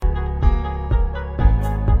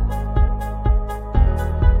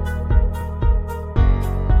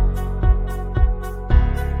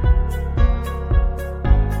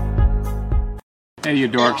you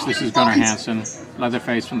dorks? This is Gunnar Hansen,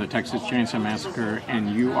 Leatherface from the Texas Chainsaw Massacre, and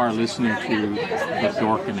you are listening to The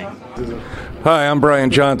Dorkening. Hi, I'm Brian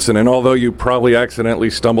Johnson, and although you probably accidentally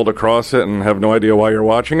stumbled across it and have no idea why you're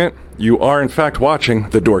watching it, you are in fact watching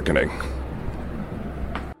The Dorkening.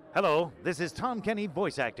 Hello, this is Tom Kenny,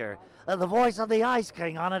 voice actor, the voice of the Ice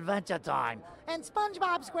King on Adventure Time, and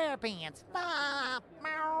SpongeBob SquarePants.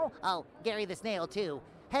 Meow. Oh, Gary the Snail, too.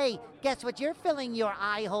 Hey, guess what you're filling your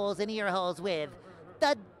eye holes and ear holes with?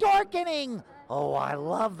 The Dorkening! Oh, I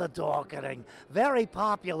love the Dorkening. Very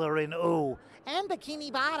popular in Ooh. And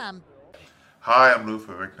Bikini Bottom. Hi, I'm Lou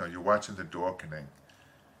Ferrigno. You're watching The Dorkening.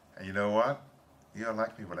 And you know what? You don't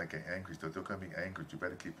like me when I get angry, so don't get me angry. You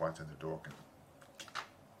better keep watching The Dorkening.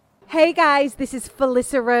 Hey guys, this is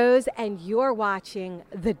Felissa Rose, and you're watching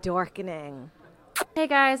The Dorkening. Hey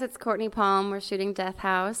guys, it's Courtney Palm. We're shooting Death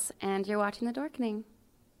House, and you're watching The Dorkening.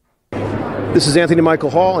 This is Anthony Michael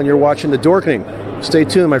Hall, and you're watching The Dorkening. Stay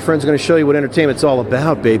tuned. My friend's going to show you what entertainment's all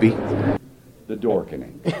about, baby. The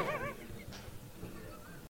Dorkening.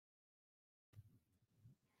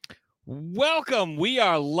 Welcome. We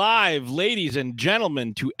are live, ladies and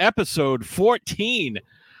gentlemen, to episode 14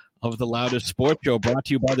 of The Loudest Sports Show, brought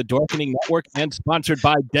to you by the Dorkening Network and sponsored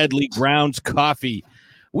by Deadly Grounds Coffee.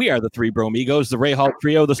 We are the Three Bromigos, the Ray Hall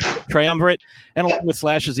Trio, the Triumvirate, and along with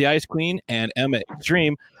Slash as the Ice Queen and Emma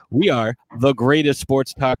Extreme, we are the greatest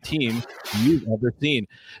sports talk team you've ever seen.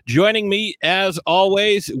 Joining me, as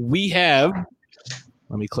always, we have,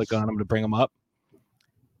 let me click on them to bring them up,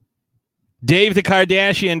 Dave the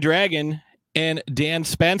Kardashian Dragon and Dan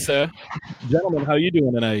Spencer. Gentlemen, how you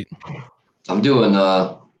doing tonight? I'm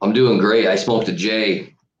doing great. I smoked a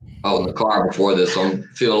J out in the car before this, so I'm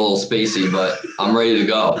feeling a little spacey, but I'm ready to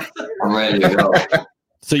go.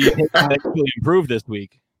 So you might actually improve this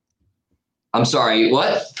week. I'm sorry,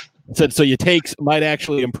 what? I said, so your takes might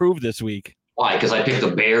actually improve this week. Why? Because I picked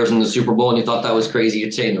the Bears in the Super Bowl and you thought that was crazy?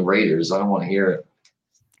 You're saying the Raiders. I don't want to hear it.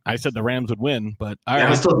 I said the Rams would win, but all right.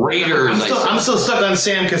 I'm still Raiders. I'm still stuck on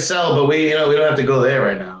Sam Cassell, but we don't have to go there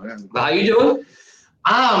right now. How you doing?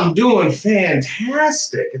 I'm doing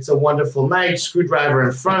fantastic. It's a wonderful night. Screwdriver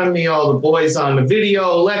in front of me, all the boys on the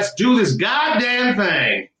video. Let's do this goddamn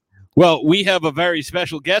thing. Well, we have a very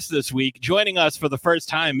special guest this week joining us for the first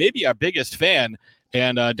time, maybe our biggest fan,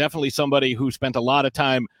 and definitely somebody who spent a lot of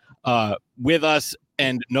time with us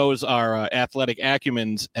and knows our athletic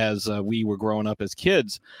acumens as we were growing up as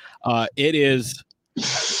kids. It is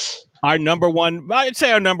our number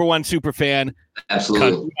one super fan.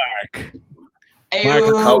 Absolutely. Mark. Hey,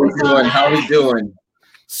 how we doing?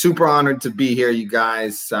 Super honored to be here, you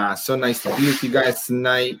guys. So nice to be with you guys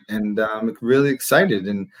tonight, and I'm really excited.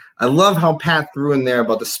 And I love how Pat threw in there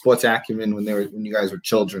about the sports acumen when you guys were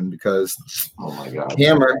children, because oh my god,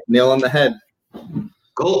 hammer, nail on the head.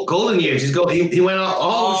 Golden years. He went on.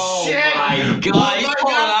 Oh shit! My god, he got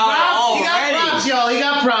props, y'all. He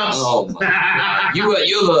got props. Oh my god. You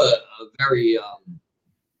have a very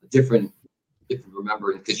different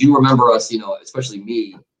remembering, because you remember us, especially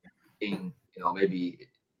me being, maybe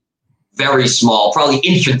very small, probably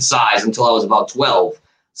infant size until I was about 12.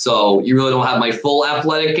 So you really don't have my full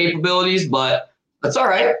athletic capabilities, but that's all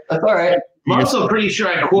right. I'm also pretty sure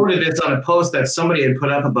I quoted this on a post that somebody had put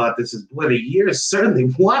up about this. Is the years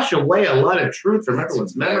certainly wash away a lot of truth from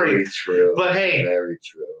everyone's memory. Very true. But hey, very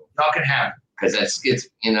true. Y'all can have it. Because it's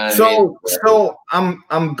So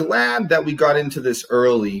I'm glad that we got into this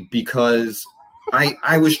early, because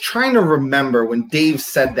I was trying to remember when Dave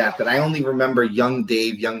said that I only remember young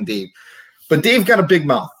Dave. But Dave got a big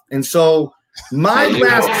mouth. And so my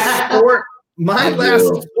last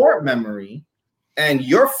sport memory, and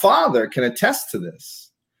your father can attest to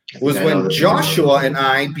this, was when Joshua and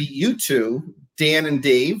I beat you two, Dan and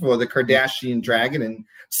Dave, or the Kardashian Dragon and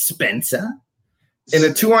Spencer, in a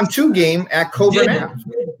 2-on-2 game at Coburn Ave.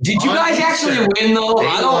 Did you guys actually win, though?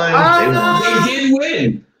 They did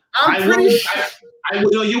win. I'm pretty sure.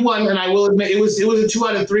 You won, and I will admit it was a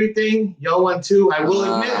 2-out-of-3 thing. Y'all won 2. I will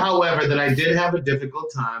admit, however, that I did have a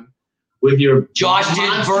difficult time with your Josh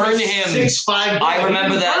did burn him. 6'5". I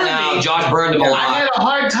remember that now. Josh burned him a lot. I had a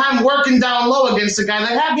hard time working down low against a guy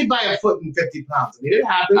that had me by a foot and 50 pounds. I mean, it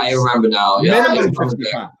happens. I remember now. Yeah, minimum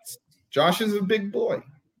 50 pounds. Josh is a big boy.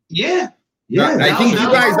 Yeah. I think you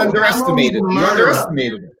guys underestimated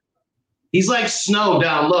him. He's like Snow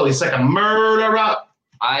down low. He's like a murderer.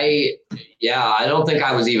 I don't think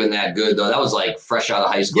I was even that good, though. That was like fresh out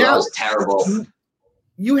of high school. That was terrible.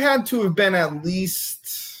 You had to have been at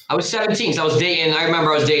least. I was 17, so I was dating. I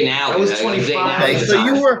remember I was dating Allie. I was 25. Okay,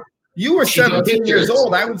 so you were 17 years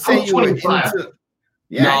old. I would say you were into.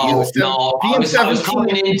 Yeah, no, being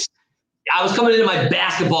 17. I was coming into my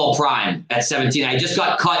basketball prime at 17. I just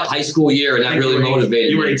got cut high school year, and that really motivated me.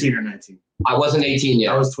 You were 18 or 19. I wasn't 18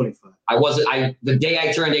 yet. I was 25. The day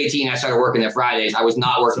I turned 18, I started working at Fridays. I was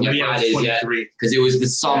not working at Fridays yet because it was the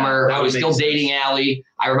summer. I was still dating Allie.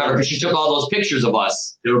 I remember because she took all those pictures of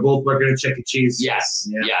us. They were both working at Chuck E. Cheese. Yes.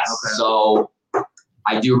 Yeah. Yes. Okay. So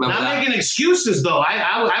I do remember Not that. making excuses, though.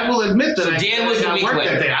 I will admit that Dan was the weak worked link.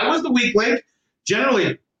 that day. I was the weak link.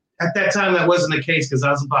 Generally, at that time, that wasn't the case because I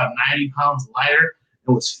was about 90 pounds lighter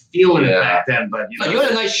and was feeling it back then. But you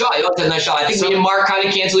had a nice shot. You had a nice shot. I think me and Mark kind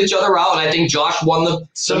of canceled each other out, and I think Josh won the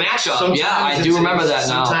matchup. Yeah, I do remember that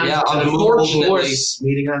now. Yeah, unfortunately. Force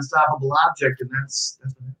meeting an unstoppable object, and that's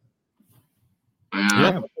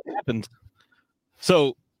Yeah, it happens.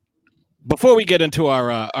 So, before we get into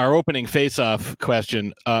our opening face-off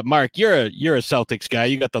question, Mark, you're a Celtics guy.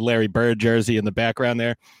 You got the Larry Bird jersey in the background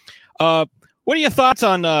there. What are your thoughts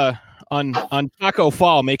on Taco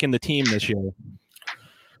Fall making the team this year?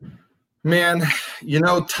 Man,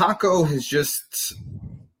 Taco has just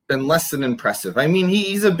been less than impressive. I mean,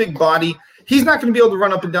 he's a big body. He's not going to be able to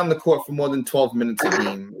run up and down the court for more than 12 minutes a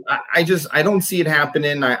game. I don't see it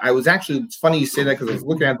happening. I was actually, it's funny you say that because I was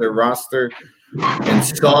looking at their roster and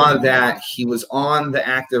saw that he was on the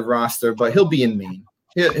active roster, but he'll be in Maine.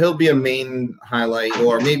 He'll be a main highlight,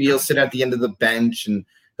 or maybe he'll sit at the end of the bench and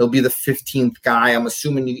he'll be the 15th guy. I'm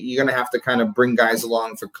assuming you're going to have to kind of bring guys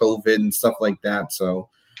along for COVID and stuff like that. So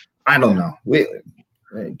I don't know.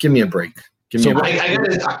 Give me a break.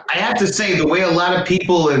 I have to say, the way a lot of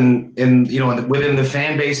people within the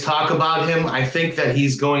fan base talk about him, I think that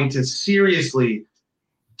he's going to seriously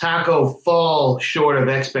fall short of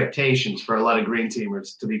expectations for a lot of green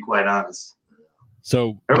teamers, to be quite honest.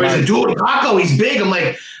 So everybody's like, dude, Taco, he's big. I'm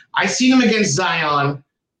like, I seen him against Zion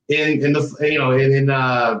in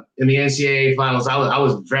the NCAA finals. I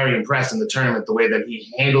was very impressed in the tournament, the way that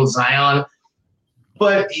he handled Zion.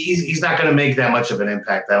 But he's not going to make that much of an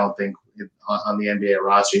impact, I don't think, on the NBA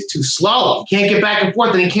roster. He's too slow. He can't get back and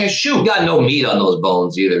forth, and he can't shoot. He got no meat on those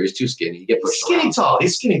bones either. He's too skinny. He get pushed around.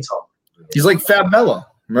 He's skinny tall. He's like Fab Melo.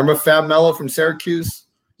 Remember Fab Melo from Syracuse?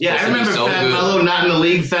 Yeah, I remember Fab Melo, not in the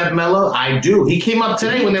league. Fab Melo, I do. He came up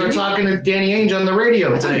today when they were talking to Danny Ainge on the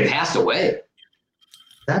radio today. He passed away.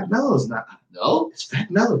 Fab Melo's not. No, it's Fab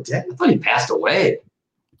Melo dead. I thought he passed away.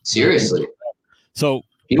 Seriously. So,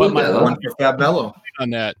 one for Fab Melo.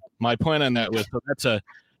 My point on that was, so that's a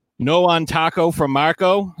no on Taco from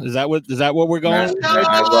Marco. Is that what we're going?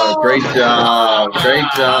 I love it. Great job.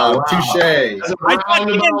 Touche. He's a I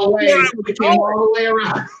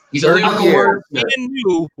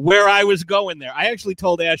knew where I was going there. I actually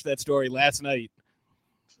told Ash that story last night.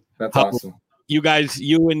 That's awesome. You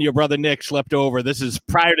and your brother Nick slept over. This is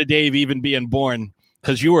prior to Dave even being born,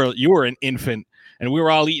 because you were an infant. And we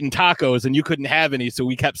were all eating tacos, and you couldn't have any, so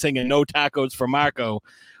we kept singing "No Tacos for Marco,"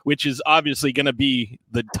 which is obviously going to be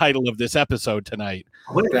the title of this episode tonight.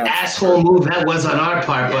 What an asshole move that was on our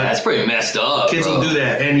part, but that's pretty messed up. Kids will do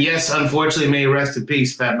that, and yes, unfortunately, may he rest in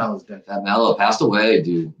peace. Fab Melo's dead. Fab Melo passed away,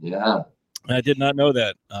 dude. Yeah, I did not know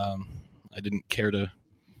that. I didn't care to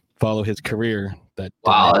follow his career.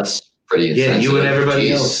 Wow, that's pretty. Yeah, you and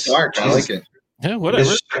everybody else. Dark, I like it. Yeah, whatever.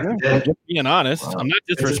 I'm just being honest. Wow. I'm not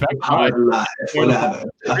disrespecting. You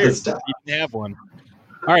didn't have one.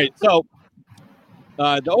 All right. So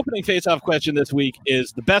the opening face-off question this week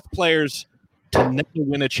is the best players to never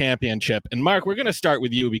win a championship. And Mark, we're going to start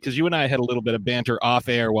with you because you and I had a little bit of banter off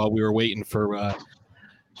air while we were waiting for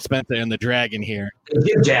Spencer and the Dragon here.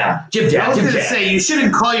 Jib jab. I was going to say, you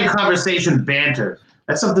shouldn't call your conversation banter.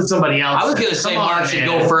 That's something somebody else. I was going to say Mark should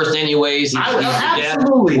go first anyways.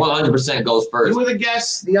 Absolutely. 100% goes first. You were the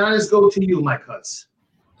guest. The honors go to you, my cuss.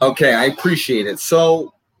 Okay, I appreciate it.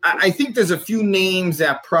 So I think there's a few names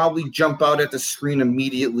that probably jump out at the screen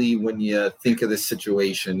immediately when you think of this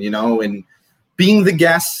situation, and being the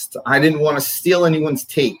guest, I didn't want to steal anyone's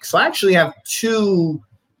take. So I actually have two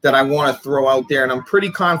that I want to throw out there, and I'm pretty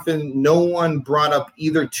confident no one brought up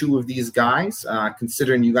either two of these guys,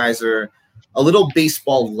 considering you guys are a little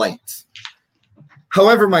baseball light.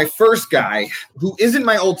 However, my first guy, who isn't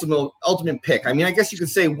my ultimate pick, I mean, I guess you could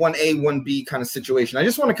say 1A, 1B kind of situation. I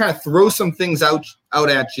just want to kind of throw some things out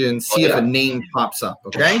at you and see if a name pops up.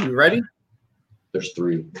 Okay, you ready? There's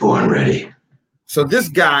three. Born ready. So this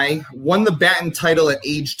guy won the batting title at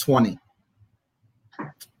age 20.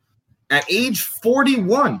 At age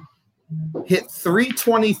 41, hit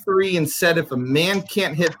 323 and said if a man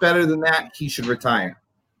can't hit better than that, he should retire.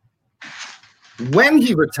 When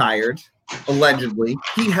he retired, allegedly,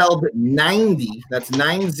 he held 90, that's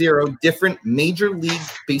 90 different Major League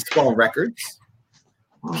Baseball records.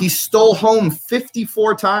 He stole home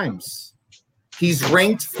 54 times. He's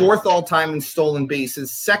ranked 4th all-time in stolen bases,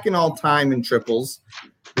 2nd all-time in triples,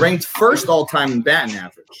 ranked 1st all-time in batting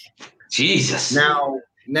average. Jesus.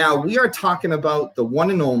 Now we are talking about the one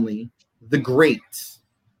and only, the great,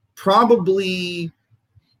 probably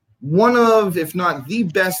one of, if not the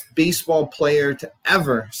best baseball player to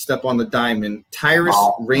ever step on the diamond, Tyrus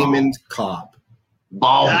Raymond Cobb.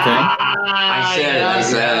 Ball. Okay? I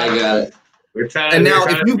got it. And now,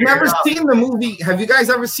 if you've never seen the movie, have you guys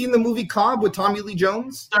ever seen the movie Cobb with Tommy Lee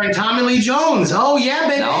Jones? Starring Tommy Lee Jones. Oh yeah,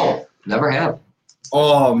 baby. No, never have.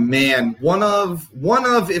 Oh man, one of,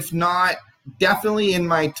 if not, definitely in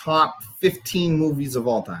my top 15 movies of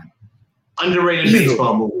all time. Underrated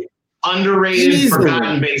baseball movie. Underrated,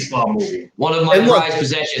 forgotten baseball movie. One of my prized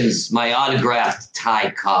possessions, my autographed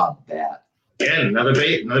Ty Cobb bat. Again, another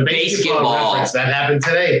basketball reference. That happened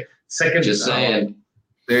today. Just saying.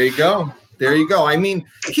 There you go. There you go. I mean,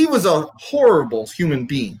 he was a horrible human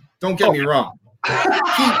being. Don't get me wrong. We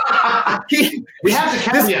have to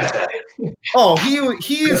caveat that. Oh, he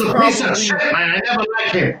is a piece of shit, man. I never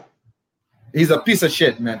liked him. He's a piece of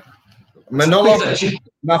shit, man. Manolo,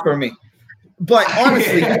 not for me. But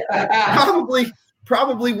honestly,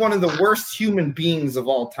 probably one of the worst human beings of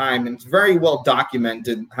all time, and it's very well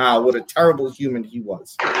documented what a terrible human he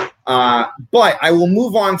was. But I will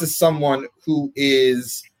move on to someone who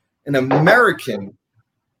is an amazing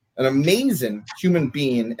human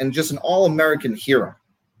being, and just an all-American hero.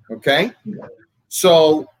 Okay?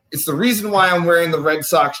 So it's the reason why I'm wearing the Red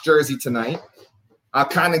Sox jersey tonight. I'll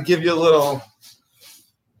kind of give you a little...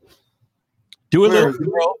 Do a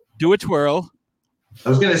twirl. I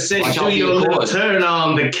was going to say, show you a little turn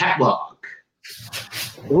on the catwalk.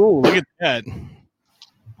 Ooh, look at that.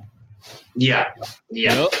 Yeah.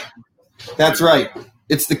 Yep. That's right.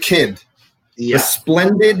 It's the kid. Yeah. The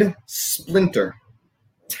splendid splinter,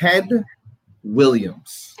 Ted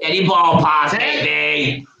Williams. Eddie Ballpark,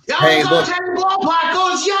 baby. Hey, look. Teddy Ballpark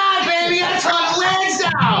goes yard, baby. That's what lands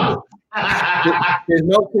down. There's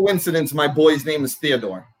no coincidence my boy's name is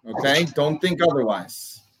Theodore, okay? Don't think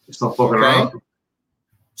otherwise. Stop fucking around.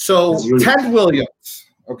 So, Ted Williams,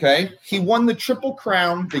 okay? He won the Triple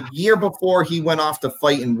Crown the year before he went off to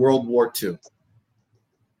fight in World War II.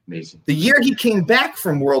 Amazing. The year he came back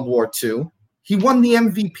from World War II, he won the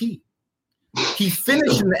MVP. He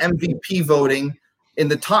finished in the MVP voting in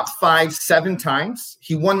the top 7 times.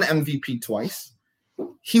 He won the MVP twice.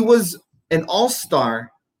 He was an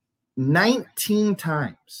all-star 19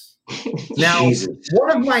 times. Now,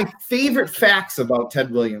 one of my favorite facts about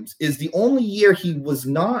Ted Williams is the only year he was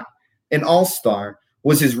not an all-star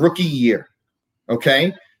was his rookie year.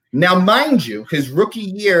 Okay? Now, mind you, his rookie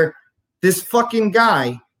year, this fucking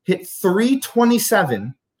guy hit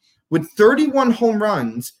 .327 with 31 home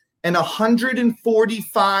runs and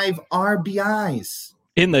 145 RBIs.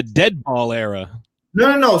 In the dead ball era.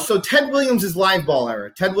 No. So Ted Williams is live ball era.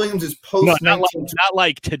 Ted Williams is post. No, not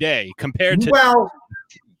like today. Compared to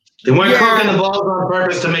they weren't cooking the balls on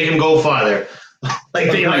purpose to make him go farther,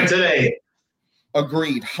 like they are today.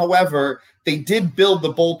 Agreed. However, they did build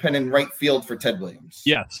the bullpen in right field for Ted Williams.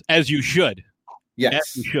 Yes, as you should. Yes,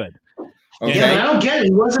 as you should. Okay. Yeah, I don't get it.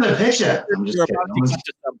 He wasn't a pitcher.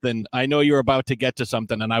 I know you're about to get to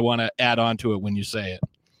something, and I want to add on to it when you say it.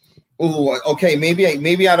 Oh, okay.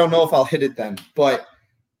 Maybe I don't know if I'll hit it then, but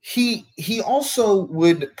he also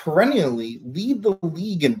would perennially lead the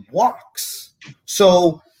league in walks.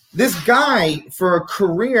 So this guy for a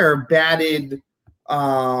career batted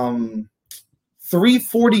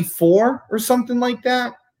 344 or something like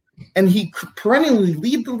that, and he perennially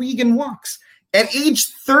lead the league in walks. At age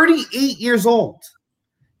 38 years old,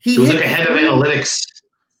 he was like a head of analytics.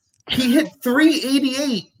 He hit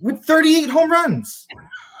 388 with 38 home runs.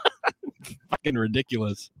 Fucking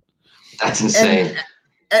ridiculous. That's insane. And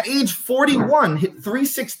at age 41, hit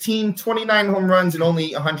 316, 29 home runs in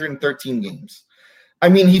only 113 games. I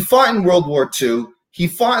mean, he fought in World War II. He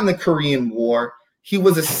fought in the Korean War. He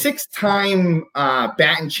was a 6-time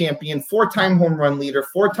batting champion, 4-time home run leader,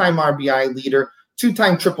 4-time RBI leader,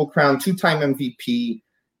 2-time Triple Crown, 2-time MVP.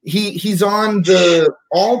 He's on the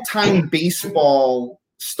all-time baseball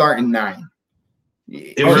starting 9.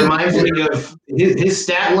 It reminds me of his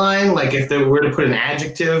stat line, like if they were to put an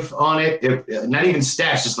adjective on it, not even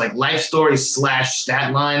stats, just like life story /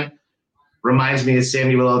 stat line, reminds me of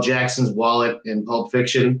Samuel L. Jackson's wallet in Pulp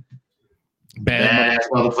Fiction. Badass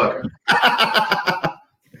motherfucker.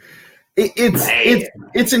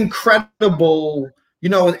 It's incredible, you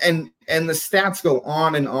know, and the stats go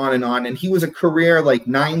on and on and on. And he was a career like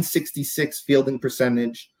 966 fielding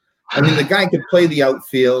percentage. I mean, the guy could play the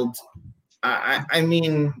outfield. I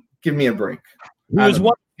mean, give me a break. He was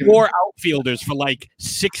one 4 outfielders for like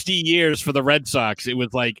 60 years for the Red Sox. It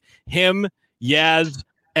was like him, Yaz,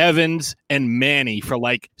 Evans, and Manny for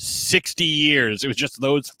like 60 years. It was just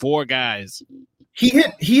those 4 guys. He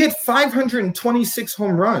hit 526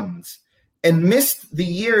 home runs and missed the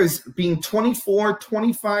years being 24,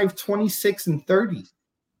 25, 26, and 30.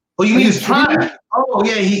 Oh, you mean his prime? Oh,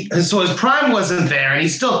 yeah. So his prime wasn't there, and he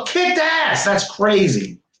still kicked ass. That's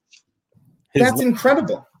crazy. That's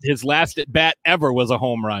incredible. His last at bat ever was a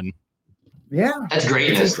home run. Yeah, that's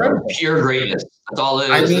greatness. Pure greatness. That's all it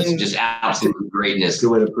is. It's just absolute greatness. Good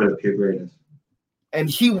way to put it. Pure greatness. And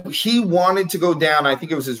he wanted to go down. I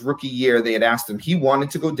think it was his rookie year. They had asked him. He wanted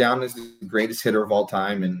to go down as the greatest hitter of all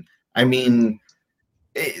time. And I mean,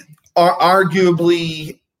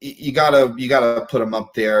 arguably, you gotta put him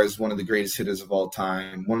up there as one of the greatest hitters of all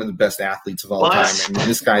time, one of the best athletes of all time. I mean,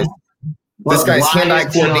 this guy's hand-eye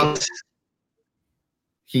coordination.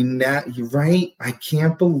 You're right. I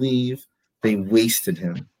can't believe they wasted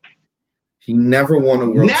him. He never won a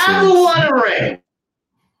World Series. Never won a ring.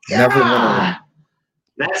 Never won a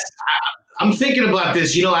ring. I'm thinking about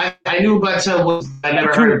this. You know, I knew about Ted Williams. I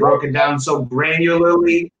never heard it broken down so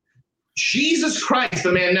granularly. Jesus Christ,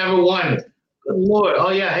 the man never won. Good Lord.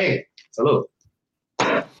 Oh, yeah. Hey, salute.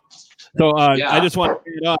 So I just want to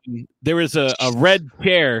bring it on. There is a red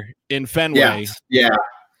chair in Fenway. Yeah.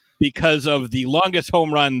 Because of the longest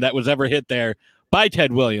home run that was ever hit there by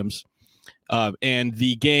Ted Williams. And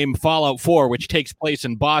the game Fallout 4, which takes place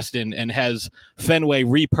in Boston and has Fenway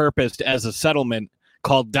repurposed as a settlement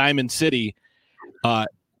called Diamond City.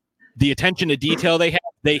 The attention to detail they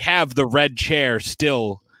have the red chair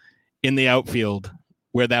still in the outfield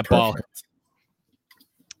where that ball hit.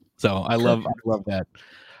 So I love that.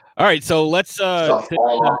 All right, so let's Dragon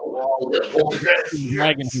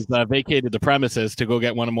has vacated the premises to go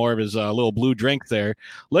get one more of his little blue drinks there.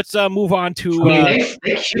 Let's move on to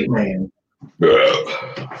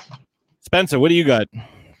Spencer. What do you got?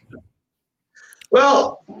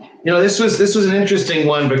 Well, you know, this was an interesting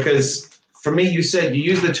one because for me, you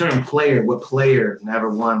used the term player. What player never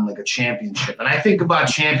won like a championship? And I think about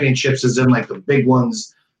championships as in like the big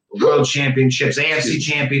ones. World championships, AFC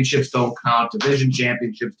championships don't count. Division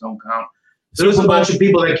championships don't count. So there's a bunch of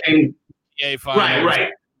people that came. Right.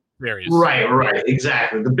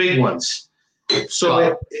 Exactly. The big ones.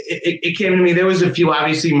 So it came to me. There was a few.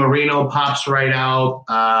 Obviously, Marino pops right out.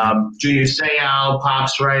 Junior Seau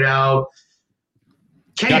pops right out.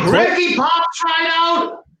 Ken Griffey pops right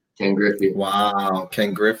out. Ken Griffey. Wow.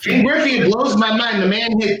 Ken Griffey. Ken Griffey, it blows my mind. The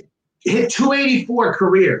man hit 284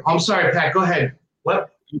 career. I'm sorry, Pat. Go ahead. What?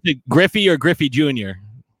 You think Griffey or Griffey Jr.?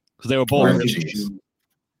 Because they were both.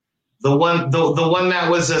 The one that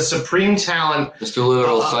was a supreme talent, just a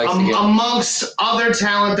little amongst other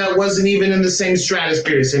talent that wasn't even in the same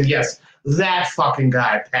stratosphere. And yes, that fucking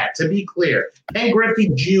guy, Pat. To be clear, Ken Griffey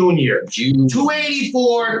Jr.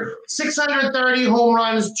 284, 630 home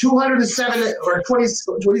runs, 207 or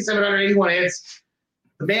 2,781 hits.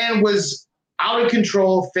 The man was out of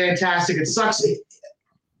control, fantastic. It sucks.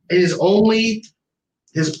 His only.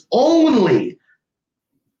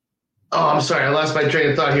 Oh, I'm sorry. I lost my train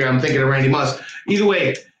of thought here. I'm thinking of Randy Moss. Either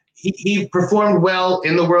way, he performed well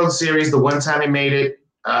in the World Series the one time he made it.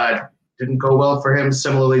 Didn't go well for him,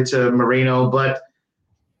 similarly to Marino. But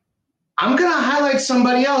I'm going to highlight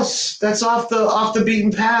somebody else that's off the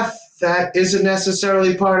beaten path that isn't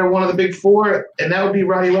necessarily part of one of the big four, and that would be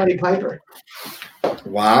Roddy Piper.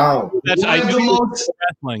 Wow.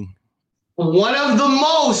 One of the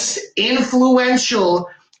most influential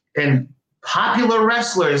and popular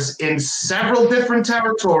wrestlers in several different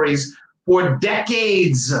territories for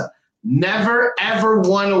decades. Never, ever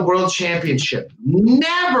won a world championship.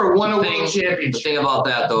 Never won a world championship. The thing about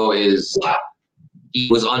that, though, is he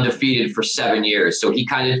was undefeated for 7 years. So he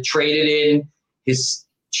kind of traded in his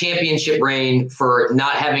championship reign for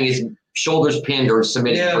not having his shoulders pinned or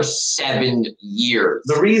submitted for 7 years.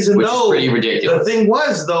 The reason, which is pretty ridiculous. The thing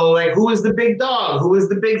was, though, like, who was the big dog? Who was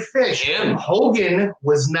the big fish? Him. Hogan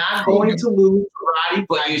was not going to lose to Roddy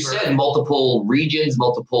But Piper. you said multiple regions,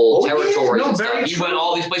 multiple territories. No, very true. He went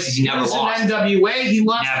all these places. He never lost. In NWA, he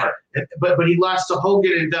lost. Never. But he lost to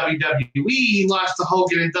Hogan in WWE. He lost to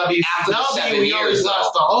Hogan in WCW. He always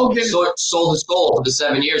lost to Hogan. Sold his soul for the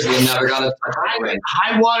 7 years. He never got a ring.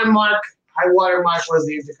 High watermark was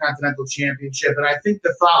the Intercontinental Championship, and I think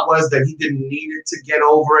the thought was that he didn't need it to get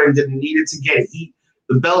over and didn't need it to get heat.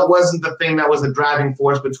 The belt wasn't the thing that was the driving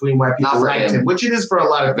force between why people liked him, which it is for a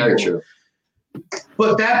lot of people. Very true.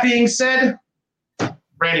 But that being said,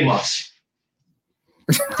 Randy Moss.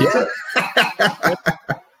 Yeah.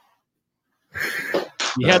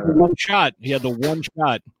 He had the one shot.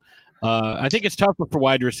 I think it's tougher for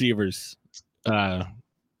wide receivers, because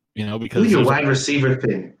Who's your wide receiver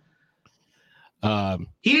thing?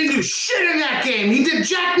 He didn't do shit in that game. He did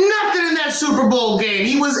jack nothing in that Super Bowl game.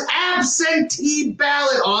 He was absentee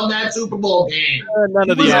ballot on that Super Bowl game. None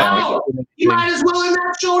of the out. He might as well have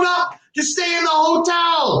not showed up to stay in the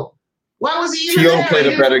hotel. Why was he even there? T.O.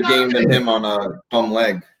 played a better game than him on a bum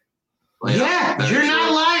leg. Yeah, you're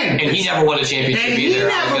not lying. And he never won a championship either.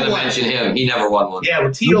 I was going to mention him. He never won one. Yeah,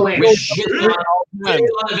 with T.O. ain't shit.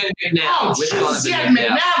 McNabb. McNabb.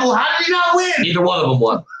 How did he not win? Neither one of them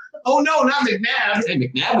won. Oh, no, not McNabb. Hey,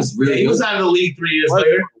 McNabb was really he was out of the league 3 years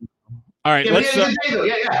later. All right, let's.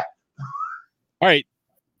 Yeah. All right,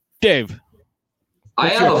 Dave. I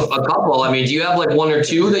have a couple. I mean, do you have like one or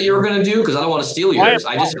two that you were going to do? Because I don't want to steal yours.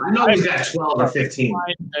 I know he's got 12 or 15.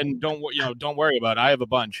 And don't worry about it. I have a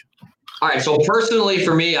bunch. All right. So personally,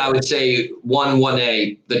 for me, I would say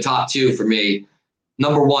 1A, the top two for me.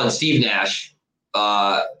 Number one, Steve Nash.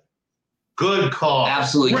 Good call.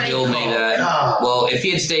 Absolutely Great killed call. me. That. Oh. Well, if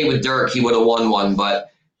he had stayed with Dirk, he would have won one.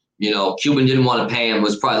 But Cuban didn't want to pay him. It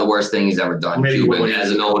was probably the worst thing he's ever done. Maybe Cuban as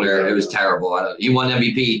an owner, it was terrible. He won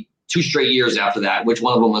MVP 2 straight years after that, which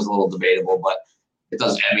one of them was a little debatable, but it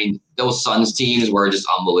doesn't. I mean, those Suns teams were just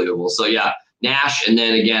unbelievable. So yeah, Nash, and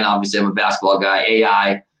then again, obviously I'm a basketball guy.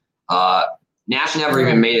 AI, Nash never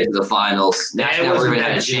even made it to the finals. Nash never even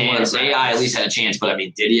had a chance. AI at least had a chance, but I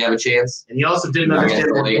mean, did he have a chance? And he also didn't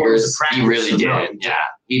understand the Lakers. He really didn't. No. Yeah,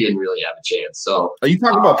 he didn't really have a chance. So are you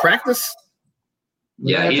talking about practice?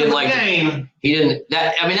 Yeah, he didn't like game. He didn't.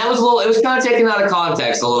 That was a little. It was kind of taken out of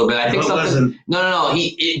context a little bit. I think something. No.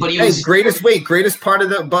 But he was greatest part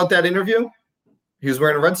about that interview. He was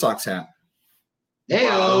wearing a Red Sox hat. Hey,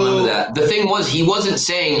 I remember that. The thing was, he wasn't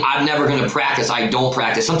saying I'm never going to practice. I don't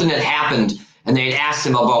practice. Something that happened, and they had asked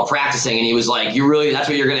him about practicing, and he was like, "You really? That's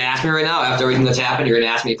what you're going to ask me right now? After everything that's happened, you're going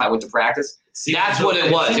to ask me if I went to practice?" That's what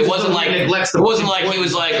it was. It wasn't like he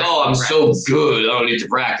was like, "Oh, I'm so good. I don't need to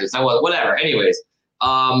practice." I was whatever. Anyways.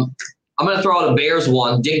 I'm going to throw out a Bears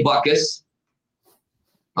one, Dick Butkus.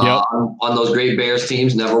 On those great Bears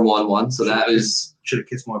teams, never won one. So that was should have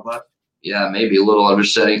kissed more butt. Yeah, maybe a little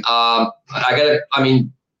undersetting. I'm going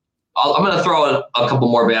to throw out a couple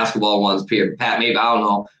more basketball ones, Pierre. Pat, maybe, I don't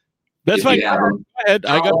know. That's fine. Go ahead.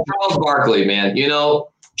 Charles Barkley, man.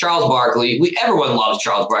 Charles Barkley. Everyone loves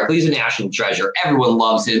Charles Barkley. He's a national treasure. Everyone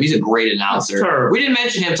loves him. He's a great announcer. We didn't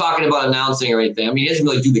mention him talking about announcing or anything. I mean, he doesn't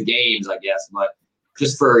really do the games, I guess, but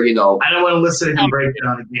just for, I don't want to listen to him break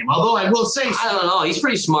down the game. Although I will say, I don't know. He's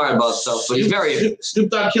pretty smart about stuff, but he's very. Snoop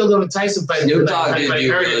Dogg killed on the Tyson fight. Snoop Dogg did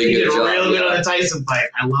do really good job. Real good on the Tyson fight.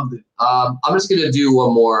 I loved it. I'm just gonna do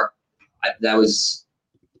one more. That was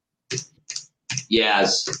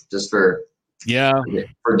Yaz, just for Dad.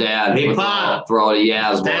 Hey, Pop. Throw out a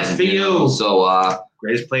Yaz. That's for you. So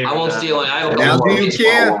greatest player. I won't steal it. I have a now couple do you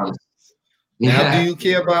care? Now do you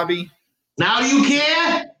care, Bobby? Now do you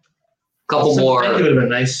care? Couple more. That would have been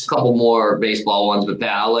nice. Couple more baseball ones, but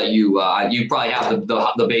Pat, I'll let you. You probably have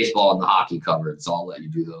the baseball and the hockey covered, so I'll let you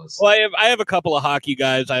do those. Well, I have a couple of hockey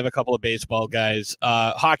guys. I have a couple of baseball guys.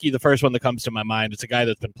 Hockey, the first one that comes to my mind, it's a guy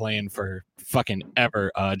that's been playing for fucking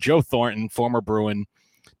ever. Joe Thornton, former Bruin,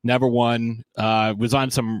 never won. Was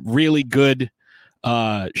on some really good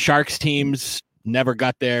Sharks teams, never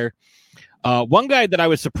got there. One guy that I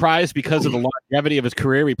was surprised because of the longevity of his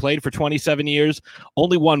career, he played for 27 years,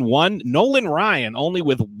 only won one. Nolan Ryan, only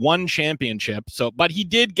with one championship. But he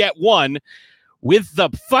did get one with the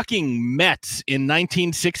fucking Mets in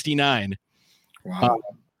 1969. Wow.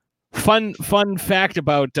 Fun fact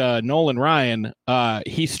about Nolan Ryan,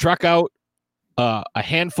 he struck out a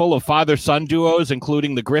handful of father-son duos,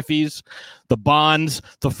 including the Griffeys, the Bonds,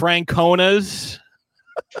 the Franconas.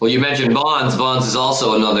 Well, you mentioned Bonds. Bonds is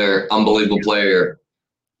also another unbelievable player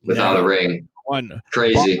without a ring.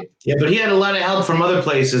 Crazy. Yeah, but he had a lot of help from other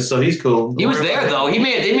places, so he's cool. He was there though. They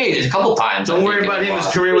made it a couple times. Don't worry about him. His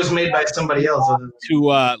career was made by somebody else.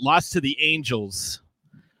 Lost to the Angels.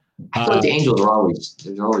 I thought the Angels were always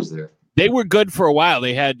there. They were good for a while.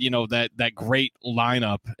 They had that great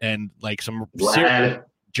lineup and like some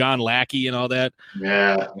John Lackey and all that.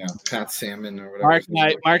 Yeah, Pat Salmon or whatever.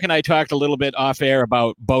 Mark and I talked a little bit off air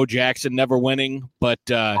about Bo Jackson never winning, but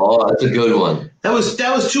that's a good one. That was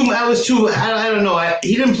too. I don't know.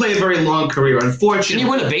 He didn't play a very long career, unfortunately. Did he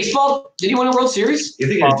win a baseball? Did he win a World Series? You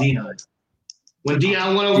think of Dion? When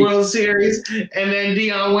Dion won a World Series, and then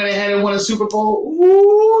Dion went ahead and won a Super Bowl.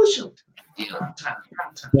 Ooh, shoot.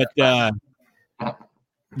 But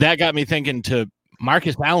that got me thinking. To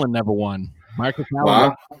Marcus Allen never won. Marcus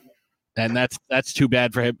Allen, and that's too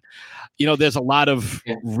bad for him. There's a lot of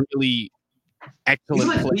really excellent. He's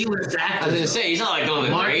like play. B-list actor. I was gonna say he's not like one of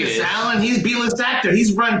the Marcus greatest. Allen, he's B-list actor.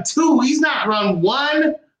 He's run 2. He's not run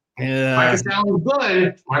 1. Yeah. Marcus Allen's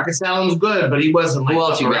good. Marcus Allen's good, but he wasn't like Who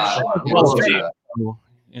else you got? Who else you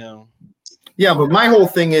got? Yeah, but my whole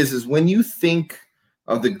thing is when you think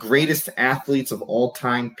of the greatest athletes of all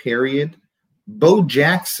time, period, Bo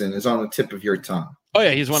Jackson is on the tip of your tongue. Oh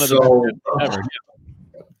yeah, he's one of the best ever.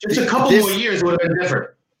 Just a couple more years would have been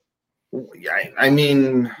different. I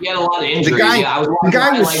mean, he had a lot of injuries. The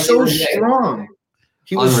guy was so the other day. strong.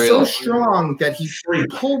 He was Unreal. so strong that he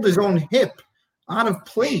pulled his own hip out of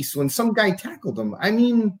place when some guy tackled him. I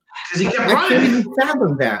mean, because he kept I running. can't even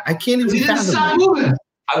fathom that. I can't even He didn't fathom stop that. moving.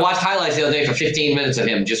 I watched highlights the other day for 15 minutes of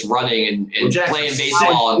him just running and Jackson's playing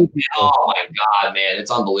baseball. And, oh my God, man,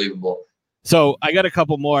 it's unbelievable. So I got a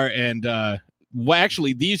couple more, and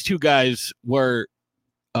actually, these two guys were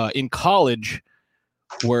in college.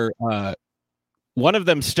 Were one of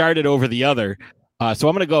them started over the other. So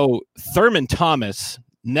I'm going to go Thurman Thomas,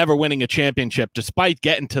 never winning a championship despite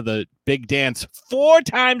getting to the big dance 4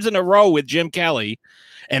 times in a row with Jim Kelly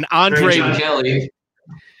and Andre Kelly.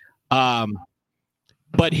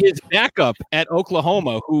 But his backup at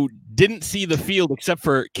Oklahoma, who didn't see the field except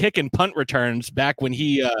for kick and punt returns back when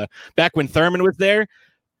Thurman was there,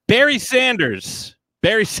 Barry Sanders.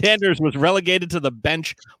 Barry Sanders was relegated to the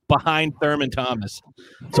bench behind Thurman Thomas.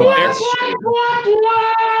 So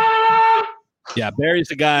Barry's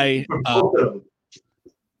a guy.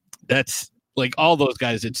 That's like all those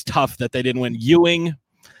guys. It's tough that they didn't win. Ewing.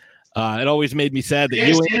 It always made me sad that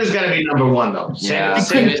Ewing. Sanders got to be number 1 though. Sanders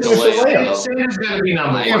got to be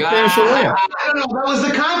number 1. I don't know. That was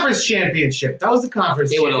the conference championship. They would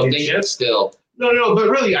have think still. No, but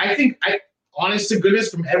really, I think honest to goodness,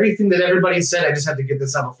 from everything that everybody said, I just have to get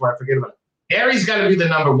this out before I forget about it. Gary's got to be the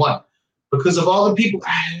number 1 because of all the people.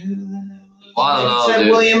 Said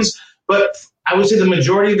Williams, but I would say the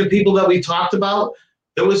majority of the people that we talked about,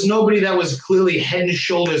 there was nobody that was clearly head and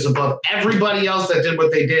shoulders above everybody else that did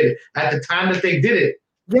what they did at the time that they did it.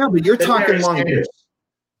 Yeah, but you're talking longevity.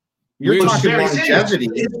 You're talking longevity.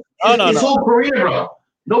 His whole career, bro.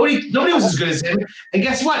 Nobody was as good as him. And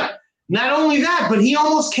guess what? Not only that, but he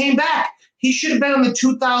almost came back. He should have been on the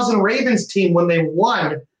 2000 Ravens team when they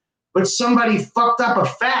won, but somebody fucked up a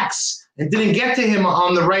fax and didn't get to him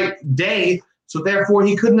on the right day. So therefore,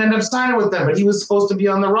 he couldn't end up signing with them. But he was supposed to be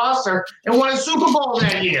on the roster and won a Super Bowl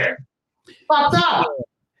that year. Fucked up.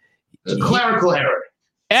 It's a clerical error.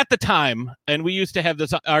 At the time, and we used to have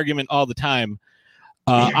this argument all the time,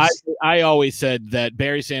 I always said that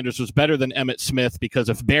Barry Sanders was better than Emmitt Smith because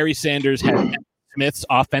if Barry Sanders had Emmitt Smith's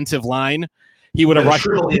offensive line, he would have rushed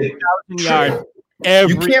 1,000 yards.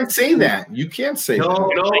 You can't say that. You can't say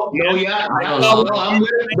that. Yeah. I'm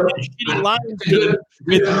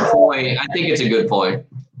good point. I think it's a good point.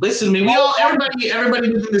 Listen to me.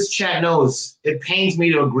 Everybody within this chat knows it pains me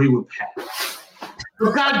to agree with Pat.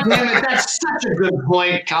 But God damn it, that's such a good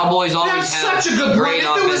point. Cowboys always have such a good great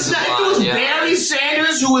point. If it was Barry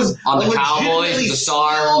Sanders who was on the Cowboys, the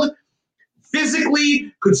star,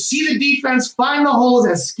 physically could see the defense, find the holes,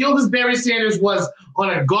 as skilled as Barry Sanders was on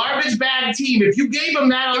a garbage bad team. If you gave him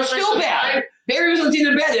that, they're still bad. Barry was on the team.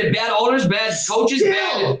 They're bad. They had bad owners, bad coaches,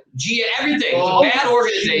 bad everything. It's a bad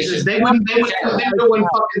organization. They would win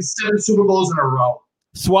fucking 7 Super Bowls in a row.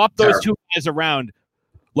 Swap those two guys around.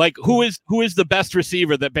 Like who is the best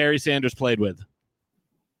receiver that Barry Sanders played with?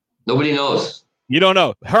 Nobody knows. You don't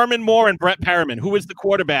know. Herman Moore and Brett Perriman. Who was the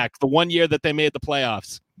quarterback the one year that they made the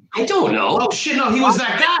playoffs? I don't know. Oh shit! No, he was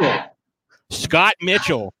that guy. Scott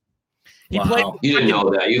Mitchell. He played. You didn't know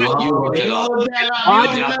that. You looked it up. You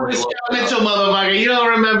don't remember Scott Mitchell, motherfucker. You don't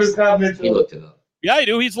remember Scott Mitchell. You looked it up. Yeah, I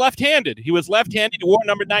do. He's left-handed. He was left-handed. He wore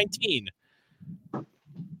number 19.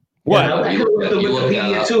 What? Yeah, you looked at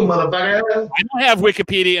Wikipedia too, motherfucker. I don't have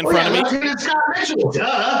Wikipedia in front of me. Left-handed Scott Mitchell.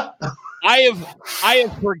 Duh. I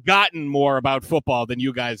have forgotten more about football than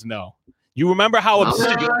you guys know. You remember how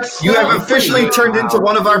obsessed you have officially turned into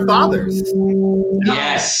one of our fathers.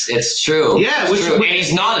 Yes, it's true. Yeah, it's true. And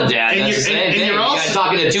he's not a dad. That's the same thing. You guys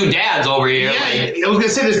talking to 2 dads over here. Yeah, I was gonna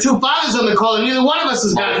say there's 2 fathers on the call, and neither one of us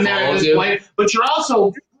has gotten there at this point. But you're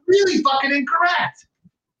also really fucking incorrect.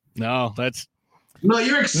 No,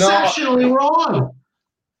 you're exceptionally wrong.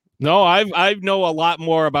 No, I know a lot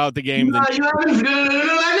more about the game than you haven't.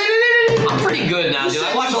 I'm pretty good now, dude.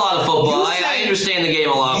 I watch a lot of football. I understand the game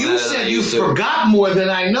a lot better. You said you forgot more than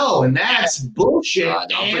I know, and that's bullshit. I'm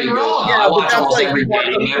pretty and wrong. good. Yeah, I watch almost every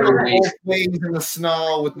game every week. both ways in the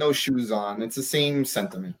snow with no shoes on. It's the same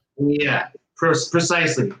sentiment. Yeah,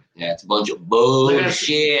 precisely. Yeah, it's a bunch of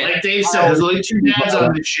bullshit. Like Dave said, there's only 2 dads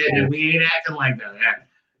on this shit, and we ain't acting like that.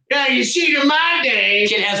 Yeah, you see, in my day.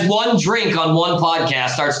 Kid has one drink on one podcast,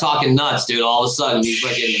 starts talking nuts, dude. All of a sudden, he's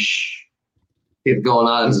fucking shit going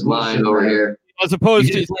on in his mind over here. As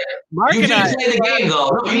opposed to Mark you and didn't I play the game though.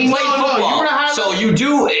 No, you played football, so you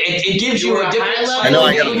do. It gives you a different. I know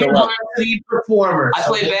I got to fill up. Performer. I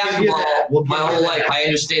played basketball my whole life. I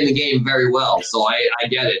understand the game very well, so I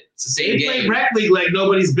get it. It's the same game. You play rec league like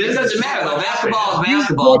nobody's business. It doesn't matter though. Basketball is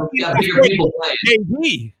basketball. You got bigger people playing.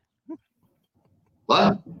 JV.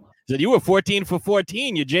 What? Said you were 14 for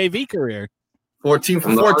 14. Your JV career. 14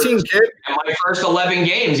 for 14, kid. In my first 11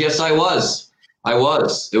 games, yes, I was.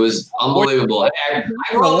 It was unbelievable. I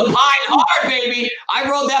rode the pine hard, baby. I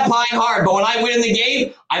rode that pine hard. But when I win in the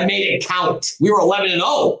game, I made it count. We were 11-0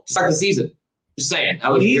 to start the season. Just saying.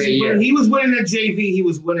 That was a great year. When he was winning at JV, he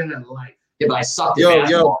was winning in life. Yeah, but I sucked at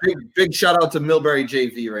basketball. Big shout out to Millbury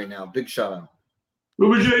JV right now. Big shout out.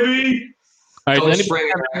 Millbury JV. All right, Coach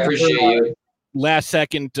Springer, I appreciate you. Last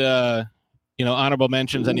second, honorable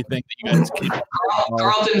mentions. Anything that you guys keep?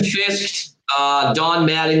 Carlton Fisk, Don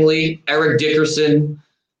Mattingly, Eric Dickerson,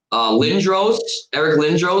 Lindros, Eric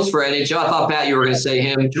Lindros for NHL. I thought, Pat, you were going to say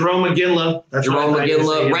him. Jerome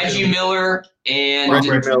McGinley. Reggie Miller, and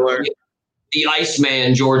the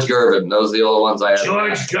Iceman, George Gervin. Those are the only ones I have.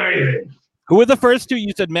 George Gervin. Who were the first two?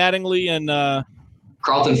 You said Mattingly and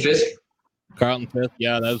Carlton Fisk. Carlton Fisk.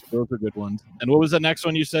 Yeah, those were good ones. And what was the next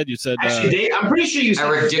one you said? You said actually, Dave, I'm pretty sure you said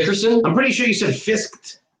Eric Dickerson. I'm pretty sure you said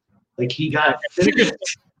Fisked. Like he got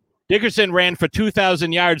Dickerson ran for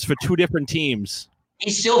 2,000 yards for two different teams.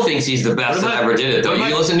 He still thinks he's the best that ever did it. Though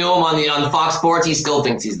you listen to him on Fox Sports, he still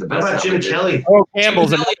thinks he's the best. What about Jim Kelly? Oh,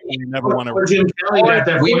 Campbell's never won a. Jim Kelly got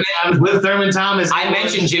that with Thurman Thomas. I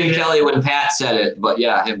mentioned Jim Kelly when Pat said it, but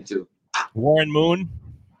yeah, him too. Warren Moon.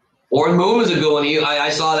 Warren Moon was a good one. I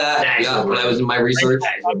saw that. Yeah, when I was in my research.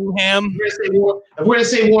 If we're going to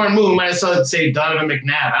say Warren Moon, we might as well say Donovan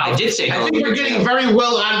McNabb. I did say I think we're getting very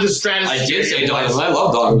well out of the stratosphere. I did say Donovan. I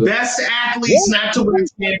love Donovan. Best athletes not to win a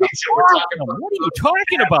championship. We're talking about. What are you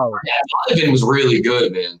talking about? Yeah, Donovan was really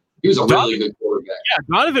good, man. He was a really good quarterback. Yeah,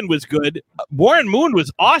 Donovan was good. Warren Moon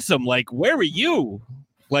was awesome. Like, where were you?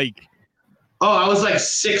 Like, I was like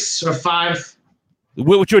 6 or 5.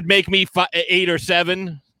 Which would make me 8 or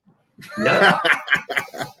 7. Yeah.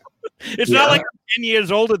 It's not like I'm 10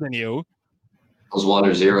 years older than you. I was 1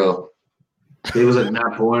 or 0. He was like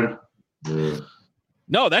not born. Yeah.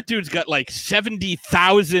 No, that dude's got like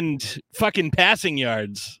 70,000 fucking passing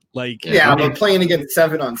yards. Like, but playing against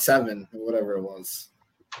 7-on-7 or whatever it was.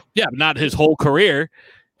 Yeah, but not his whole career.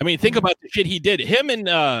 I mean, think about the shit he did. Him and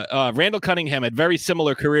Randall Cunningham had very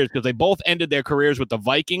similar careers because they both ended their careers with the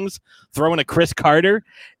Vikings, throwing to Chris Carter,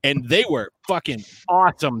 and they were fucking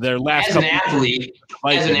awesome. Their last as an athlete,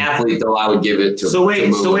 though, I would give it to. So wait.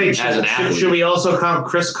 As an athlete, should we also count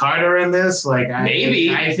Chris Carter in this? Like, I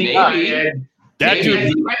think I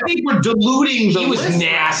think we're diluting. He was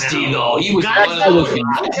nasty though. He was.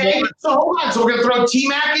 Okay, so hold on. So we're gonna throw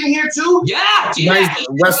T-Mac in here too? Yeah, T-Mac.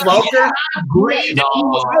 Wes Welker. Great.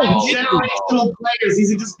 Generational players.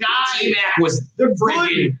 These are just guys. T-Mac was the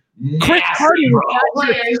freaking Chris Carter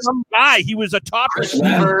players. Some guy. He was a top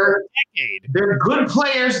receiver decade. They're good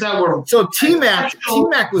players that were. So T-Mac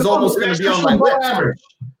was almost going to be on my list.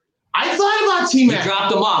 I thought about T-Mac. You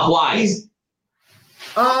dropped him off. Why? He's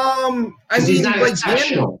not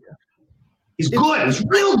exceptional. He's good. He's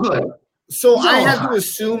real good. So I had to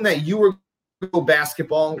assume that you were going to go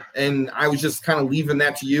basketball, and I was just kind of leaving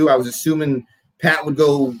that to you. I was assuming Pat would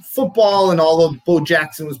go football, and although Bo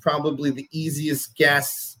Jackson was probably the easiest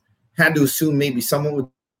guess, had to assume maybe someone would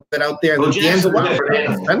put out there. Bo Jackson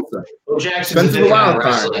Spencer. Bo Jackson. Spencer the wild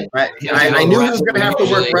card. I knew he was going to have to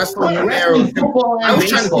work wrestling in there. I was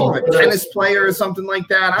trying to think of a tennis player or something like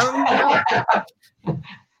that. I don't know.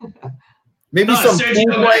 Maybe some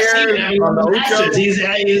pool player on the Ocho. He's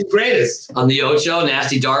greatest. On the Ocho,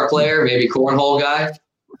 nasty dart player, maybe cornhole guy.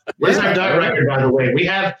 Where's our dart record, by the way?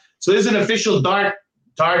 There's an official dart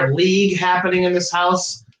league happening in this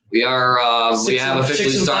house. We are. We have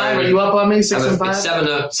officially started. Are you up on me? 6 and 5. It's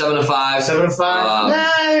 7 to 5. 7 to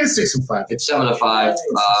 5. 6 and 5. It's 7 to 5.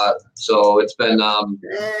 So it's been.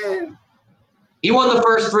 He won the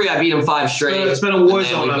first 3. I beat him 5 straight. So it's been a war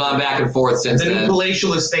zone. We've gone back and forth since then. In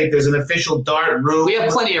Palatial Estate, there's an official dart room. We have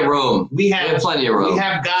plenty of room. We have plenty of room. We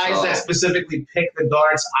have guys that specifically pick the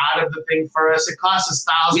darts out of the thing for us. It costs us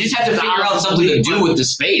thousands. We just have to figure out something to do with the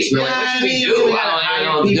space. We're like, what should we do? I don't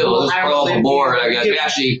know what to do. Let's throw off the board.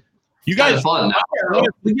 You guys are fun now.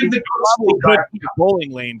 We give the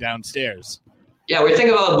bowling lane downstairs. Yeah, we're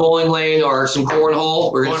thinking about a bowling lane or some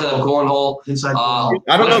cornhole. We're going to set up cornhole. Inside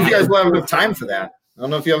I don't know if you guys will have enough time for that. I don't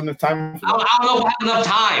know if you have enough time. For that. I don't know if we have enough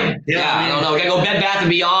time. Yeah, I don't know. We gotta go Bed Bath and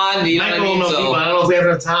Beyond. You know what I mean? So, I don't know if we have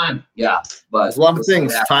enough time. Yeah, but There's a lot of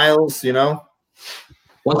things, tiles, you know.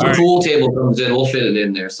 Once the pool table comes in, we'll fit it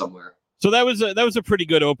in there somewhere. So that was a pretty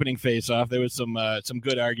good opening face-off. There was some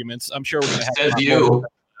good arguments. I'm sure we're going to have. Says you.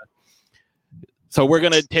 So we're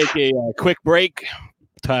going to take a quick break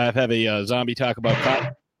to have a zombie talk about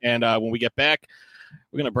cotton, and when we get back,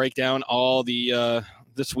 we're going to break down all the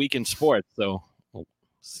this week in sports. So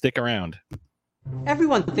stick around.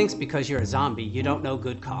 Everyone thinks because you're a zombie, you don't know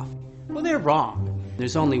good coffee. Well, they're wrong.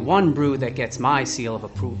 There's only one brew that gets my seal of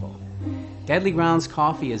approval. Deadly Grounds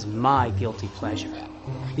coffee is my guilty pleasure.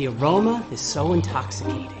 The aroma is so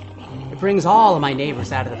intoxicating. It brings all of my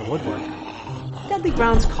neighbors out of the woodwork. Deadly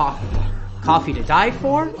Grounds coffee. Coffee to die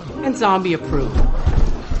for and zombie approved.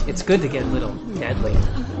 It's good to get a little deadly.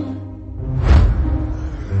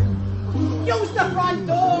 Use the front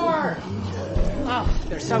door! Oh,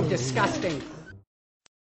 they're so disgusting.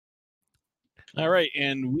 All right,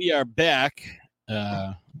 and we are back.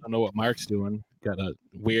 I don't know what Mark's doing. Got a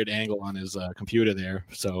weird angle on his computer there,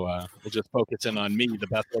 so we'll just focus in on me, the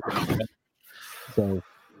best looking. So,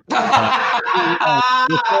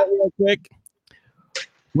 real quick,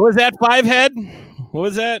 what was that? 5-head? What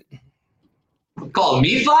was that? Call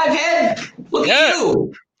me 5-head? Look at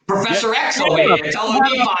you, Professor X over here, telling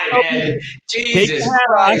me 5-head. Jesus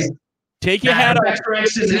Christ! Take your hat off. Professor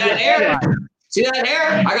X is See that hair? See that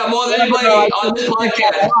hair? I got more than anybody on this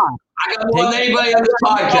podcast. I got more than anybody on this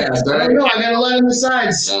podcast. I don't know. I got a lot on the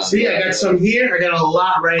sides. See, I got some here. I got a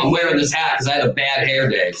lot right here. I'm wearing this hat because I had a bad hair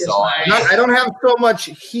day. So I don't have so much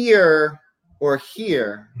here or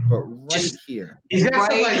here, but right here. He's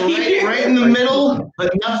got some right in the middle,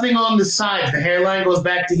 but nothing on the sides. The hairline goes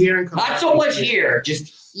back to here and comes. Not so much here,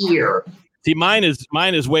 just here. See, mine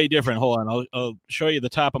is way different. Hold on, I'll show you the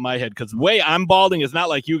top of my head because the way I'm balding is not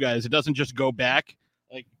like you guys. It doesn't just go back.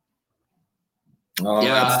 Like, oh,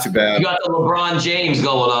 yeah, that's too bad. You got the LeBron James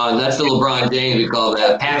going on. That's the LeBron James we call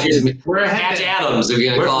that. Patch Adams, if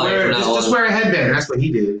you're gonna call it. Just wear a headband. That's what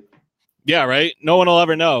he did. Yeah, right. No one will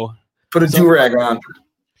ever know. Put a do-rag on.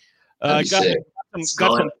 Got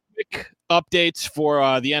some quick updates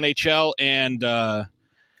for the NHL and the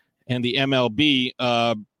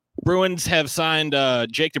MLB. Bruins have signed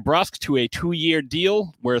Jake DeBrusk to a 2-year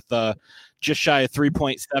deal worth just shy of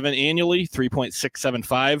 3.7 annually,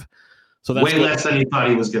 3.675. So that's way less than he thought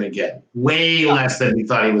he was going to get. Way less than he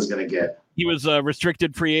thought he was going to get. He was a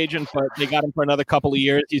restricted free agent, but they got him for another couple of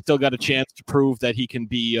years. He's still got a chance to prove that he can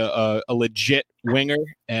be a legit winger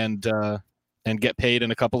and get paid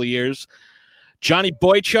in a couple of years. Johnny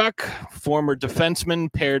Boychuk, former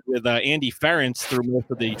defenseman, paired with Andy Ferentz through most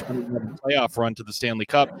of the 2011 playoff run to the Stanley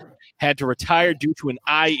Cup, had to retire due to an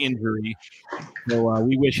eye injury. So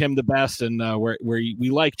we wish him the best, and we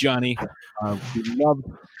like Johnny. We love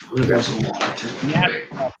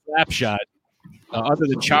slap shot. Other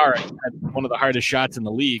than Chara, he had one of the hardest shots in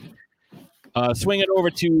the league. Swing it over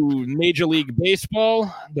to Major League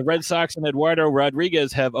Baseball. The Red Sox and Eduardo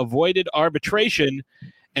Rodriguez have avoided arbitration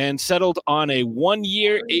and settled on a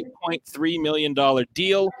 1-year, $8.3 million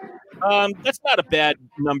deal. That's not a bad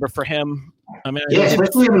number for him. I mean, yeah,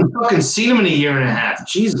 especially when we fucking seen him in a year and a half.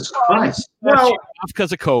 Jesus Christ. Well,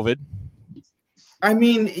 because of COVID. I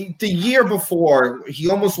mean, the year before, he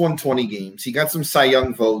almost won 20 games. He got some Cy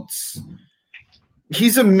Young votes.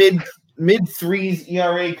 He's a mid threes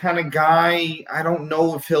ERA kind of guy. I don't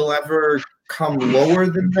know if he'll ever come lower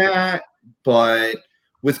than that, but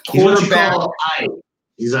with quarterback,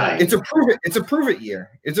 it's a prove it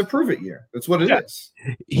year. It's a prove it year. That's what it is.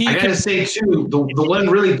 I gotta say too, the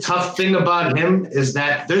one really tough thing about him is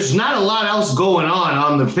that there's not a lot else going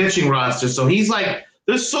on the pitching roster. So he's like,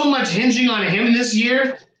 there's so much hinging on him this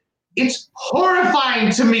year. It's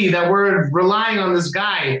horrifying to me that we're relying on this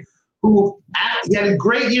guy who he had a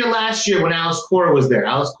great year last year when Alex Cora was there.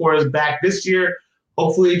 Alex Cora is back this year.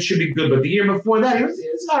 Hopefully it should be good. But the year before that,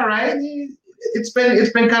 it's all right. It's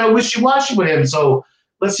been kind of wishy-washy with him. So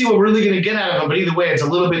let's see what we're really going to get out of him. But either way, it's a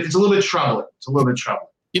little bit troubling. It's a little bit troubling.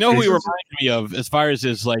 You know who he reminds me of as far as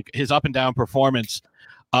his up and down performance?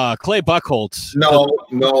 Clay Buchholz.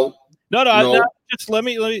 No. Just let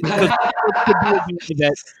me.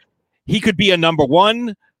 That he could be a number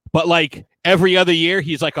one, but like every other year,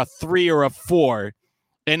 he's like a 3 or a 4.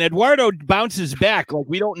 And Eduardo bounces back like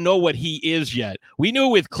we don't know what he is yet. We knew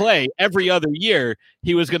with Clay every other year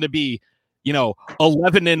he was going to be,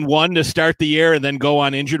 11-1 to start the year and then go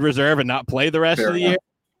on injured reserve and not play the rest of the year.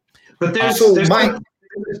 But there's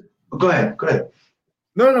go ahead.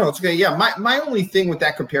 No, it's okay. Yeah, my only thing with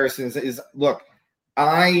that comparison is look,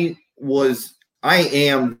 I was I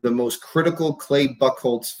am the most critical Clay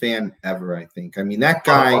Buchholz fan ever, I think. I mean, that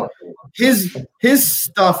guy, his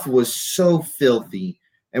stuff was so filthy.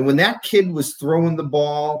 And when that kid was throwing the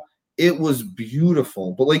ball, it was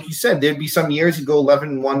beautiful. But like you said, there'd be some years he'd go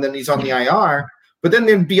 11-1, then he's on the IR. But then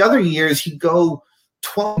there'd be other years he'd go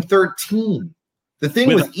 12-13. The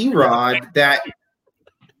thing with Erod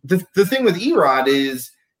the thing with Erod is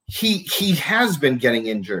he has been getting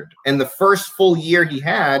injured. And the first full year he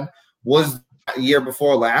had was year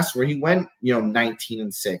before last where he went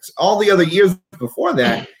 19-6. All the other years before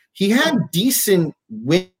that he had decent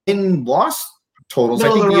win-loss totals.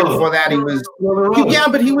 I think the year before that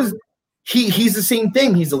he's the same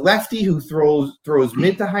thing. He's a lefty who throws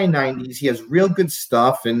mid to high 90s. He has real good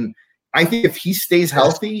stuff, and I think if he stays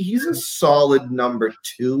healthy, he's a solid number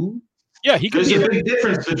 2. Yeah, there's a big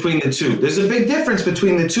difference between the two. There's a big difference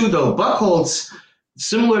between the two, though. Buchholz,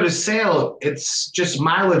 similar to Sale, it's just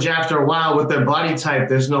mileage after a while with their body type.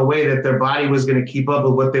 There's no way that their body was going to keep up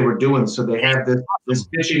with what they were doing. So they have this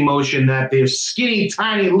pitching motion that they're skinny,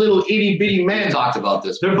 tiny, little itty-bitty men. We talked about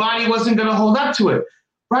this. Their body wasn't going to hold up to it.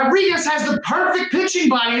 Rodriguez has the perfect pitching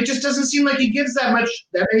body. It just doesn't seem like he gives that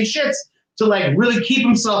many shits to like really keep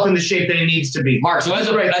himself in the shape that he needs to be. Mark, so as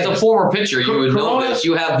a former pitcher, you would know this.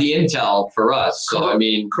 You have the intel for us. So I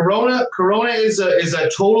mean, Corona is a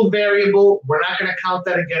total variable. We're not going to count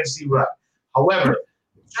that against Erod. However,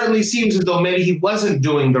 it certainly seems as though maybe he wasn't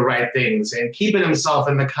doing the right things and keeping himself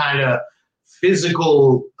in the kind of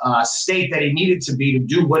physical state that he needed to be to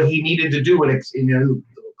do what he needed to do and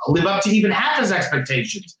live up to even half his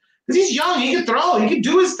expectations. Because he's young, he can throw, he can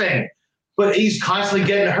do his thing. But he's constantly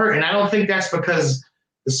getting hurt, and I don't think that's because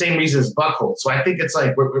the same reason as Buchholz. So I think it's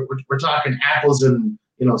like we're talking apples and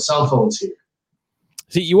cell phones here.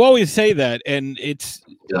 See, you always say that, and it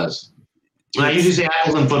does. I usually say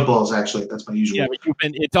apples and footballs. Actually, that's my usual. Yeah, but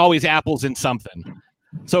it's always apples and something.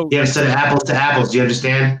 So yeah, instead of apples to apples. Do you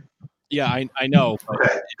understand? Yeah, I know.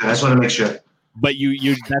 Okay, I just want to make sure. But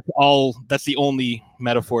that's the only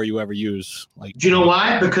metaphor you ever use. Like, do you know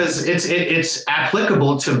why? Because it's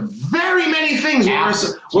applicable to very many things.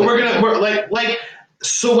 So when we're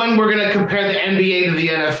gonna compare the NBA to the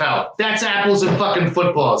NFL, that's apples and fucking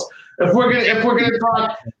footballs. If we're gonna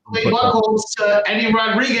talk Clay Buchholz to Eddie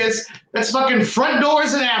Rodriguez, that's fucking front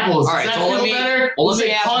doors and apples. All right, Does that feel better? Well, let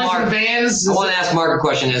me ask Mark. Vans? I want to ask Mark a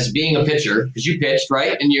question. As being a pitcher, because you pitched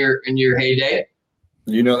right in your heyday.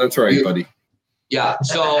 That's right, buddy. Yeah.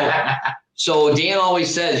 So Dan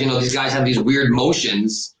always says, these guys have these weird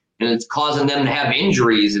motions, and it's causing them to have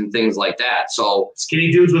injuries and things like that. So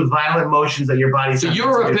skinny dudes with violent motions that your body's. So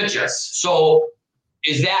you're a pitcher. So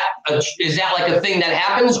is that like a thing that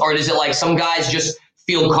happens, or is it like some guys just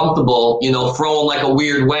feel comfortable, throwing like a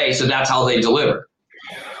weird way, so that's how they deliver?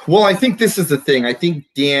 Well, I think this is the thing. I think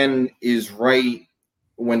Dan is right.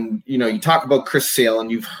 When you talk about Chris Sale,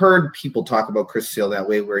 and you've heard people talk about Chris Sale that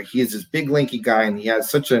way, where he is this big lanky guy and he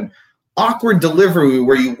has such an awkward delivery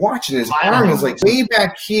where you watch and his arm is like way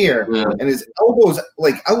back here and his elbows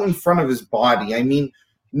like out in front of his body. I mean,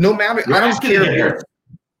 no matter I don't care if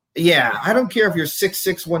you're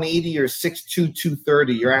 6'6", 180 or 6'2",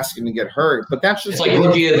 230, you're asking to get hurt. But that's just it's like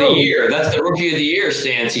rookie of the year. That's the rookie of the year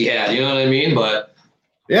stance he had. You know what I mean? But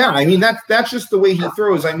yeah, I mean, that's just the way he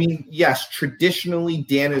throws. I mean, yes, traditionally,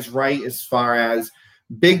 Dan is right as far as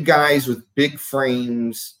big guys with big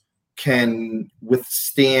frames can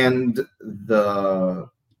withstand the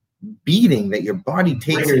beating that your body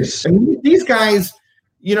takes. I mean, these guys,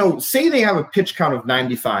 say they have a pitch count of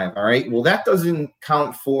 95, all right? Well, that doesn't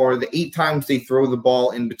count for the 8 times they throw the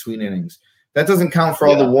ball in between innings. That doesn't count for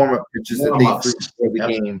all the warm-up pitches that they threw before the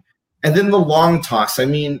game. And then the long toss. I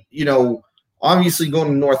mean, obviously, going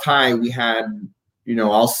to North High, we had,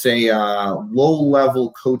 I'll say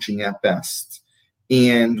low-level coaching at best.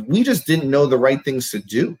 And we just didn't know the right things to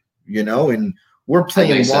do, and we're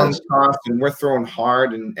playing long toss and we're throwing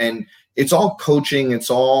hard. And it's all coaching. It's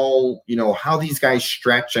all, how these guys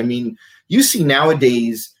stretch. I mean, you see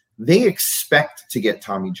nowadays, they expect to get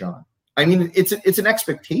Tommy John. I mean, it's an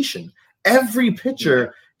expectation. Every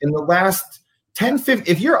pitcher in the last 10, 15,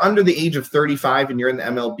 if you're under the age of 35 and you're in the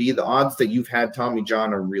MLB, the odds that you've had Tommy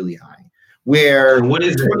John are really high. What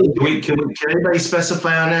is it? Can anybody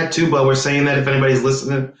specify on that too? While we're saying that, if anybody's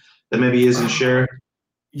listening that maybe isn't sure,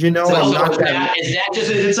 is that just?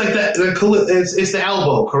 It's like it's the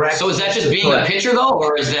elbow, correct? So is that just being a pitcher though,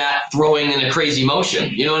 or is that throwing in a crazy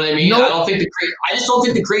motion? You know what I mean? No. I just don't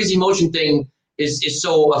think the crazy motion thing is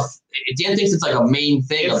so. Dan thinks it's like a main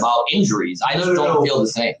thing about injuries. I just don't feel the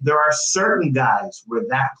same. There are certain guys where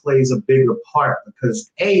that plays a bigger part because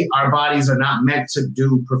our bodies are not meant to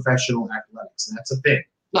do professional athletics. And that's a thing.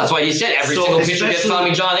 That's why he said every single pitcher gets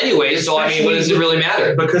Tommy John anyway. So, I mean, what does it really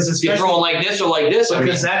matter? Because you're throwing like this or like this.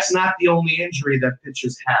 Because that's not the only injury that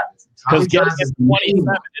pitchers have. Because getting it at 27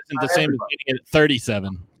 isn't the same as getting it at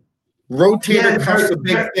 37. Rotator cuff's a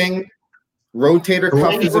big thing. Rotator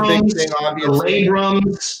cuff is a big thing, obviously.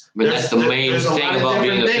 Labrums. But that's the main thing about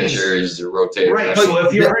being a pitcher is the rotator. Right. cuff. So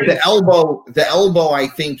if you're the elbow, I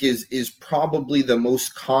think is probably the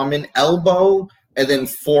most common. Elbow and then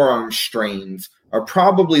forearm strains are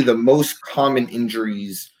probably the most common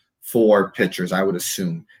injuries for pitchers, I would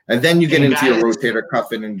assume. And then you get into your rotator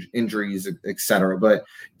cuff and injuries, etc. But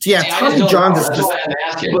yeah, Tommy John's is just.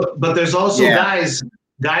 But there's also guys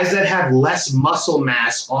that have less muscle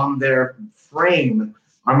mass on their frame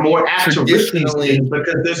are more apt to rip these things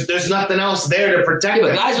because there's nothing else there to protect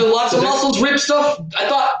them. But guys with lots of muscles rip stuff. I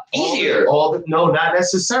thought easier. No, not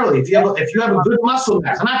necessarily. If you have a good muscle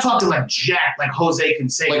mass, I'm not talking like Jack, like Jose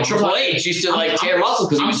Canseco. Like Triple H used to tear muscle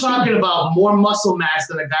because I'm talking about more muscle mass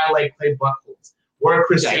than a guy like Clay Buchholz or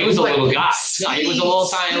Chris. Yeah, he was a little guy. No, he was a little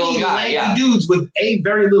tiny little guy. Yeah, dudes with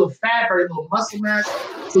very little fat, very little muscle mass.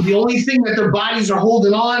 So the only thing that their bodies are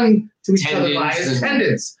holding on to each other by is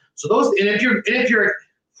tendons. So those, and if you're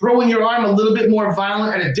throwing your arm a little bit more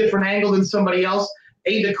violent at a different angle than somebody else,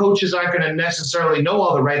 the coaches aren't going to necessarily know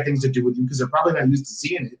all the right things to do with you because they're probably not used to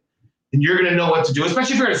seeing it. And you're going to know what to do,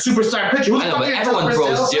 especially if you're a superstar pitcher. I know, but everyone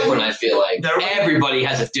throws different, I feel like. Everybody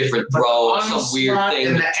has a different throw, some weird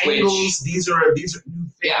thing, the twitch. Angles, these are new things.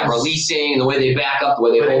 Yeah, releasing, the way they back up, the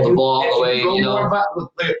way they hold the ball, the way,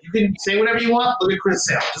 you can say whatever you want. Look at Chris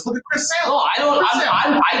Sale. Just look at Chris Sale. No,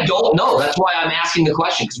 I don't know. That's why I'm asking the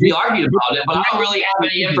question, because we argued about it, but I don't really have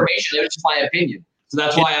any information. It was just my opinion. So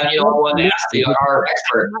that's why I wanted to ask our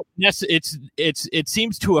expert. Yes, it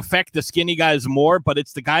seems to affect the skinny guys more, but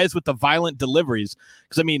it's the guys with the violent deliveries.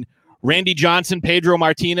 Because I mean, Randy Johnson, Pedro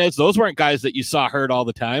Martinez, those weren't guys that you saw hurt all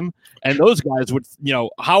the time. And those guys would,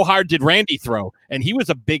 how hard did Randy throw? And he was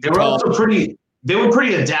a big. They were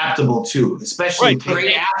pretty adaptable too, especially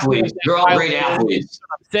great athletes. They're all great athletes.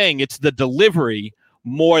 I'm saying it's the delivery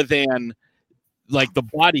more than like the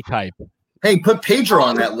body type. Hey, put Pedro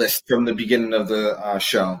on that list from the beginning of the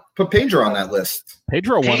show. Put Pedro on that list.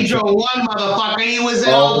 Pedro won, motherfucker. He was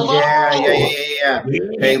yeah.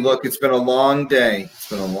 Hey, look, it's been a long day.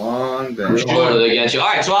 All right,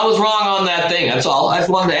 so I was wrong on that thing. That's all. I just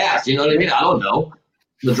wanted to ask. You know what I mean? I don't know.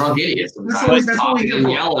 I'm a drunk idiot sometimes. Talking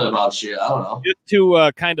and yelling about shit. I don't know. Just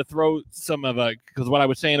to kind of throw some of because what I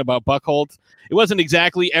was saying about Buchholz, it wasn't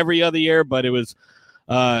exactly every other year, but it was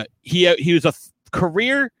he was a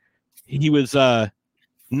career. He was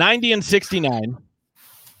 90 and 69.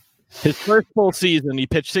 His first full season, he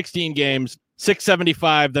pitched 16 games,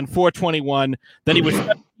 675, then 421. Then he was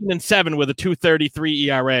 17 and 7 with a 2.33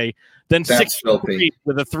 ERA. Then 63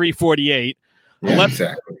 with a 3.48.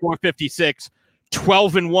 11 456.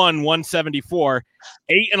 12 and 1, 174.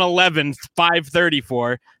 8 and 11,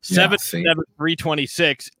 534. 7 and 7,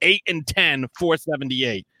 326. 8 and 10,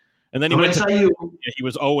 478. And then he went he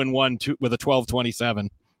was 0 and 1 with a 12.27.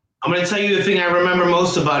 I'm going to tell you the thing I remember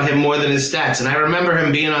most about him more than his stats. And I remember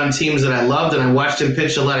him being on teams that I loved, and I watched him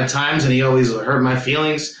pitch a lot of times, and he always hurt my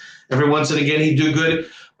feelings. Every once and again, he'd do good.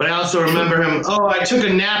 But I also remember him, I took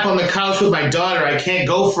a nap on the couch with my daughter. I can't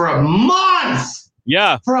go for a month.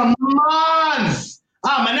 Yeah. For a month.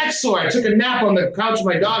 My neck's sore. I took a nap on the couch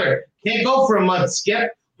with my daughter. Can't go for a month,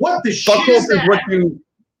 Skip. What the shit is that?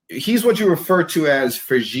 He's what you refer to as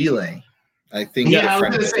fragile. I think. Yeah, I was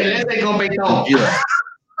going to say, let's go back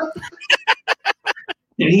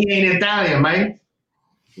and he ain't Italian, man.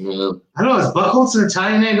 I don't know. Is Buchholz an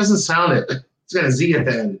Italian name? Doesn't sound it. It's got a Z at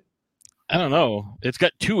the end. I don't know. It's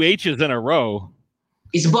got 2 H's in a row.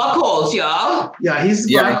 He's Buchholz, yeah. Yeah, he's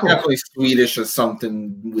Buchholz. Definitely Swedish or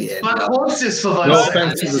something weird. Buchholz is for no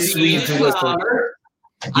offense to the Swedes who listen.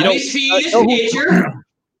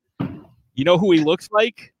 You know who he looks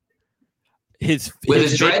like? With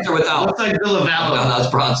his dreads or without? He looks like Villavallo. No,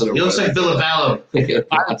 that's Bronson. He looks like Villavallo.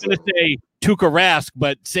 I was going to say Tuukka Rask,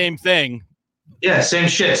 but same thing. Yeah, same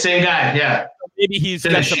shit. Same guy, yeah. Maybe he's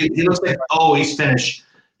Finnish. He looks like, he's Finnish.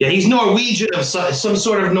 Yeah, he's Norwegian, of some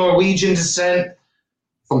sort of Norwegian descent.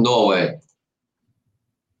 From Norway.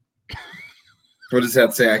 What does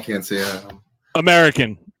that say? I can't see it.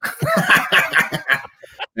 American.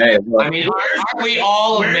 Hey, I mean, aren't we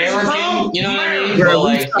all American? You know what I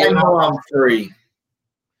mean? I know I'm free.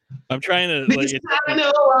 I'm trying to. I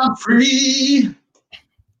know I'm free.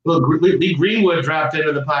 Look, Lee Greenwood dropped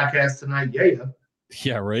into the podcast tonight.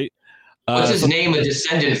 Yeah, right. What's his name a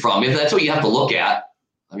descendant from? If that's what you have to look at.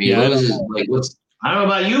 I mean, what's? I don't know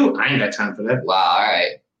about you. I ain't got time for that. Wow. All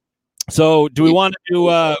right. So, do we want to do?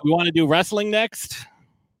 We want to do wrestling next?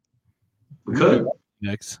 We could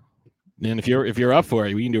next. And if you're up for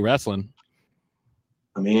it, we can do wrestling.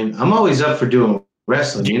 I mean, I'm always up for doing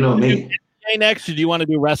wrestling. You know me. NBA next, or do you want to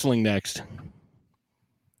do wrestling next?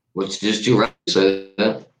 Let's just do wrestling.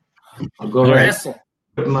 I'll go right. Wrestle.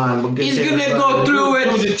 Come on, we'll get He's gonna go through it.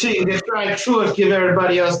 Do the thing. Get right through it. Give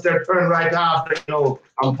everybody else their turn right after. You know,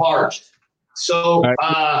 I'm parched. So, Let's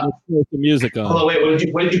put the music on. hold on, wait.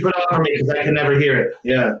 What did you put up for me? Because I can never hear it.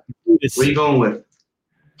 Yeah. Judas. What are you going with?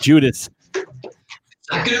 Judas.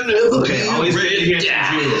 I can never Okay, always good to hear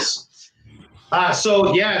from Judas.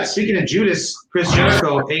 So yeah, speaking of Judas, Chris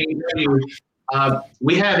Jericho, AEW,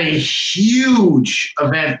 we have a huge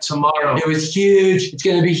event tomorrow. It was huge. It's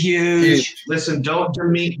gonna be huge. Listen, don't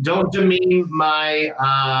demean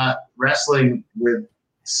my wrestling with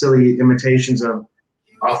silly imitations of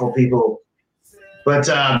awful people. But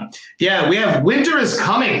yeah, we have Winter is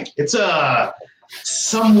Coming. It's a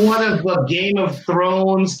somewhat of a Game of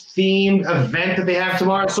Thrones themed event that they have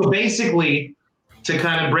tomorrow. So basically, to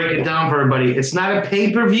kind of break it down for everybody, it's not a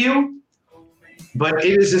pay-per-view, but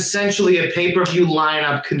it is essentially a pay-per-view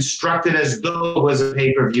lineup constructed as though it was a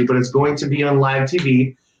pay-per-view, but it's going to be on live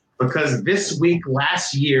TV because this week,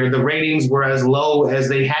 last year, the ratings were as low as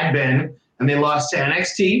they had been, and they lost to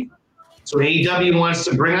NXT. So AEW wants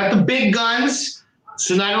to bring out the big guns.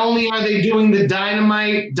 So not only are they doing the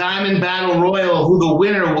Dynamite Diamond Battle Royal, who the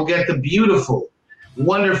winner will get the beautiful,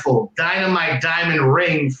 wonderful Dynamite Diamond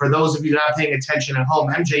ring. For those of you not paying attention at home,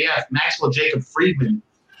 MJF, Maxwell Jacob Friedman,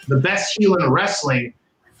 the best heel in wrestling,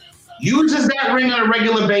 uses that ring on a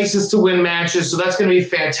regular basis to win matches. So that's going to be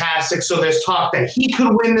fantastic. So there's talk that he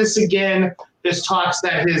could win this again. There's talks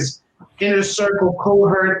that his Inner Circle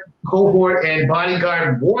cohort and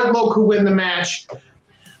bodyguard Wardlow could win the match.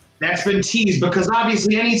 That's been teased because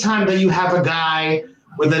obviously anytime that you have a guy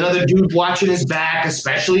with another dude watching his back,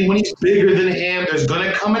 especially when he's bigger than him, there's going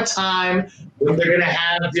to come a time when they're going to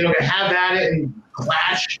have at it and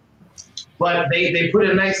clash. But they put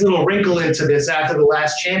a nice little wrinkle into this after the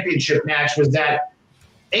last championship match was that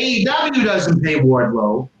AEW doesn't pay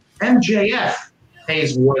Wardlow, MJF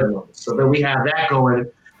pays Wardlow. So that we have that going.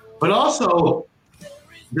 But also,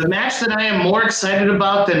 the match that I am more excited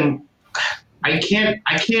about than I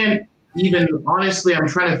can't even, honestly, I'm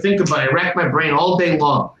trying to think about it. I racked my brain all day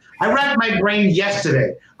long. I racked my brain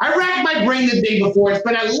yesterday. I racked my brain the day before. It's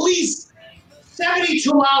been at least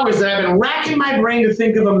 72 hours that I've been racking my brain to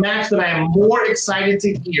think of a match that I am more excited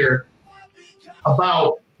to hear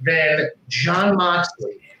about than Jon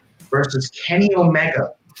Moxley versus Kenny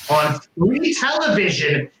Omega on free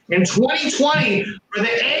television in 2020 for the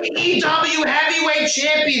AEW Heavyweight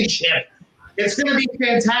Championship. It's going to be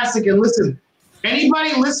fantastic. And listen,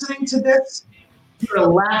 anybody listening to this, you're a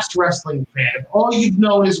lapsed wrestling fan. If all you've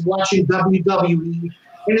known is watching WWE,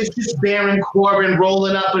 and it's just Baron Corbin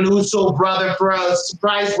rolling up an Uso brother for a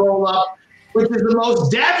surprise roll-up, which is the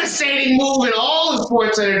most devastating move in all of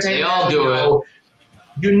sports entertainment. They all do it.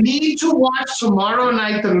 You need to watch tomorrow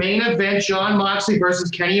night the main event, Jon Moxley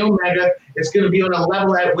versus Kenny Omega. It's going to be on a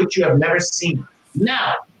level at which you have never seen.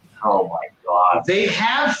 Now, oh my God, they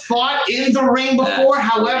have fought in the ring before.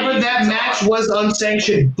 However, that match was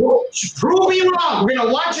unsanctioned. Prove me wrong. We're going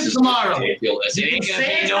to watch it tomorrow. Ridiculous. It ain't going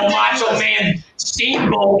to be no Macho Man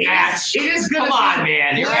Steamboat match. It is going to Come on,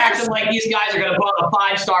 man. You're acting like these guys are going to put on a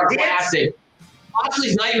 5-star classic.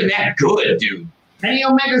 Moxley's not even that good, dude. Kenny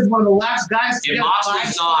Omega is one of the last guys to get a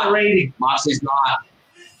Moxley's 5-star rating. Moxley's not.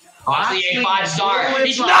 Moxley ain't 5-star.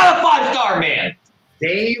 He's not a 5-star man.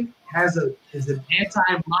 Dave is an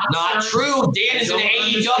anti-Moxley. Not true. Dan is an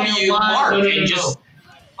AEW mark and just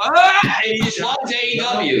he just loves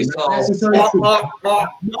AEW. So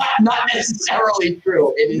not necessarily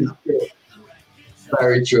true. It is true.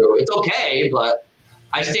 Very true. It's okay, but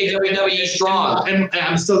I stay WWE strong. And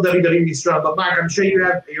I'm still WWE strong. But Mark, I'm sure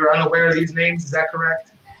you're unaware of these names. Is that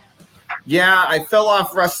correct? Yeah, I fell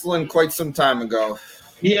off wrestling quite some time ago.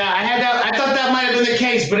 Yeah, I thought that might have been the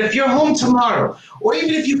case. But if you're home tomorrow, or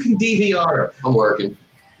even if you can DVR it, I'm working.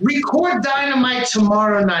 Record Dynamite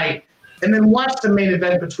tomorrow night, and then watch the main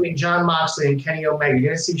event between Jon Moxley and Kenny Omega.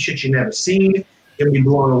 You're gonna see shit you never seen. You're gonna be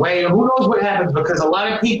blown away. And who knows what happens, because a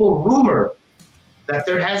lot of people rumor that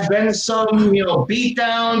there has been some,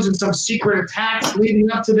 beatdowns and some secret attacks leading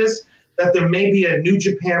up to this, that there may be a New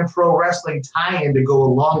Japan Pro Wrestling tie-in to go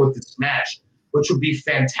along with this match, which would be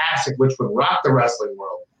fantastic, which would rock the wrestling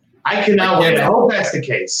world. I cannot wait. I hope that's the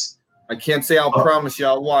case. I can't say I'll promise you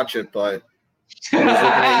I'll watch it, but you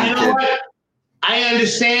know what? I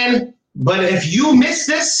understand, but if you miss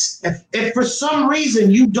this, if for some reason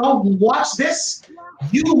you don't watch this,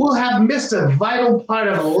 you will have missed a vital part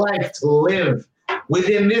of life to live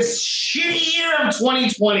within this shitty year of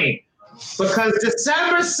 2020. because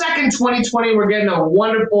December 2nd, 2020, we're getting a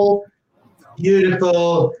wonderful,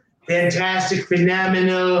 beautiful, fantastic,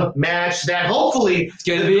 phenomenal match that hopefully it's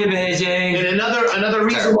going to be amazing. And another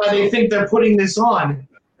reason why they think they're putting this on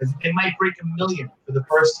is it might break 1 million for the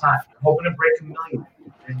first time. They're hoping to break 1 million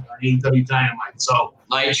in AEW Dynamite. So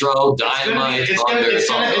Nitro, Dynamite, it's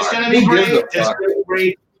gonna be great. It's gonna be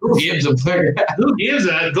great. Who gives a player? Who gives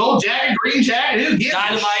a gold jacket, green jacket? Who gives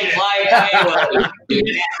Dynamite, like, hey,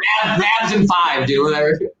 grabs in 5, dude.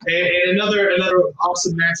 Whatever. And another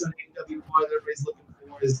awesome match on AEW that everybody's looking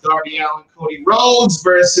for is Darby Allin, Cody Rhodes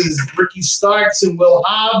versus Ricky Starks and Will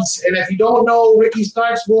Hobbs. And if you don't know Ricky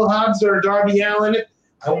Starks, Will Hobbs, or Darby Allin,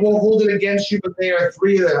 I won't hold it against you, but they are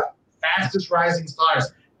 3 of the fastest rising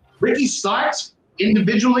stars. Ricky Starks,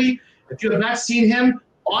 individually, if you have not seen him,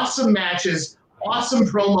 awesome matches, awesome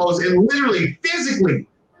promos, and literally, physically,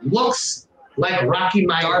 looks like Rocky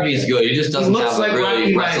Maivia. Darby's good. He just doesn't have a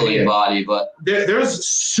really wrestling body, but there's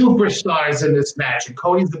superstars in this match, and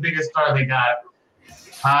Cody's the biggest star they got.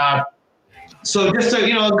 So just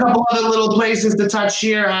a couple other little places to touch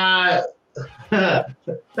here.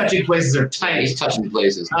 Touching places are tight. He's touching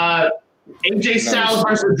places. AJ Styles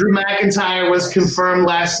versus Drew McIntyre was confirmed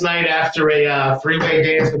last night after a 3-way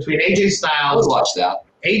dance between AJ Styles. Let's watch that.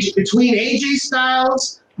 Between AJ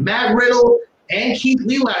Styles, Matt Riddle, and Keith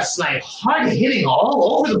Lee last night. Hard hitting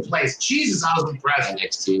all over the place. Jesus, I was impressed.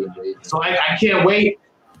 NXT. So I can't wait.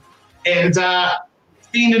 And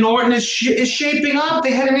Fiend and Orton is shaping up.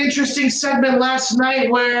 They had an interesting segment last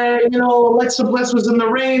night where, Alexa Bliss was in the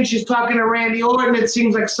ring. She's talking to Randy Orton. It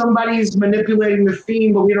seems like somebody's manipulating the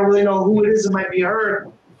Fiend, but we don't really know who it is. It might be her.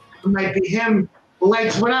 It might be him. The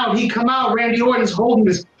lights went out. He come out. Randy Orton's holding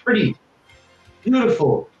this pretty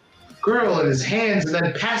beautiful girl in his hands and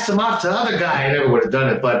then passed him off to the other guy. I never would have done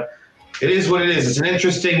it, but it is what it is. It's an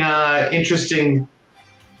interesting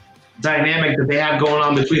dynamic that they have going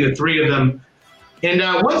on between the 3 of them. And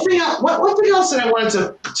one thing else that I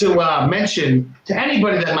wanted to mention to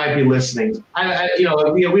anybody that might be listening, we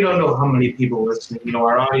don't know how many people are listening.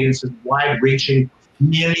 Our audience is wide-reaching,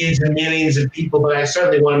 millions and millions of people, but I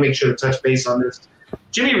certainly want to make sure to touch base on this.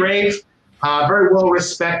 Jimmy Rave, very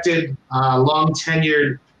well-respected,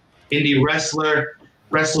 long-tenured indie wrestler,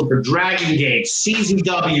 wrestled for Dragon Gate,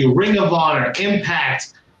 CZW, Ring of Honor,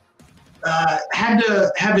 Impact. Had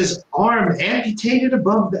to have his arm amputated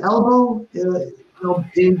above the elbow.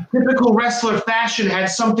 In typical wrestler fashion, had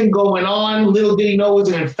something going on. Little did he know it was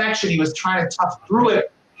an infection. He was trying to tough through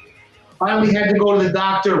it. Finally had to go to the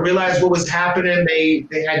doctor, realized what was happening. They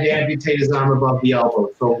had to amputate his arm above the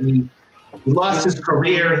elbow. So he lost his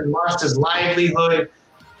career. He lost his livelihood.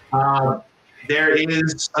 There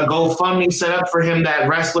is a GoFundMe set up for him that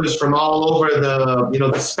wrestlers from all over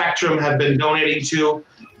the spectrum have been donating to.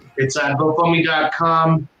 It's at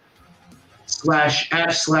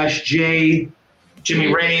GoFundMe.com/F/J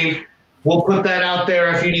Jimmy Rave. We'll put that out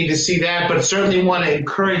there if you need to see that, but certainly want to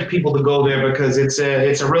encourage people to go there because it's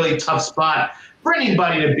a really tough spot for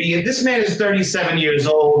anybody to be in. This man is 37 years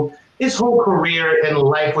old. His whole career and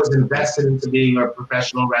life was invested into being a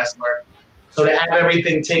professional wrestler. So to have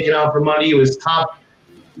everything taken out for money was tough.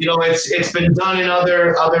 It's been done in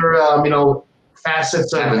other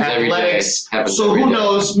facets of athletics. So who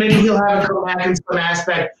knows? Maybe he'll have it come back in some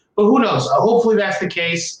aspect, but who knows? Hopefully that's the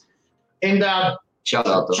case. And shout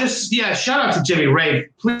out though. Shout out to Jimmy Rave.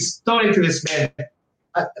 Please donate to this man.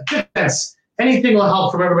 Anything will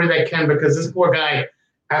help from everybody that can because this poor guy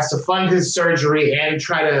has to fund his surgery and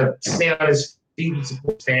try to stay on his feet and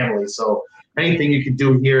support his family. So anything you can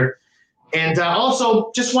do here. And also,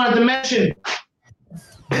 just wanted to mention,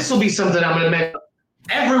 this will be something I'm going to mention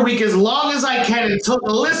every week as long as I can until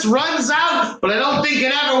the list runs out, but I don't think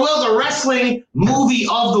it ever will. The wrestling movie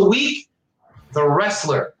of the week, The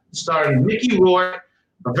Wrestler, starring Mickey Rourke,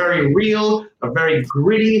 a very real, a very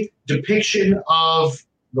gritty depiction of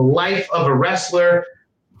the life of a wrestler.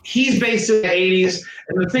 He's based in the 80s,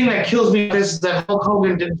 and the thing that kills me is that Hulk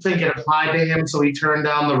Hogan didn't think it applied to him, so he turned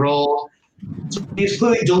down the role. So he's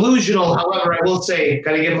clearly delusional. However, I will say,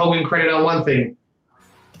 got to give Hogan credit on one thing.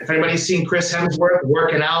 If anybody's seen Chris Hemsworth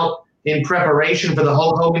working out in preparation for the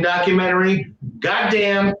Hulk Hogan documentary,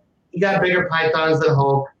 goddamn, he got bigger pythons than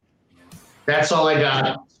Hulk. That's all I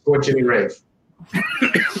got for Jimmy Rave.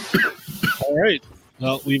 All right.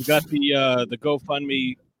 Well, we've got the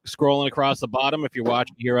GoFundMe scrolling across the bottom if you're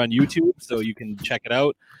watching here on YouTube, so you can check it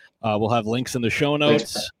out. We'll have links in the show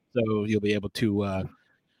notes, so you'll be able to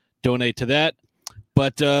donate to that.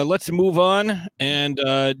 But let's move on. And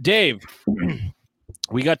Dave,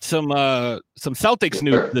 we got some Celtics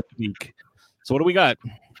news this week. So what do we got?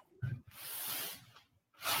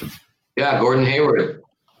 Yeah, Gordon Hayward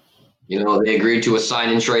They agreed to a sign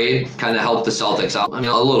and trade, kind of helped the Celtics out. I mean,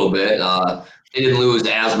 a little bit. They didn't lose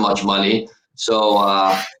as much money.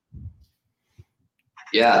 So,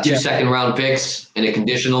 2 second-round picks and a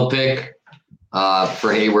conditional pick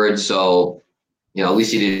for Hayward. So, at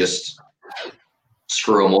least he didn't just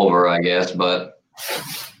screw him over, I guess. But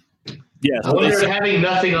I wonder having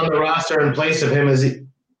nothing on the roster in place of him is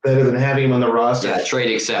better than having him on the roster. Yeah, trade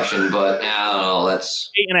exception, but I don't know. That's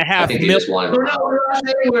 $8.5 million.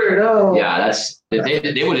 Yeah,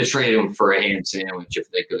 they would have traded him for a ham sandwich if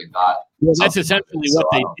they could have got. Well, that's essentially what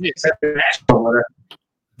they did.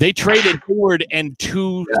 They traded Hayward and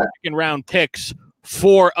 2 second-round picks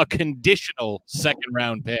for a conditional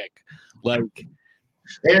second-round pick, and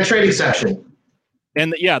a trade exception.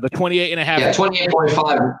 And the 28.5. Yeah,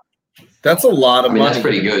 28.5. That's a lot of money. That's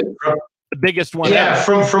pretty good. The biggest one. Yeah,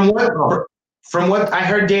 from what I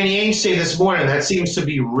heard Danny Ainge say this morning, that seems to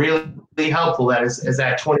be really helpful. That is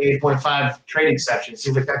that 28.5 trade exception. It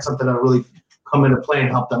seems like that's something that really come into play and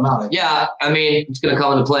help them out. Yeah, I mean, it's going to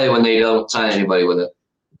come into play when they don't sign anybody with it.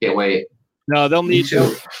 Can't wait. No, they'll need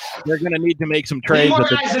to. They're going to need to make some trades. More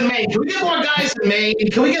guys in Maine. Can we get more guys in Maine?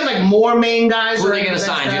 Can we get more Maine guys? Who are they going to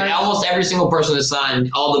sign? Dude, almost every single person is signed.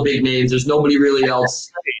 All the big names. There's nobody really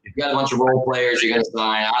else. You got a bunch of role players you're going to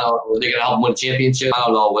sign. I don't know. Are they going to help them win a championship? I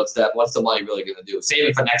don't know. What's the money really going to do? Save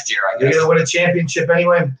it for next year, I guess. You're going to win a championship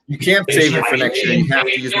anyway? You can't save it for next year. You have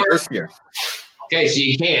to use it this year. Okay, so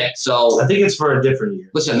you can't. So I think it's for a different year.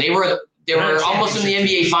 Listen, they were almost in the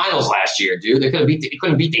NBA Finals last year, dude. They couldn't beat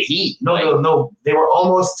the Heat. No. They were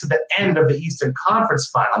almost to the end of the Eastern Conference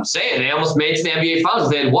Finals. I'm saying they almost made it to the NBA Finals.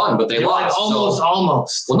 They had won, but they lost.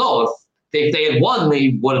 Almost. Well, no. If they had won,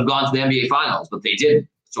 they would have gone to the NBA Finals, but they didn't.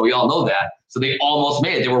 So we all know that. So they almost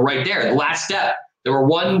made it. They were right there. The last step. They were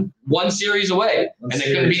one series away, and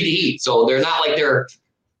they couldn't beat the Heat. So they're not like they're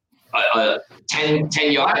 10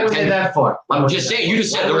 yards. Why were they that far? I'm just saying. You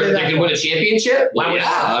just said they could win a championship. Well,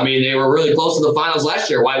 yeah. I mean, they were really close to the finals last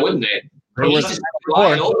year. Why wouldn't they?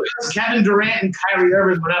 Kevin Durant and Kyrie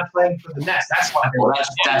Irving were not playing for the Nets. That's why. Well,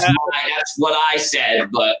 that's what I said.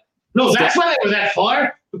 But no, that's why they were that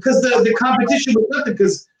far, because the competition was nothing.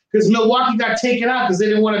 Because Milwaukee got taken out because they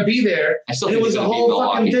didn't want to be there. It was a whole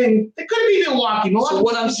fucking thing. They couldn't be Milwaukee. So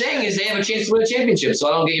what I'm saying is they have a chance to win a championship. So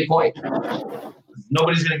I don't get your point.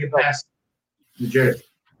 Nobody's gonna get past New Jersey.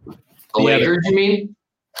 The Lakers, you mean?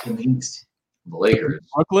 In the East. The Lakers.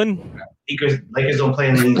 Brooklyn? Lakers don't play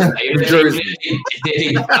in the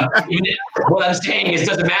East. What I'm saying is it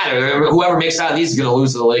doesn't matter. Whoever makes out of these is going to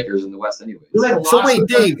lose to the Lakers in the West anyway. So wait,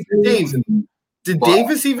 Dave, did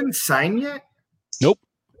Davis even sign yet? Nope.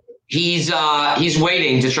 He's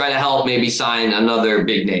waiting to try to help maybe sign another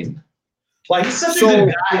big name. Like, he's such a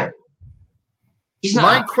good guy. He's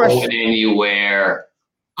not going anywhere.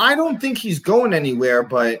 I don't think he's going anywhere,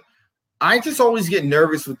 but I just always get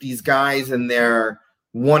nervous with these guys and their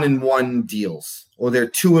 1-and-1 deals or their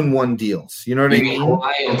 2-and-1 deals. You know what I mean?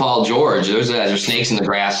 Kawhi and Paul George, those guys are snakes in the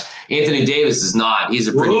grass. Anthony Davis is not. He's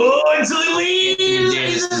a pretty. Until he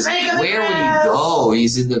leaves. Where would he go?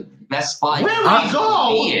 He's in the best spot. Where would he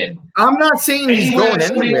go? I'm not saying he's going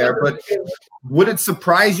anywhere, but would it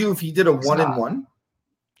surprise you if he did a 1-and-1?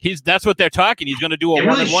 That's what they're talking. He's going to do a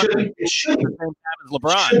 1-and-1 It should. at the same time as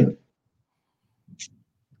LeBron.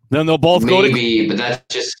 Then they'll both go to Maybe, but that's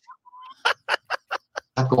just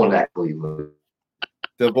not going back to Cleveland.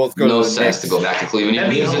 They'll both go. No sense to go back to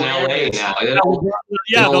Cleveland. He lives in LA now. They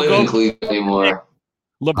don't live in Cleveland anymore.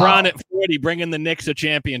 LeBron at 40, bringing the Knicks a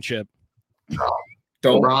championship.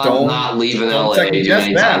 LeBron's not leaving LA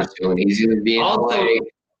anytime soon. He's going to be in LA.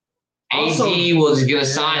 AD was going to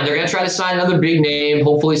sign. They're going to try to sign another big name,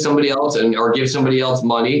 hopefully somebody else, or give somebody else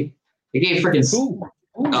money. They gave freaking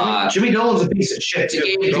Jimmy Dolan's a piece of shit.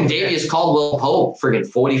 They gave Condavious Caldwell Pope freaking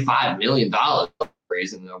 $45 million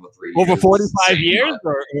raising over 3 years. Over 45 years,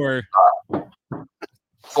 or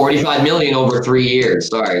 45 million over 3 years.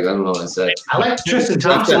 Sorry, I don't know what I said. I like Tristan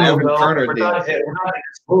Thompson.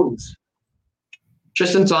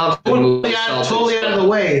 Tristan Thompson totally out of the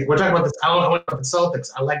way. We're talking about this. I don't know about the Celtics.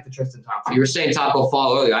 I like the Tristan Thompson. You were saying Taco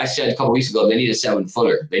Fall earlier. I said a couple weeks ago they need a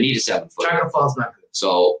 7-footer. Taco Fall's not good.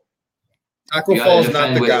 So Taco Fall's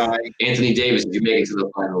not the guy. Anthony Davis, if you make it to the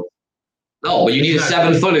finals. No, but you need a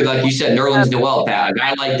 7-footer, like you said, Nerlens Noel, Pat. A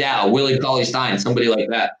guy like that, a Willie Cauley-Stein, somebody like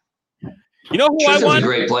that. You know who Tristan's I want? a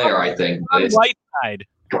great player, I think. Whiteside.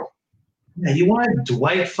 Yeah, you wanted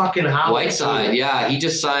Dwight fucking Howard. Whiteside, yeah. He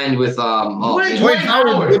just signed with Dwight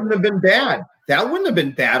Howard wouldn't have been bad. That wouldn't have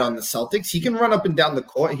been bad on the Celtics. He can run up and down the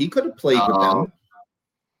court. He could have played with them.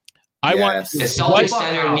 I want the Celtics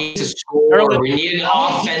center needs to score. We need an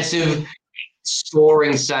offensive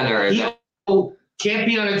scoring center. can't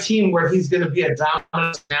be on a team where he's going to be a dominant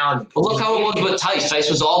personality. But look how it was with Tice. Tice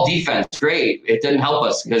was all defense. Great. It didn't help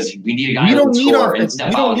us because we need a guy We who don't can need score and offense. step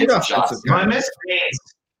We out don't and need hit some offensive shots. guys.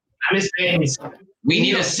 I miss Baines. We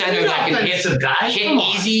need a center that can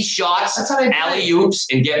hit easy shots, That's how they play. alley-oops,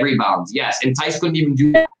 and get rebounds. Yes, and Tice couldn't even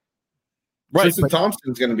do that. Right. Tristan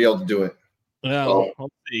Thompson's going to be able to do it. Well,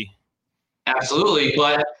 let's see. Absolutely,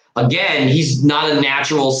 but again, he's not a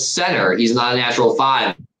natural center. He's not a natural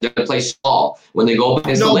five. They're going to play small. When they go up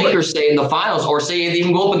against the Lakers, say in the finals, or say they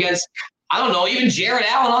even go up against, I don't know, even Jared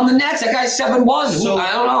Allen on the Nets. That guy's 7'1". So,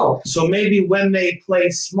 I don't know. So maybe when they play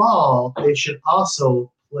small, they should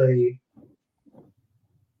also play.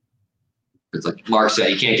 It's like Mark said,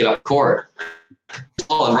 he can't get up court.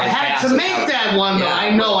 I had to make that one, though. I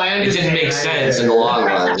know, I understand. It didn't make sense in the long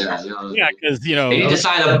run. Yeah, because they need to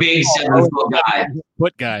sign a big 7-foot guy.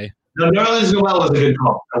 Foot guy. No, Nerlens Noel was a good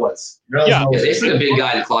call. That was. Yeah, they need a big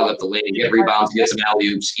guy to clog up the lane, get rebounds, get some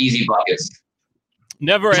alley-oops, easy buckets.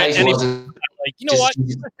 Never Tice any wasn't- like, you know what?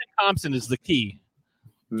 Tristan Thompson is the key.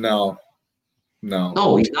 No,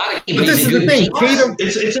 No, he's not a key. But this is the thing. Tatum,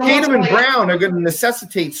 It's Tatum and like- Brown are going to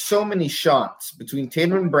necessitate so many shots between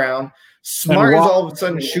Tatum and Brown. Smart is all of a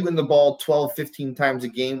sudden shooting the ball 12, 15 times a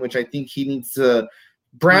game, which I think he needs to.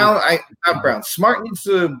 Smart needs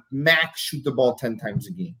to max shoot the ball 10 times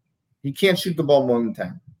a game. He can't shoot the ball more than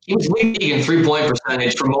 10. He was leading in 3-point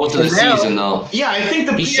percentage for most of the season, though. Yeah, I think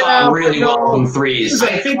he shot really well from threes.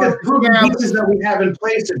 I think the proven pieces that we have in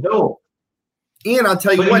place to do. And I'll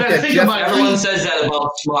tell you But what, you gotta that think Jeff about it. Everyone says that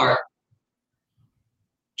about Smart.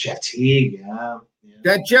 Jeff Teague, yeah.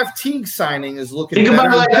 That Jeff Teague signing is looking Think better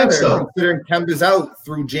about it like and this, better though. considering Kemba's out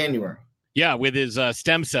through January. Yeah, with his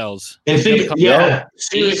stem cells. And think, Yeah.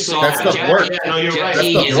 seriously, That stuff works. Yeah, no, you're Jeff right.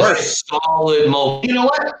 Teague is a solid mobile. You know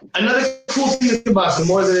what? Another cool thing to think about, the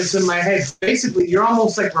more that it's in my head, basically, you're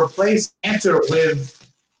almost like replace Cantor with,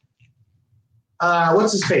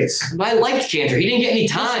 what's his face? I liked Cantor. He didn't get any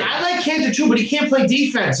time. I like Cantor too, but he can't play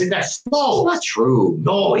defense. And that's slow. That's not true.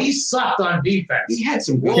 No, he sucked on defense. He had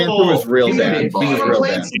some Cantor was real bad. He was You're real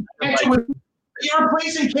bad.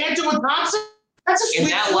 replacing Cantor with Thompson? That's a In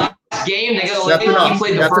sweet that last game, they got That's enough. he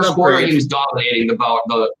played the That's first enough quarter. grade. He was dominating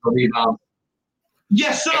the rebound.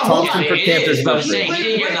 Yes, sir. Thompson for it Cantor's is, but I'm not saying he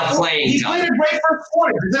didn't get enough playing He time. played a great first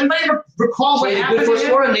quarter. Does anybody recall what Played a happened good to first him?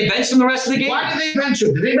 quarter, and they benched him the rest of the game. Why did they bench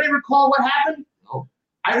him? Did anybody recall what happened? No.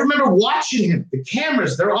 I remember watching him. The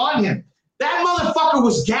cameras, they're on him. That motherfucker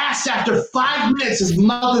was gassed after 5 minutes. His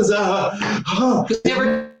mouth is Never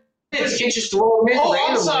did. Can't just throw him in randomly.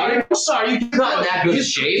 I'm sorry. He's not in that good of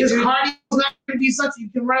shape. His dude. cardio's not going to be such you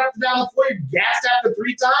can run up and down the floor. You're gassed after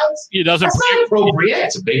 3 times. He doesn't. That's not appropriate.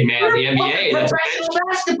 That's a big man in the NBA. That's Professional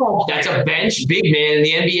basketball. a bench big man in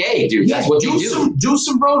the NBA, dude. That's what you do. Do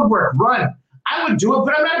some road work. Run. I would do it,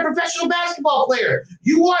 but I'm not a professional basketball player.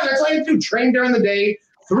 You are. That's all you do. Train during the day.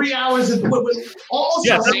 3 hours. Almost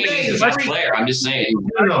I'm every saying day. he's the best player. I'm just saying.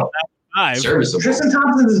 No. Serviceable. Tristan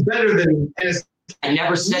Thompson is better than. I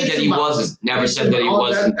never said that he wasn't. Never said that he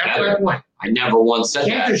wasn't That's better. my point. I never once said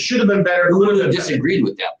Cantor that. should have been better. Who would have disagreed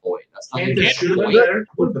with that point? That's not Cantor the should have been point.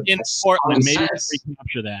 better. In That's Portland, common maybe sense.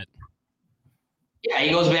 recapture that. Yeah, he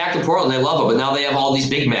goes back to Portland. They love him, but now they have all these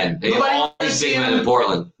big men. They have all these big men in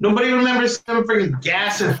Portland. Nobody remembers him freaking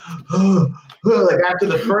gassing like after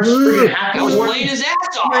the first freaking half. He was playing his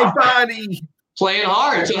ass off. My body. Playing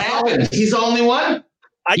hard. That's what happened. He's the only one?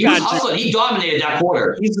 He was hustling. He dominated that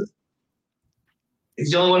quarter.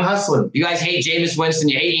 He's the only one hustling. You guys hate Jameis Winston.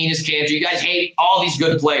 You hate Enes Cantor. You guys hate all these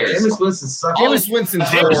good players. Jameis Winston sucks. Jameis Winston's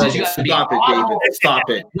horrible. Stop it, David. Stop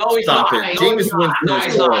it. No, he's Stop not. it. No, Jameis he's not. Winston No, is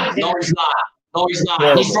he's not. horrible. No, he's not. No, he's not.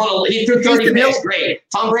 Horrible. He threw 30 Taysom picks. Hill. Great.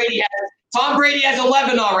 Tom Brady has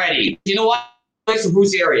 11 already. You know what? He plays for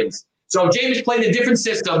Bruce Arians. So Jameis played a different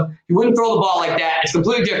system. He wouldn't throw the ball like that. It's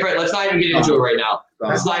completely different. Let's not even get into it right now.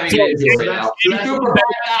 Let's not even get into it right now. He threw for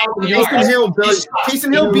 5,000 yards.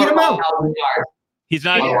 Taysom Hill beat him out. He's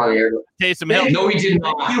not Taysom Hill. No, he did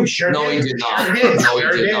not. No, he did not. No,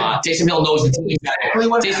 he did not. Taysom Hill knows the team better.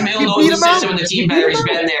 Taysom Hill knows the system and the team better. He's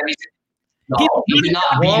been there. He did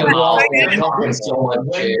not beat him out. You're talking so much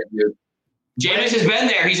shit, dude. Jameis has been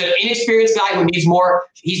there. He's an inexperienced guy who needs more.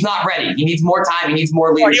 He's not ready. He needs more time. He needs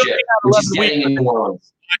more leadership, which he's getting in New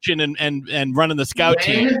Orleans. Watching and running the scout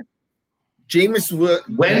team. Jameis,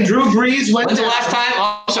 when Drew Brees went. When's the last time?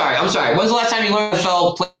 Oh, I'm sorry. When's the last time you learned the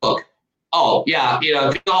NFL playbook? Oh, yeah. You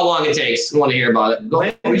know how long it takes. I want to hear about it.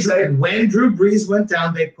 When Drew Brees went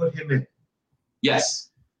down, they put him in. Yes.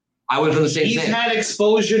 I would have done the same He's thing. had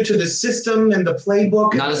exposure to the system and the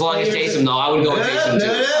playbook. Not as long as Taysom, though. I would go with Taysom,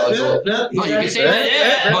 too. No, you can say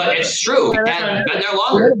that, but it's true. He hasn't been there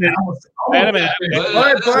longer. Wait a minute.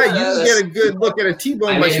 But you just get a good look at a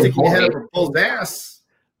T-bone by sticking your head up a bull's ass.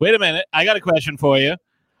 Wait a minute. I got a question for you.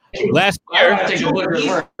 Last year,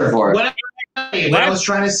 What I was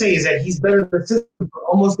trying to say is that he's been in the system for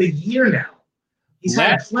almost a year now. He's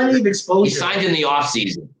had plenty of exposure. He signed in the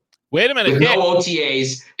offseason. Wait a minute. With no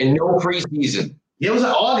OTAs and no preseason. It was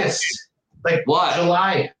August. Like what?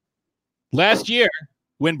 July. Last year,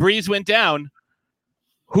 when Breeze went down,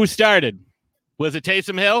 who started? Was it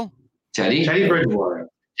Taysom Hill? Teddy Bridgewater.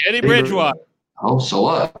 Teddy Bridgewater. Oh, so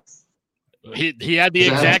what? He had the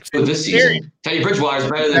exact same this season. Teddy Bridgewater is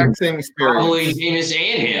better than probably Jameis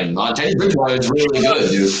and him. Teddy Bridgewater is really good,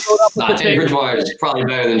 dude. Teddy Bridgewater is probably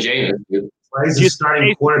better than Jameis, dude. He's a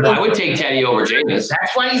starting quarterback. I would take Teddy over Jameis.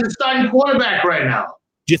 That's why he's a starting quarterback right now.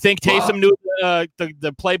 Do you think Taysom knew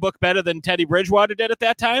the playbook better than Teddy Bridgewater did at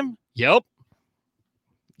that time? Yep.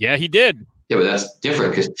 Yeah, he did. Yeah, but that's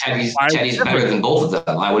different because Teddy's better than both of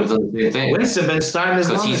them. I would have done the same thing. Winston been starting as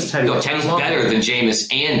long as Teddy. Teddy's better than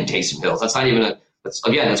Jameis and Taysom Hill. That's not even that's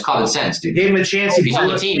common sense, dude. Gave him a chance. If he's on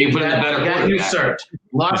the team, you put in a better quarterback. You served.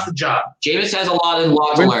 Lost the job. Jameis has a lot to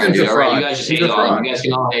learn, dude. All right, you guys just hate on him. You guys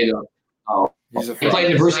can all hate on him. Oh. He played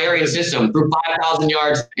in the Bruce Arians system, threw 5,000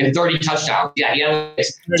 yards and 30 touchdowns. Yeah, he had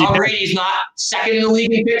Tom Brady's not second in the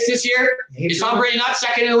league in picks this year. Is Tom Brady not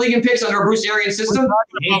second in the league in picks under a Bruce Arians system?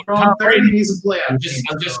 He's throwing 30. He's a player. He's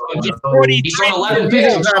thrown 11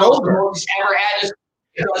 picks. He's ever had.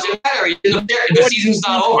 It doesn't matter. The season's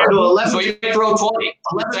not over. So you can throw 20.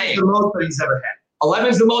 11 is the most that he's ever had. 11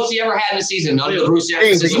 is the most he ever had in the season under the Bruce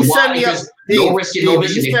Arians system. Why? Because no risk and no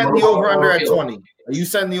mission. You setting the over-under at 20. Are you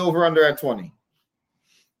setting the over-under at 20?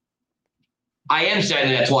 I am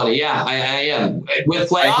setting it at 20. Yeah, I am. With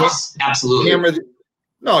playoffs? Absolutely.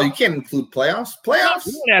 No, you can't include playoffs. Playoffs?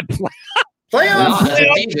 Playoffs?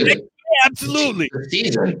 No, season. Absolutely.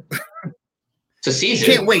 It's a season.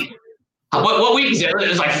 Can't wait. What week is it?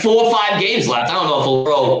 There's like 4 or 5 games left. I don't know if he'll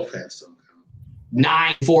throw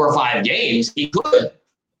 4 or 5 games. He could.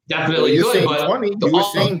 Definitely could. But 20. You were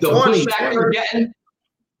saying 20.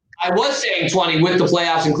 I was saying 20 with the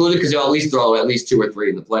playoffs included because they'll at least throw at least 2 or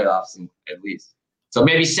 3 in the playoffs, at least. So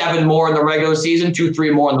maybe 7 more in the regular season, 2,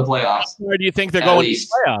 3 more in the playoffs. Where do you think they're going to the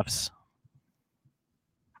playoffs?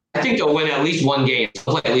 I think they'll win at least 1 game.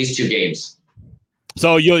 They'll play at least 2 games.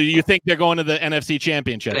 So you think they're going to the NFC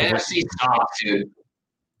Championship? The NFC sucks, dude.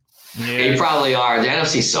 Yeah. They probably are. The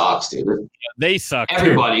NFC sucks, dude. Yeah, they suck.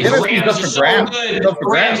 Everybody. The Rams are so good. The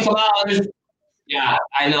Rams come out. Yeah,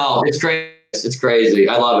 I know. It's crazy. It's crazy.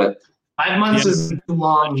 I love it. 5 months is too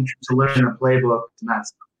long to learn a playbook.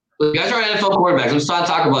 You guys are NFL quarterbacks. Let's not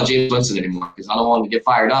talk about James Winston anymore because I don't want to get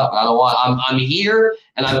fired up. I'm here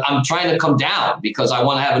and I'm trying to come down because I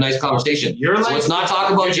want to have a nice conversation. So let's not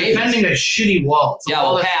talk about James. Defending a shitty wall. Yeah,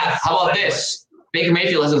 well, Pat, how about this? Baker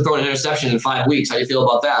Mayfield hasn't thrown an interception in 5 weeks. How do you feel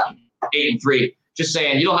about that? 8-3. Just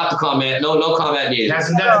saying, you don't have to comment. No comment needed.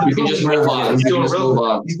 You can just move on. He's doing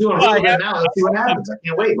really good now. Let's see what happens. I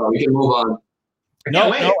can't wait. We can move on.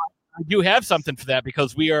 No, I do have something for that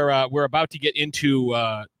because we're about to get into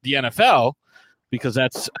the NFL because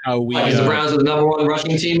that's how we. The Browns are the number 1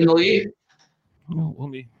 rushing team in the league. Oh, let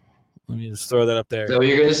me just throw that up there. Is that what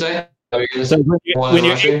you're going to say? When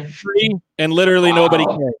you're 8-3 and literally nobody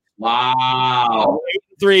cares. Wow.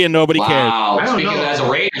 8-3 and nobody cares. Wow. Speaking as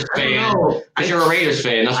a Raiders fan, because you're a Raiders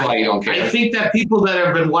fan, that's why you don't care. I think that people that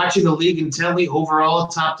have been watching the league intently overall,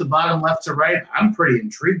 top to bottom, left to right, I'm pretty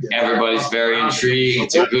intrigued. Everybody's very intrigued.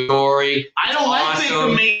 It's a good story. I don't like Baker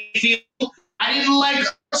Mayfield. I didn't like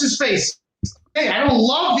what's his face. Hey, I don't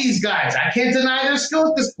love these guys. I can't deny their skill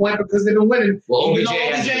at this point because they've been winning. Well, OBJ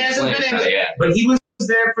hasn't been in it, but he was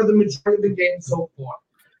there for the majority of the game so far.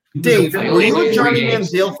 Dave, were you a Johnny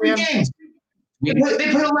Manziel fan? They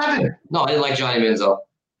put 11. No, I didn't like Johnny Manziel.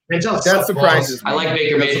 That surprises me. I like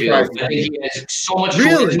Baker Mayfield. I think he has so much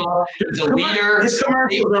charisma. He's a leader.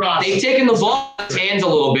 They've taken the ball in his hands a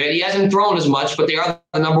little bit. He hasn't thrown as much, but they are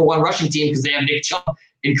the number 1 rushing team because they have Nick Chubb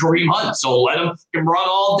and Kareem Hunt. So let him run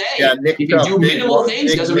all day. Yeah, Nick he can do minimal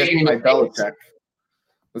things. Doesn't make any Belichick.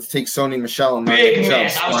 Let's take Sony Michelle and big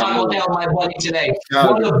miss. I was talking about that with my buddy today.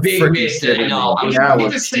 What a big miss that I know.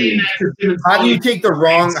 How do you take the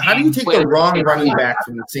wrong running back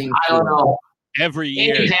from the same team? I don't know. Every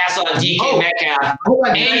year. And you pass on DK Metcalf.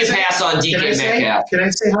 And you pass on DK Metcalf. Can I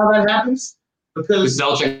say how that happens? Because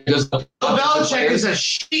Belichick is a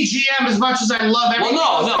shitty GM as much as I love everything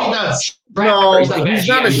he does. No, he's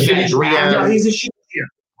not a shitty GM. No, he's a shitty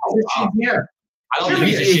GM. I don't think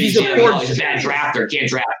he's a GM. He's a bad drafter. Can't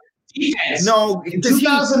draft. defense. No, In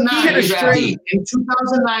 2009, he hit a string. In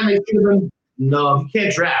 2009, they should have been. No, he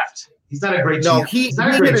can't draft. He's not a great. No, GM. he He's not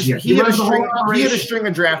a hit great a GM. he hit a runs the whole string. He hit a operation. string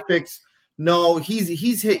of draft picks. No,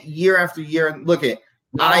 he's hit year after year. And look at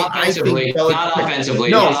I think Not offensively.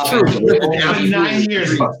 No, not true. offensively. It's been 9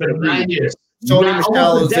 years. It's been 9 years. Sony Not Michelle,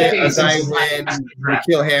 almost a decade Azai since Wynn, last draft.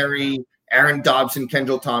 Nikhil Harry, Aaron Dobson,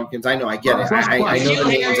 Kendall Tompkins. I know, I get it. I know Nikhil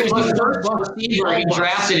the Harry names. was the first receiver he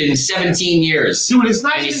drafted in 17 years. Dude, it's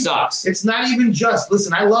not and he even. sucks. It's not even just.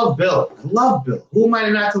 Listen, I love Bill. Who am I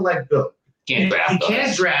not to like Bill? Can't draft. He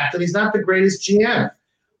can't draft, and he's not the greatest GM.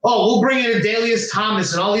 Oh, we'll bring in Adalius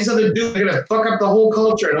Thomas and all these other dudes are going to fuck up the whole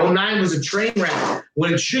culture. And 09 was a train wreck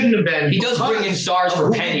when it shouldn't have been. He does bring in stars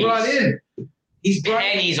for pennies. Brought in. He's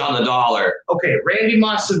pennies on the dollar. Okay, Randy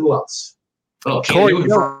Moss and who else? Oh, can't do it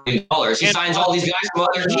for $1 He signs all these guys from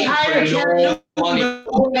other He teams hired for Cam no money.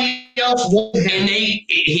 Nobody else wanted him. And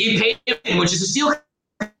he paid him, which is a steal.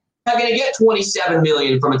 Not going to get $27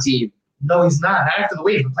 million from a team. No, he's not. Not after the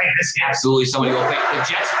way he's been playing this game. Absolutely, somebody will pay him. The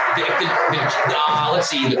Jets. Let's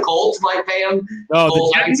see. The Colts might pay him. No,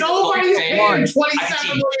 Nobody's paying him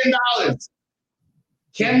 $27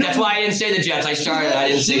 million. That's why I didn't say the Jets. I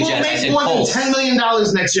didn't say Jets. I said He will make more than Colts. $10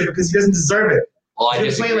 million next year because he doesn't deserve it. Well, I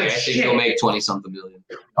He's disagree. playing like I think shit. he'll make 20-something million.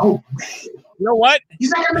 Oh, You know what?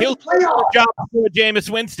 he's not going to He'll make the do a playoffs. job for Jameis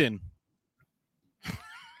Winston.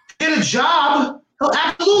 Get a job. He'll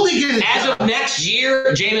absolutely get a job. As of next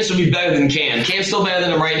year, Jameis will be better than Cam. Cam's still better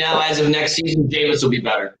than him right now. As of next season, Jameis will be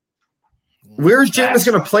better. Where's Jameis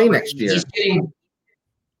going to play next year? He's getting.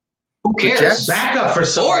 Who The cares? Jets? Backup for Or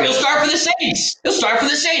someone. he'll start for the Saints. He'll start for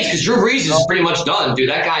the Saints because Drew Brees is pretty much done, dude.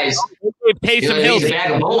 That guy's Taysom he's a Hill.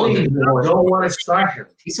 bag of bones. Don't want to start him.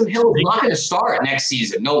 Taysom Hill is not going to start next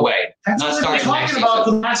season. No way. That's Not what we're starting next talking about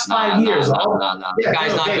season. the last 5 years. No. Yeah, The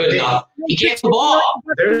guy's not okay, good okay. enough. He can't throw the ball.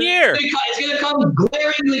 Year. It's going to come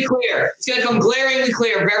glaringly clear. It's going to come glaringly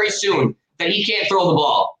clear very soon that he can't throw the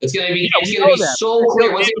ball. It's going to be so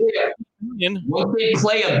clear. Once they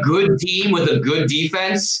play a good team with a good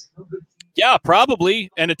defense. Yeah,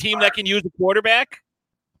 probably. And a team that can use a quarterback.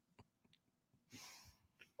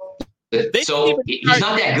 So he's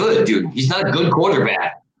not that good, dude. He's not a good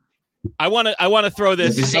quarterback. I want to throw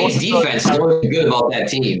this. The Saints defense is really good about that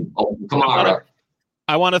team. Oh, come on, bro.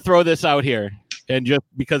 I want to throw this out here, and just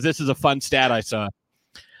because this is a fun stat I saw.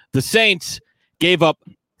 The Saints gave up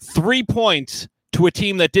 3 points to a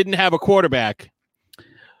team that didn't have a quarterback.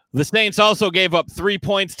 The Saints also gave up 3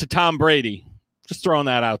 points to Tom Brady. Just throwing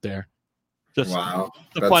that out there. Just wow,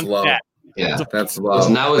 a fun low. stat. Yeah, that's low.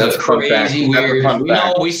 Listen, that was that's a crazy weird.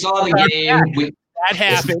 We saw the game. That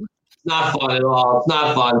happened. It's not fun at all. It's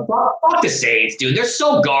not fun. Fuck the Saints, dude. They're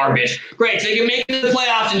so garbage. Great, so they can make it to the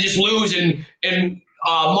playoffs and just lose in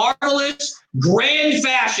marvelous, grand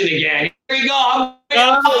fashion again. Here you go.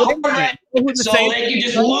 So they can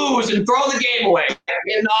just lose and throw the game away.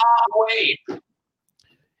 Wait.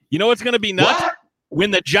 You know what's going to be nuts? What?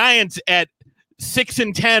 When the Giants at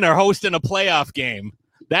 6-10 are hosting a playoff game.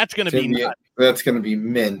 That's going to be nuts. That's going to be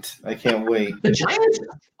mint. I can't wait. The Giants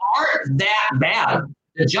aren't that bad.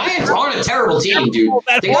 The Giants aren't a terrible team, dude.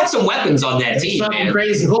 They got some weapons on that team, man.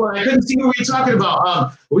 Crazy. Hold on, I couldn't see what we were talking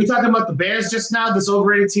about. Were we talking about the Bears just now? This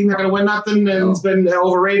overrated team not going to win nothing and it's been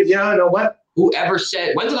overrated. Yeah, you know what? Whoever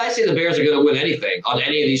said? When did I say the Bears are going to win anything on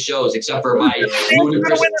any of these shows except for my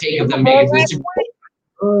ludicrous take of them making the Super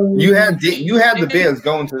Bowl? You had the Bears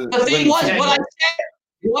going to the thing was what I said.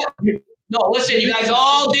 What? No, listen, you guys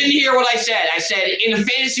all didn't hear what I said. I said in the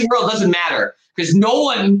fantasy world it doesn't matter because no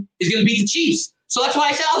one is going to beat the Chiefs. So that's why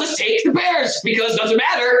I said I'll just take the Bears because it doesn't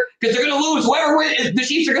matter because they're going to lose. Whoever wins, the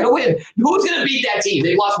Chiefs are going to win. Who's going to beat that team?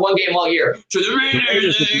 They've lost one game all year. So the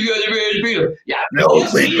Raiders beat them. Yeah,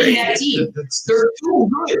 nobody's beating that team. They're too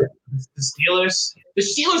good. The Steelers. The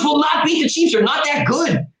Steelers will not beat the Chiefs. They're not that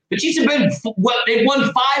good. The Chiefs have been they've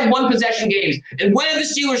won 5 one-possession games. And when have the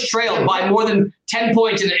Steelers trailed by more than 10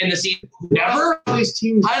 points in the season? Never? How do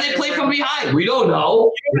they play from behind? We don't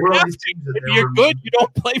know. If you're good, you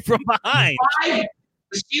don't play from behind.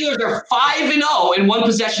 The Steelers are 5-0 in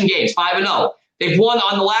one-possession games. 5-0. They've won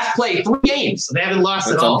on the last play 3 games. They haven't lost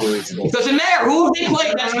at all. It doesn't matter. Who have they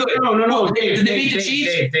played? That's good. No. Did they beat the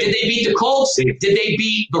Chiefs? Did they beat the Colts? Did they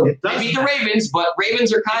beat the Ravens? But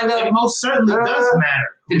Ravens are kind of... It most certainly does matter.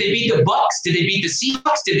 Did they beat the Bucks? Did they beat the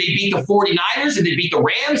Seahawks? Did they beat the 49ers? Did they beat the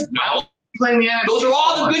Rams? No. Those are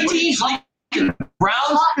all the good teams. Like the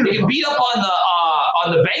Browns, they can beat up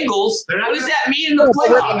on the Bengals. What does that mean in the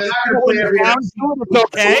playoffs? They're not going to play every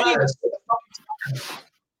Okay.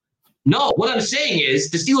 No, what I'm saying is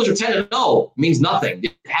the Steelers are 10-0 means nothing. They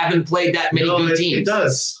haven't played that many good teams. It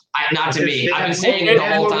does. Not to me. I've been saying it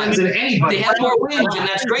the whole time. They have more wins, and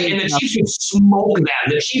that's great. And the Chiefs would smoke them.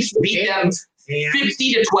 The Chiefs beat them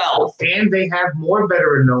 50-12. And they have more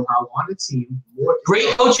veteran know-how on the team. Great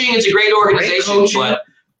coaching. It's a great organization, but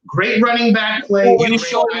great running back play. You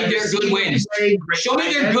show me their good wins. Show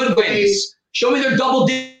me their good wins. Show me their double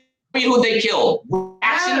digits. Show me who they killed.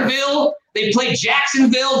 Jacksonville. They played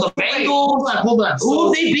Jacksonville, the Bengals. Hold on.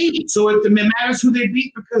 Who they beat? So it matters who they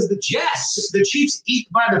beat because the Chiefs eat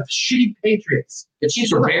by the shitty Patriots. The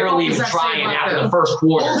Chiefs were barely even trying after the first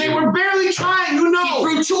quarter. Oh, they were barely trying. You know,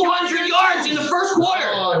 he threw 200 yards in the first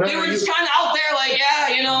quarter. They were just kind of out there, like,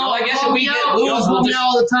 I guess if we get lose, we'll just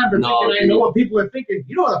all the time for thinking. I know what people are thinking.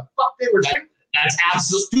 You know what the fuck they were thinking. That's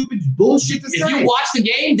absolute stupid bullshit to say. If you watch the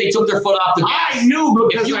game, they took their foot off the gas. I knew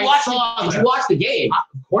because did you watch the game?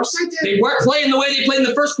 Of course I did. They weren't playing the way they played in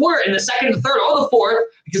the first quarter, in the second, the third, or the fourth,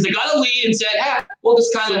 because they got a lead and said, we'll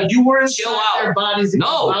just kind of chill out. Their bodies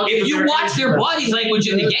no, if you watch their body language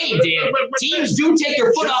in the game, Dan, teams do take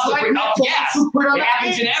their foot off the gas. It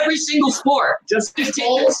happens in every single sport. Just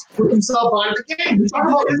Foles put himself out of the game. We're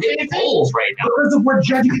talking about Foles right now. Because if we're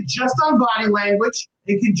judging it just on body language,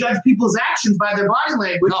 and can judge people's actions by their body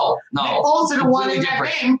language. No. Foles didn't want in that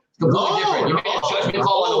game. Completely different. You made a judgment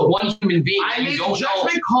call on one human being. I made a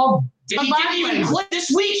judgment call. He didn't even play this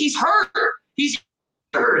week. He's hurt. He's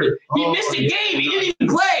hurt. He missed a game. He didn't even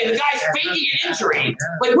play. The guy's faking an injury.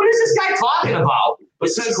 Like, what is this guy talking about?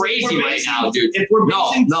 This is crazy right now, dude. If we're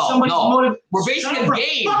basing We're basing a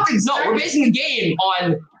game. We're basing a game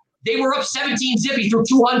on they were up 17-0. He threw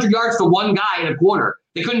 200 yards to one guy in a quarter.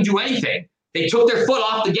 They couldn't do anything. They took their foot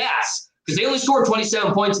off the gas. Because they only scored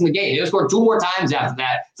 27 points in the game. They only scored 2 more times after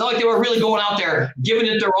that. It's not like they were really going out there, giving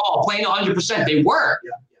it their all, playing 100%. They weren't.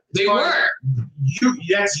 They weren't.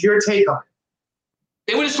 That's your take on it.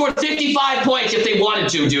 They would have scored 55 points if they wanted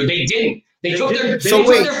to, dude. They didn't. They took their So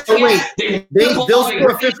wait. They'll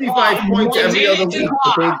score 55 points every other week,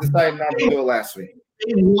 but they decided not to do it last week.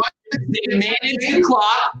 They managed the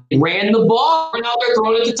clock, ran the ball, went out there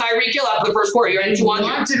throwing it to Tyreek Hill after the first quarter. He ran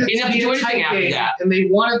 200. He didn't have to do anything after that. And they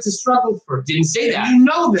wanted to struggle for it. Didn't say that. You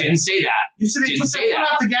know that. Didn't say that. You said they took their foot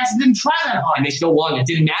off the gas and didn't try that hard. And they still won. It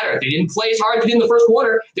didn't matter. They didn't play as hard as they did in the first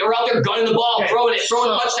quarter. They were out there gunning the ball, throwing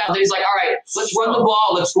touchdowns. And he's like, all right, let's run the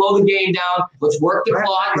ball. Let's slow the game down. Let's work the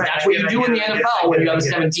clock. That's what you do in the NFL when you have a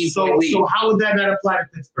 17-point lead. So how would that not apply to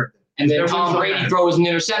Pittsburgh? And then Tom Brady throws an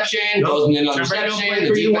interception, throws an interception.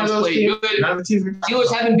 The defense played good. Steelers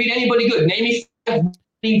haven't beat anybody good. Name me 5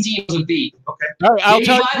 teams to beat. Okay. All right, I'll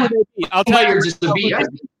tell you who they beat.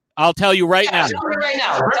 I'll tell you right now. Tell me right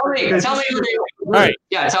now. Tell me who they beat. All right.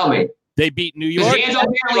 Yeah, tell me. They beat New York. Dan's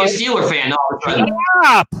apparently a Steeler fan.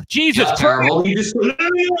 Stop! Jesus Christ. Terrible. You just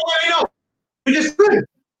couldn't.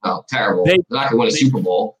 Oh, terrible. They're not going to win a Super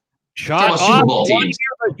Bowl. Shut up.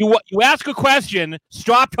 You ask a question,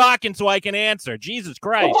 stop talking so I can answer. Jesus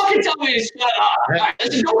Christ. Don't fucking tell me to shut up. Right,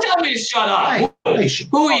 don't tell me to shut up.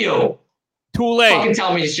 Who are you? Too late. Fucking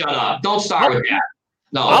tell me to shut up. Don't start with that.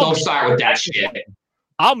 No, don't start with that shit.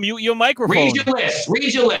 I'll mute your microphone. Read your list. Yeah,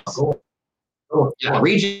 read your list.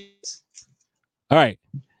 All right.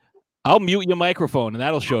 I'll mute your microphone, and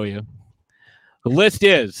that'll show you. The list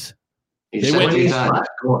is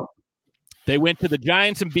they went to the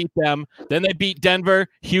Giants and beat them. Then they beat Denver,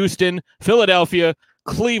 Houston, Philadelphia,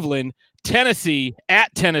 Cleveland, Tennessee, at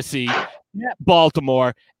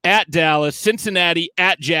Baltimore, at Dallas, Cincinnati,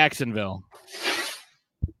 at Jacksonville.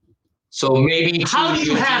 So maybe how do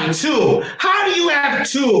you have 2? How do you have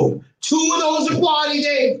 2? 2 of those are quality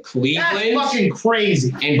days. Cleveland, that's fucking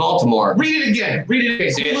crazy. In Baltimore. Read it again.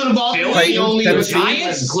 Cleveland and Baltimore.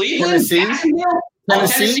 Giants, Cleveland,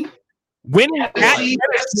 Tennessee. Winning at Tennessee.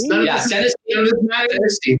 Yeah,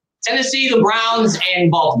 Tennessee, the Browns,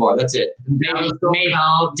 and Baltimore. That's it. Dallas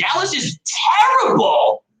is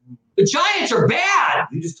terrible. The Giants are bad.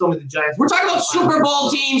 You just told me the Giants. We're talking about Super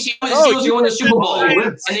Bowl teams. The Steelers are winning the Super Bowl,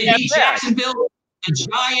 and they beat Jacksonville. The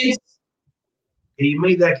Giants. Yeah, you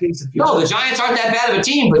made that case. No, the Giants aren't that bad of a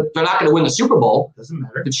team, but they're not going to win the Super Bowl. Doesn't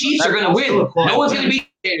matter. The Chiefs are going to win. No one's going to beat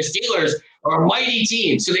the Steelers. Are a mighty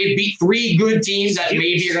team, so they beat 3 good teams that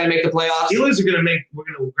maybe are going to make the playoffs. Steelers are going to make. We're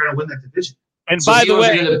going to win that division. And by the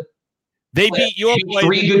way, they beat your boys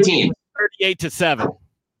 3 good teams, 38-7.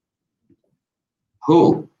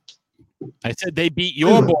 Who? I said they beat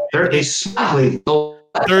your boys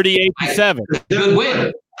 38-7. Good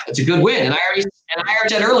win. It's a good win, and I already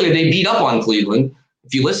said earlier they beat up on Cleveland.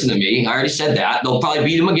 If you listen to me, I already said that. They'll probably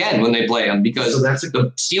beat them again when they play them because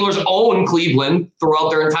the Steelers own Cleveland throughout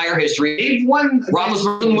their entire history. They've won.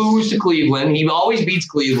 Roethlisberger moves to Cleveland. He always beats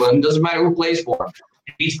Cleveland. Doesn't matter who plays for him.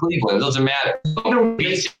 He beats Cleveland. Doesn't matter. They'll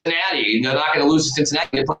beat Cincinnati. They're not going to lose to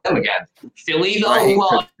Cincinnati. They play them again. Philly, though,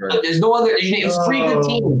 well, there's no other. It's three good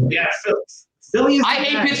teams. Yeah, Philly. I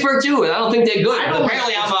hate Pittsburgh too, and I don't think they're good. But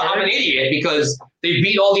apparently, I'm an idiot because they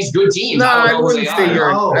beat all these good teams. No, I wouldn't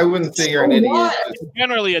say you're an idiot.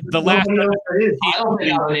 Generally, the last. I don't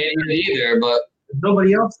think I'm an idiot either, but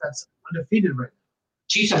nobody else that's undefeated right now.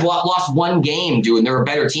 Chiefs have lost one game, dude, and they're a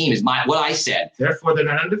better team. Is what I said. Therefore, they're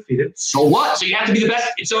not undefeated. So what? So you have to be the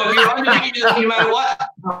best. So if you're undefeated, no matter what.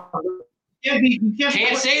 You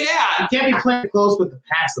can't say that. You can't be playing close with the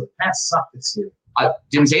Pats. The Pats suck this year. I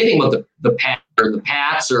didn't say anything about the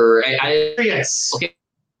Pats or I yes. Okay,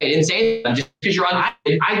 I didn't say that. Just because you're on,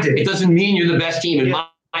 I did. It doesn't mean you're the best team in my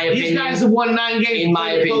opinion. These guys have won 9 games in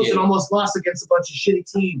my opinion, and almost lost against a bunch of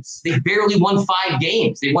shitty teams. They barely won 5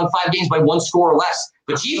 games. They won 5 games by 1 score or less.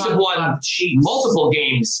 The Chiefs have won multiple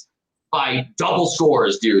games by double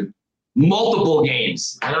scores, dude. Multiple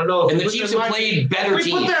games. I don't know. And the Chiefs have played better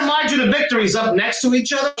teams. Put their margin of victories up next to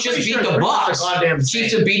each other. Chiefs beat the Bucks.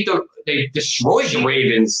 Chiefs have beat they destroyed the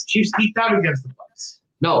Ravens. Chiefs beat out against the Bucks.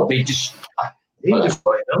 No, they just they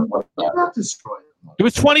destroyed them. They not destroyed them. It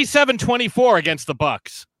was 27-24 against the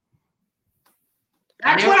Bucks.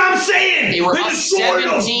 That's what I'm saying. They were up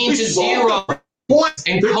 17-0.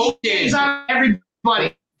 And coaches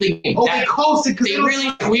everybody. They coasted because they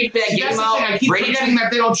really tweaked that game out. I keep forgetting that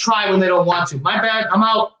they don't try when they don't want to. My bad. I'm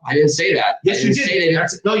out. I didn't say that. Yes, you did.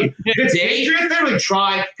 No, you. It's Patriots. They really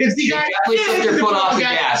try because the guys definitely took their foot off the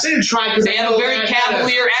gas. They didn't try because they have a very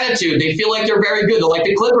cavalier attitude. They feel like they're very good. They're like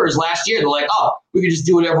the Clippers last year. They're like, oh, we can just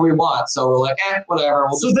do whatever we want. So we're like, whatever.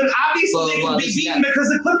 So then obviously they can be beaten because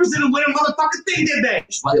the Clippers didn't win a motherfucking thing, did they?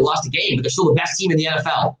 That's why they lost the game, but they're still the best team in the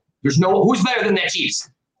NFL. There's no who's better than that Chiefs.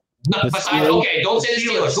 No, besides, okay, don't say the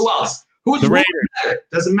Steelers. Who else? Who's the Raiders? Better?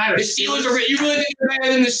 Doesn't matter. The Steelers are. You really think they're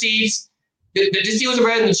better than the Chiefs? The Steelers are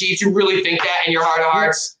better than the Chiefs. You really think that in your heart of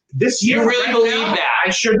hearts? This year, you really believe that?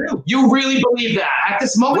 I sure do. You really believe that? At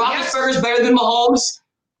this moment, Roethlisberger's better than Mahomes.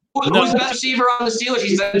 Who's the best receiver on the Steelers?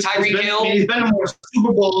 He's better than Tyreek Hill. He's been in more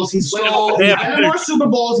Super Bowls. He's been in more Super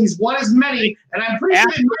Bowls. He's won as many, and I'm pretty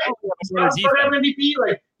sure he's MVP.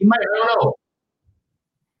 Like he might. I don't know.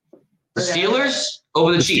 The Steelers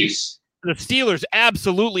over the Chiefs. The Steelers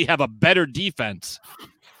absolutely have a better defense.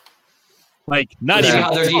 Like, not even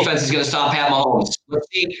how their defense is going to stop Pat Mahomes.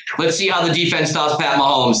 Let's see how the defense stops Pat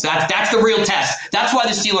Mahomes. That's the real test. That's why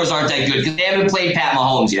the Steelers aren't that good because they haven't played Pat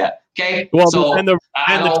Mahomes yet. Okay, well, so I'm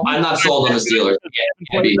not sold on the Steelers.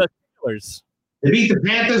 They beat the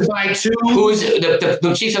Panthers by 2. Who's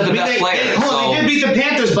the Chiefs have the best player? They did beat the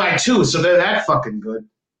Panthers by 2, so they're that fucking good.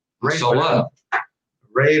 So what?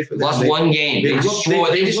 Lost 1 game. They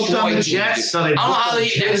destroyed the Jets. I don't know how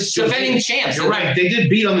they're defending champs. You're right. They did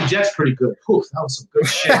beat on the Jets pretty good. Whew, that was some good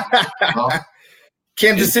shit.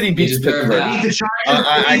 Kansas City beats Pittsburgh. Beat the Chargers.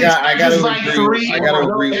 I got to agree. I got to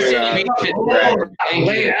agree with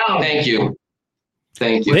Thank you.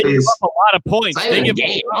 Thank you. They give up a lot of points. They give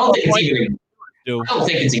I don't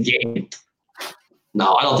think it's a game.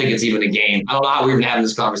 No, I don't think it's even a game. I don't know how we're even having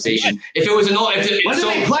this conversation. If it was they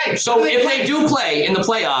play? So if they do play in the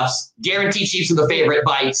playoffs, guaranteed Chiefs are the favorite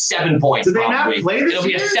by 7 points. Do they not play this It'll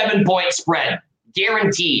be a 7-point spread,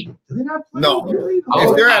 guaranteed. Do they not play? No.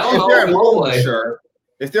 If they're at home, sure.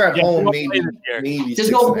 If they're at home, maybe.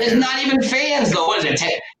 There's not even fans though. What is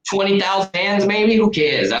it? 20,000 fans, maybe? Who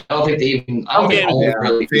cares? I don't think they even. I don't think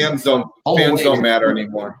really. Fans don't matter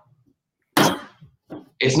anymore.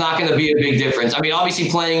 It's not going to be a big difference. I mean, obviously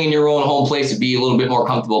playing in your own home place would be a little bit more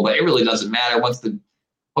comfortable, but it really doesn't matter once the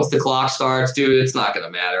clock starts, dude. It's not going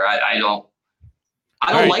to matter. I don't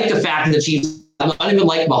like the fact that the Chiefs. I don't even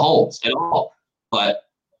like Mahomes at all. But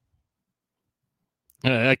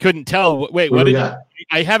I couldn't tell. Wait, what did you?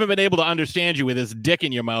 I haven't been able to understand you with this dick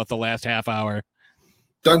in your mouth the last half hour.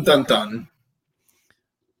 Dun dun dun.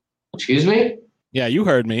 Excuse me? Yeah, you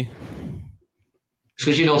heard me.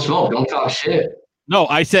 Because you don't smoke. Don't talk shit. No,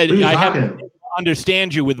 I said I haven't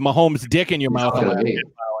understand you with Mahomes' dick in your mouth. All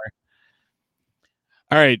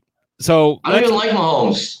right, so I don't even like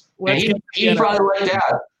Mahomes. He probably like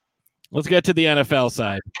that. Let's get to the NFL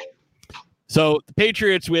side. So the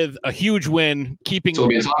Patriots with a huge win, keeping. So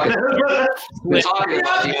we're talking about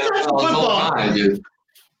the NFL the whole time, dude.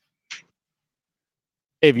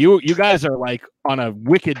 Dave, you guys are like on a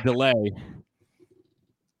wicked delay.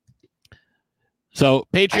 So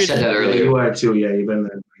Patriots. I said that earlier. You are too. Yeah, you've been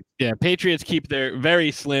there. Yeah, Patriots keep their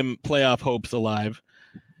very slim playoff hopes alive.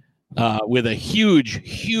 with a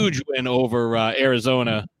huge win over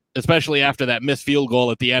Arizona, especially after that missed field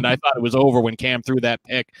goal at the end. I thought it was over when Cam threw that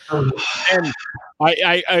pick. And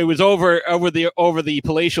I was over the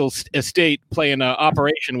palatial estate playing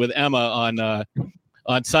Operation with Emma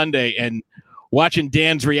on Sunday and watching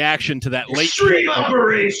Dan's reaction to that late Extreme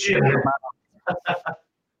Operation.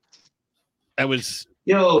 That was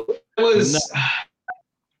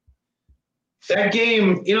that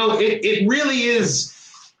game. It really is.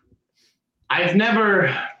 I'm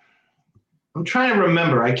trying to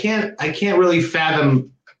remember. I can't really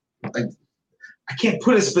fathom. I can't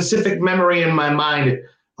put a specific memory in my mind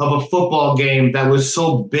of a football game that was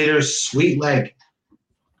so bittersweet. Like,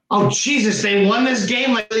 oh Jesus, they won this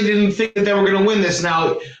game. Like they didn't think that they were going to win this.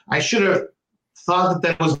 Now I should have thought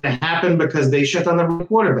that was going to happen because they shut down the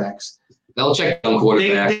quarterbacks. They'll check down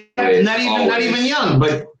quarterback. Not even young,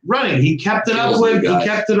 but running. He kept it up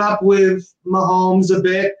with Mahomes a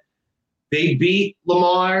bit. They beat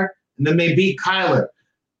Lamar, and then they beat Kyler.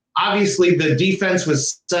 Obviously, the defense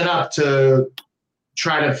was set up to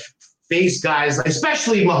try to face guys,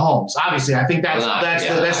 especially Mahomes. Obviously, I think that's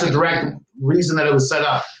the direct reason that it was set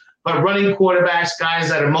up. But running quarterbacks, guys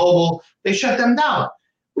that are mobile, they shut them down.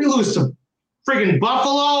 We lose to friggin'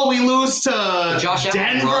 Buffalo. We lose to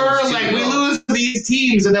Denver. We lose to these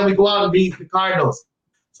teams, and then we go out and beat the Cardinals.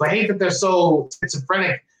 So I hate that they're so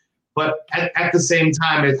schizophrenic. But at the same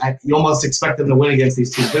time, you almost expect them to win against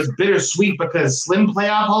these teams. It's bittersweet because slim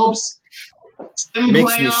playoff hopes.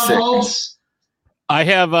 Makes me sick. I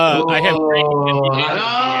have. It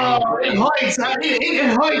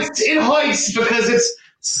hoits because it's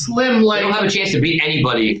slim. Like they don't have a chance to beat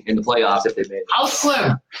anybody in the playoffs if they made it. How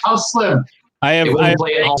slim? I have.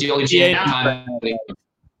 The only chance.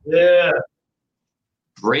 Yeah.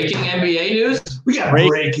 Breaking NBA news. We got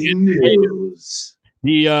breaking news.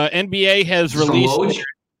 The NBA has released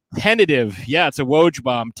tentative. Yeah, it's a Woj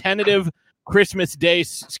bomb. Tentative Christmas Day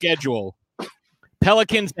schedule.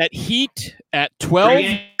 Pelicans at Heat at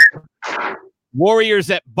 12. Warriors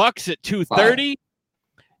at Bucks at 2:30.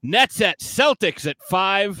 Nets at Celtics at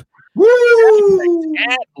 5. Woo!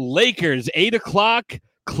 At Lakers 8 o'clock.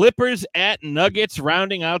 Clippers at Nuggets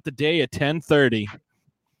rounding out the day at 10:30.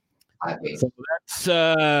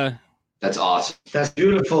 So that's awesome. That's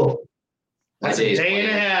beautiful. That's a day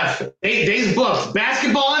and a half. 8 days booked.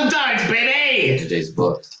 Basketball and darts, baby. 8 days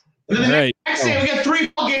booked. And then the next day, we got 3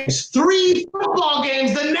 football games. 3 football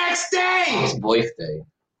games the next day. It's Boyf Day.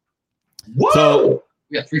 Whoa! So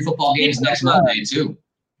we got 3 football games next Monday, too.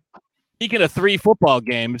 Speaking of 3 football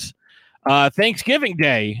games, Thanksgiving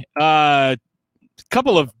Day, a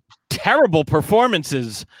couple of terrible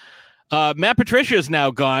performances. Matt Patricia is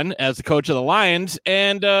now gone as the coach of the Lions,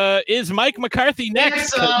 and is Mike McCarthy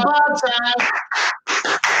next? It's about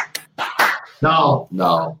time. No.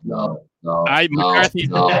 McCarthy. No,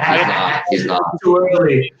 he's not. Too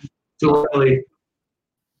early.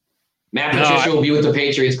 Matt Patricia will be with the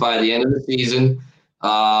Patriots by the end of the season.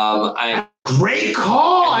 Great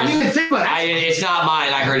call. I didn't even think about it. It's not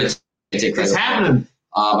mine. I heard it's happening.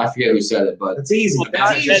 I forget who said it, but it's easy. Matt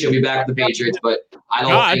Patricia will be back with the Patriots, but I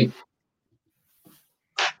don't think.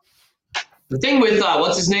 The thing with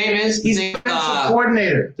what's his name is he's a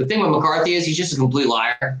coordinator. The thing with McCarthy is he's just a complete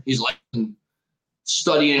liar. He's like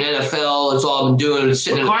studying NFL. It's all I've been doing.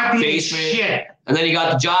 Sitting in the basement. Shit. And then he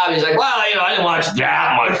got the job. And he's like, well, I didn't watch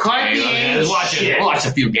that much. McCarthy I watched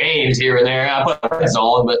a few games here and there. I put the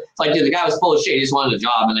on, but it's like, dude, the guy was full of shit. He just wanted a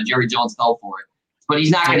job, and then Jerry Jones fell for it. But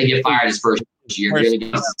he's not going to get fired his first year. Dak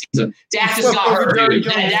just got hurt, dude.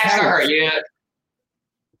 Dak got hurt. Yeah.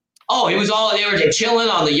 Oh, he was they were chilling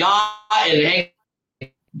on the yacht and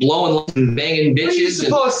blowing, banging bitches.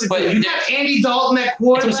 You got Andy Dalton at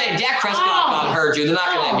quarterback. That's what I'm saying. Dak Prescott got hurt, dude. They're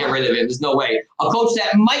not going to get rid of him. There's no way. A coach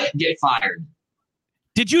that might get fired.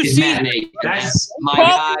 Did you see? That's my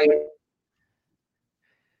guy.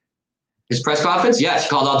 His press conference? Yes. He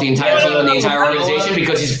called out the entire team and the entire organization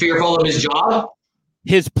because he's fearful of his job.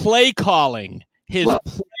 His play calling. The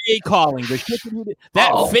shit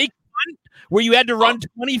that fake punt where you had to run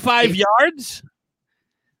 25 yards.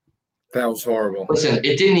 That was horrible. Listen,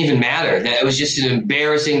 it didn't even matter. It was just an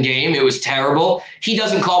embarrassing game. It was terrible. He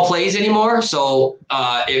doesn't call plays anymore, so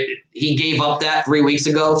he gave up that 3 weeks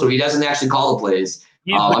ago, so he doesn't actually call the plays.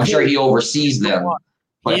 I'm sure he oversees them,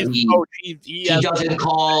 but he doesn't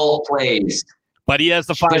call plays. But he has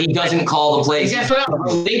the fire. But he doesn't call the plays.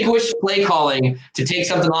 Relinquish play calling to take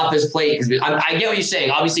something off his plate. Because I get what you're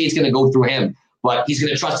saying. Obviously, it's going to go through him. but he's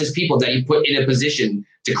going to trust his people that he put in a position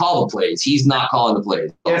to call the plays. He's not calling the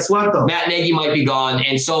plays. Guess what, though? Matt Nagy might be gone,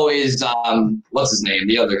 and so is what's his name?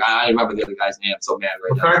 The other guy. I don't remember the other guy's name. I'm so mad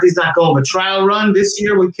right now. McCarthy's not going. A trial run this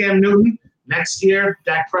year with Cam Newton. Next year,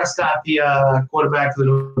 Dak Prescott, the quarterback for the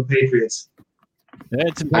New Patriots.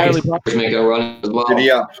 It's entirely make a run as well.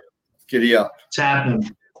 Giddy up. It's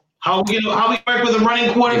happening. How we work with a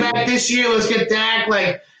running quarterback this year? Let's get Dak.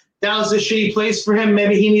 Like, Dallas is a shitty place for him.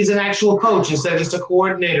 Maybe he needs an actual coach instead of just a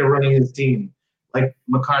coordinator running his team, like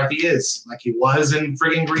McCarthy is, like he was in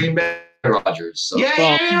friggin' Green Bay. Rodgers. So. Yeah,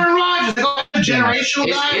 Aaron Rodgers, a generational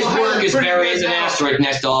guy. His work is very an asterisk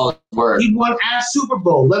next to all his work. He won a Super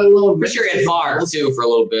Bowl, let alone. For sure, he had Favre too for a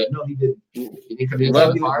little bit. No, he didn't.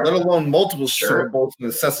 Let alone multiple Super Bowls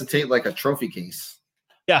necessitate like a trophy case.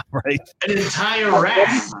 Yeah, right. An entire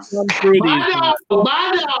rack. Yeah,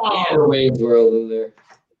 Wayne's World in there.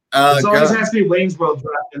 It always has to be Wayne's World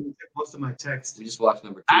draft and most of my text. We just watched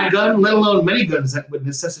number 2. I gun, let alone many guns that would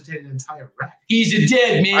necessitate an entire rack. He's a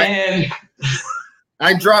dead man.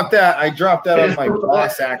 I dropped that on my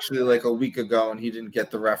boss actually like a week ago, and he didn't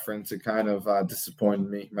get the reference. It kind of disappointed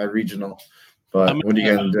me, my regional. But what are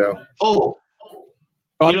you gonna do? Oh,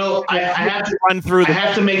 you know, I have to run through. I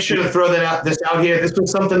have to make sure to throw this out here. This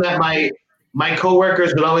was something that my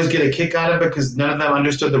coworkers would always get a kick out of because none of them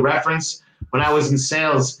understood the reference when I was in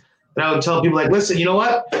sales. And I would tell people, like, listen, you know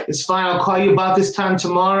what? It's fine. I'll call you about this time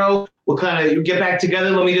tomorrow. We'll kind of get back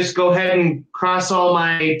together. Let me just go ahead and cross all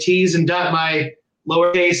my T's and dot my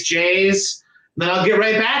lowercase J's. And then I'll get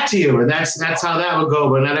right back to you. And that's how that would go.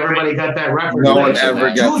 But not everybody got that reference. No one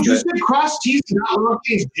ever gets it. Dude, you said cross T's and not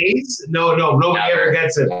lowercase J's? No, nobody ever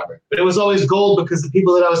gets it. But it was always gold because the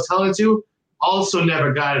people that I was telling to also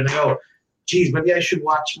never got it. They go, geez, maybe I should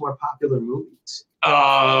watch more popular movies.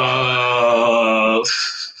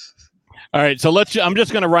 All right, so I'm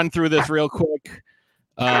just going to run through this real quick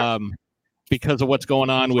because of what's going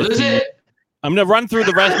on with. I'm going to run through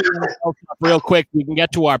the rest of the stuff real quick. We can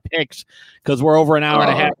get to our picks because we're over an hour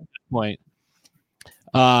and a half at this point.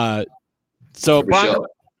 So Marko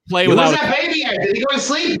play without. Where's that baby at? Did he go to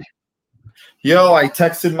sleep? Yo, I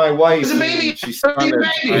texted my wife. There's a baby. She's stunning.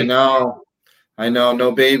 I know.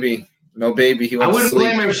 No baby. He I wouldn't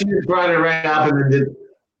blame her if she just brought it right up and then did.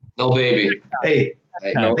 No baby. Hey.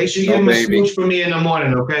 Make sure you give him a smooch for me in the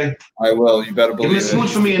morning, okay? I will. You better believe it. Give him a smooch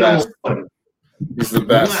for me in the morning. He's the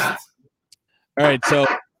best. All right, so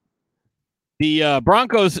the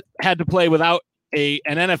Broncos had to play without an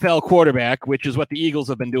NFL quarterback, which is what the Eagles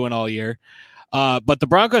have been doing all year. But the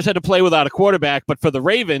Broncos had to play without a quarterback. But for the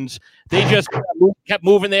Ravens, they just kept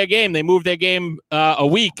moving their game. They moved their game a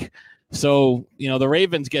week. So, the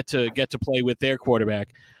Ravens get to play with their quarterback.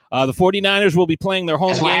 The 49ers will be playing their home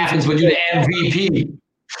games. That's what happens when you're the MVP.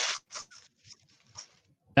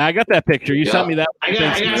 I got that picture. You sent me that. I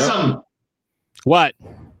got some. What?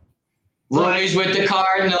 Roy's with the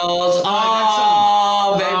Cardinals.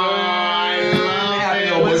 Oh,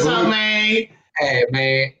 baby. What's up, man? Hey,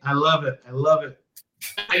 man. I love it.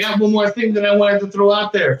 I got one more thing that I wanted to throw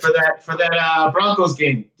out there for that Broncos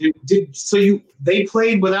game. They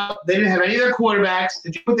played without. They didn't have any of their quarterbacks.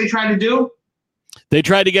 Did you know what they tried to do? They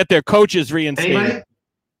tried to get their coaches reinstated. Anybody?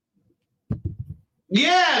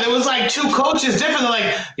 Yeah, there was like 2 coaches different. They're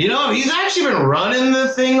like, he's actually been running the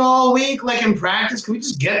thing all week, like in practice. Can we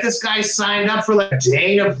just get this guy signed up for like a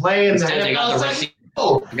day to play in the NFL?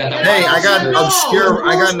 I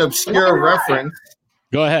got an obscure reference.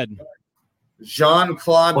 Go ahead.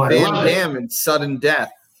 Jean-Claude Van Damme in Sudden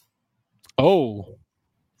Death. Oh.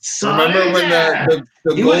 Remember when the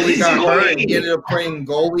goalie got hurt and he ended up playing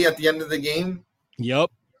goalie at the end of the game? Yep.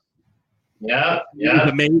 Yeah.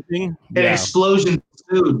 Amazing. An explosion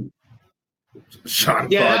ensued. So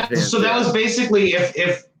that was basically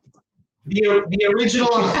if the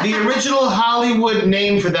original Hollywood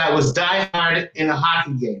name for that was Die Hard in a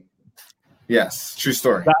hockey game. Yes, true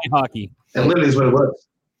story. Die hockey. That literally is what it was.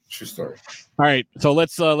 True story. All right, so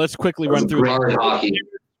let's quickly run through hockey.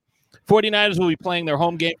 49ers will be playing their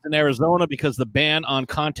home games in Arizona because the ban on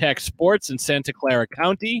contact sports in Santa Clara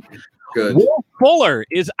County. Good. Will Fuller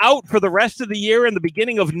is out for the rest of the year and the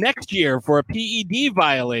beginning of next year for a PED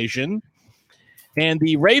violation. And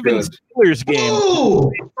the Ravens-Steelers game.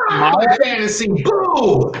 Boo! Fantasy.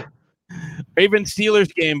 Boo!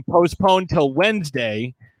 Ravens-Steelers game postponed till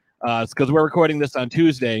Wednesday because we're recording this on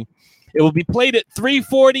Tuesday. It will be played at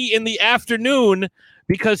 3:40 in the afternoon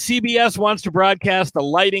because CBS wants to broadcast the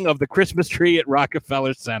lighting of the Christmas tree at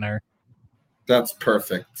Rockefeller Center. That's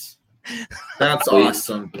perfect. That's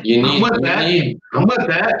awesome. I'm with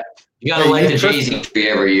that. You gotta light the Jay-Z tree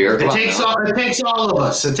every year. It takes all of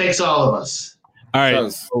us. All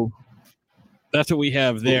right. So That's what we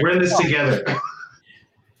have there. We're in this together.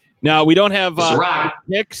 Now, we don't have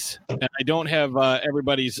picks, and I don't have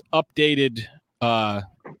everybody's updated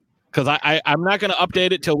because I'm not going to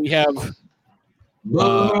update it till we have. Waiting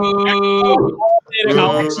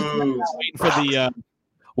for the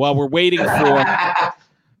while we're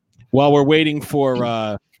waiting for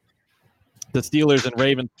the Steelers and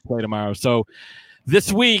Ravens to play tomorrow. So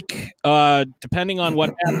this week, depending on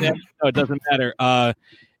what happens, it doesn't matter.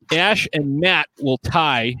 Ash and Matt will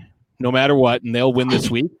tie no matter what, and they'll win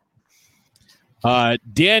this week.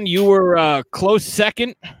 Dan, you were close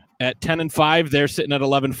second at 10-5. They're sitting at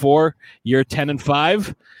 11-4. You're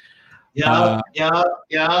 10-5. Yeah. You at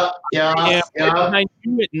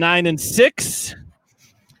 9-6.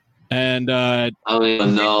 And I don't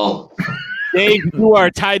even know. Dave, you are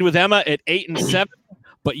tied with Emma at 8-7.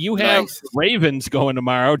 But you have Ravens going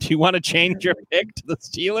tomorrow. Do you want to change your pick to the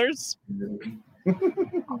Steelers?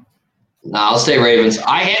 No, I'll stay Ravens.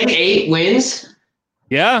 I had 8 wins.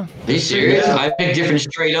 Yeah. Are you serious? I picked different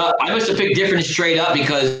straight up. I must have picked different straight up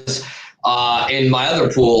because in my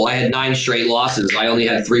other pool, I had 9 straight losses. I only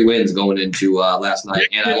had 3 wins going into last night,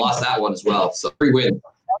 and I lost that one as well. So 3 wins.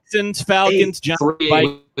 Texans, Falcons, Giants,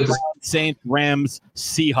 Saints, Rams,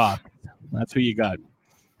 Seahawks. That's who you got.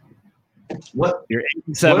 What? You're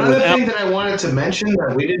 8-7. One other thing that I wanted to mention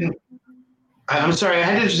that we didn't. I'm sorry.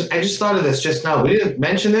 I just thought of this just now. We didn't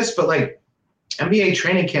mention this, but like NBA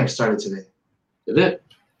training camp started today. Did it?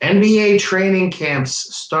 NBA training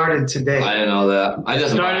camps started today. I didn't know that. I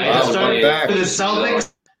just started for the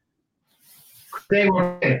Celtics. They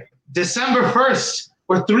were in December 1st.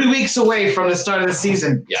 We're 3 weeks away from the start of the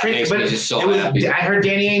season. Yeah, makes me just so happy. I heard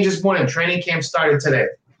Danny Ainge this morning. Training camp started today.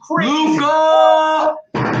 Luka!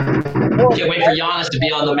 Can't wait for Giannis to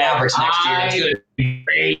be on the Mavericks next year. It's gonna be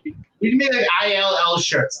great. We can make like ILL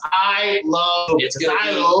shirts. I love. It's gonna be.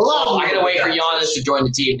 I gotta wait for Giannis to join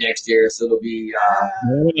the team next year, so it'll be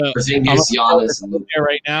Porzingis, Giannis, and Luka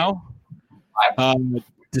right now.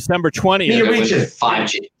 December 20th. You're reaching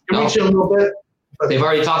 5G. You're reaching a little bit. They've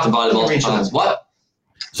already talked about it multiple times. What?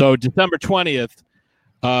 So December 20th,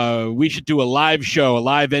 we should do a live show, a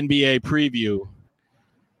live NBA preview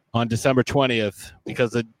on December 20th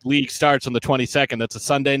because the league starts on the 22nd. That's a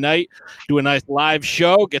Sunday night. Do a nice live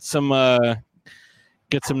show. Get some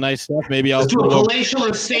nice stuff. Maybe I'll do a palatial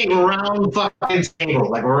estate round fucking table,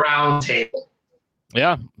 like round table.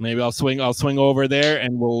 Yeah, maybe I'll swing over there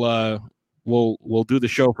and we'll do the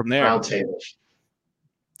show from there. Round table.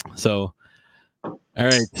 So, all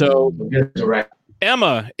right. So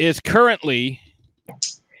Emma is currently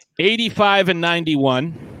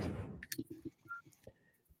 85-91.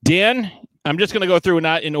 Dan, I'm just going to go through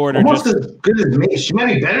not in order. Almost as good as me. She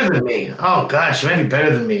might be better than me. Oh, gosh. She might be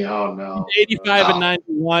better than me. Oh, no.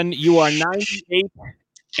 85-91. You are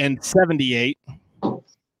 98-78. You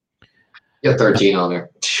got 13 on there.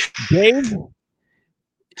 Dave,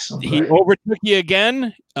 he overtook you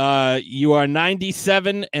again. You are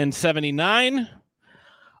 97-79.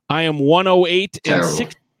 I am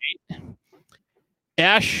 108-68.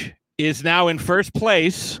 Ash is now in first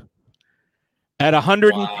place at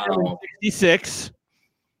 166.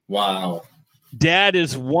 Wow. Dad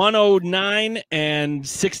is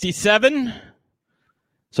 109-67.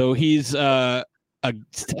 So he's how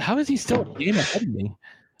is he still a game ahead of me?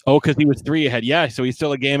 Oh, because he was 3 ahead. Yeah, so he's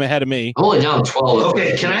still a game ahead of me. I'm only down 12.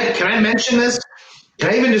 Okay, can I mention this? Can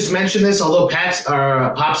I even just mention this? Although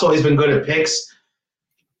Pop's always been good at picks.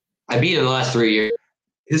 I beat him the last 3 years.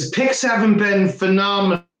 His picks haven't been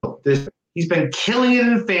phenomenal. He's been killing it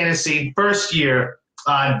in fantasy. First year,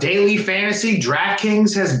 daily fantasy,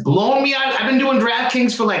 DraftKings has blown me out. I've been doing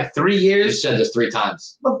DraftKings for like 3 years. You said this 3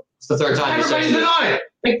 times. It's the 3rd time. Everybody's been on it.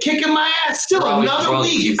 They're kicking my ass. Still another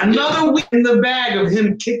week in the bag of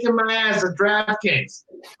him kicking my ass at DraftKings.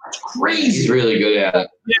 It's crazy. He's really good at it.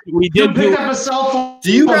 Yeah, we did pick up a cell phone.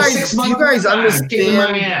 Do you guys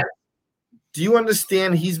understand? Do you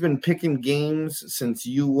understand he's been picking games since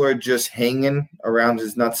you were just hanging around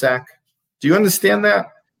his nutsack? Do you understand that?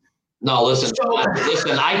 No, listen.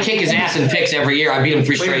 I kick his ass in picks every year. I beat him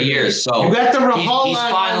 3 straight years. So you got the he's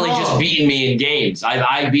finally just beating me in games.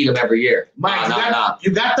 I beat him every year. Mike,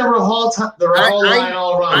 you got the Rahal line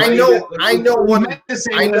all wrong. I know what it is.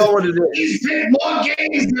 He's picked more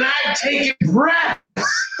games than I've taken breath.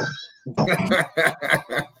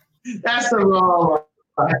 That's the wrong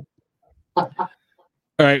line. All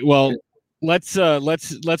right. Well, let's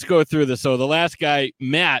go through this. So the last guy,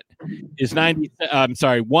 Matt, is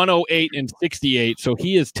 108-68. So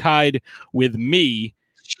he is tied with me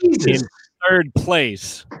in 3rd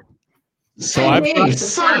place. So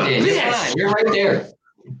you're right there.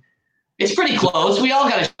 It's pretty close. We all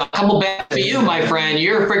got a couple back for you, my friend.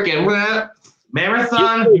 You're freaking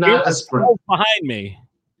marathon, not a sprint. Behind me.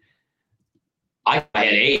 I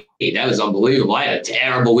had 8. That was unbelievable. I had a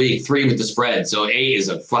terrible week. 3 with the spread. So 8 is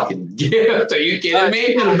a fucking gift. Are you kidding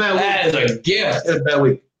me? That is a gift. It's a bad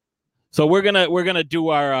week. So we're gonna do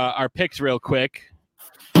our picks real quick.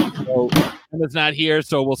 So Emma's not here,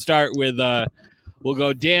 so we'll start with we'll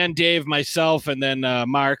go Dan, Dave, myself, and then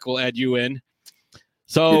Mark will add you in.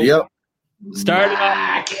 So starting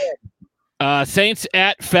off, Saints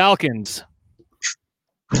at Falcons.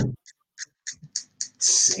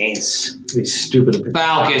 Saints. These stupid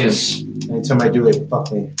Falcons. Anytime I do it,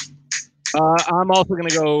 fuck me. I'm also going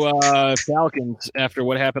to go Falcons after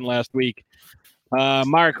what happened last week.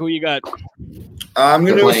 Mark, who you got? I'm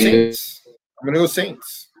going to go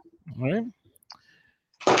Saints. All right.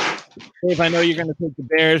 Dave, I know you're going to take the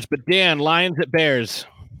Bears, but Dan, Lions at Bears.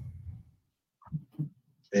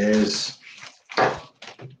 Bears.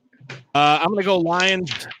 I'm going to go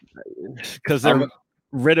Lions because they're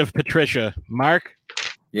rid of Patricia. Mark?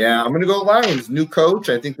 Yeah, I'm going to go Lions. New coach.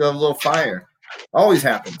 I think they'll have a little fire. Always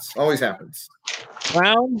happens.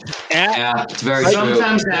 Browns at... Yeah, it's very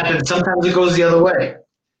Sometimes true. happens. Sometimes it goes the other way.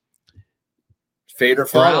 Fade or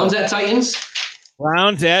follow. Browns at Titans?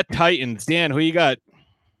 Browns at Titans. Dan, who you got?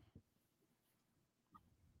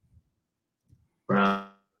 Browns.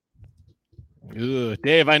 Ugh,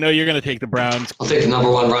 Dave, I know you're going to take the Browns. I'll take the number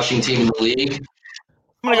 1 rushing team in the league.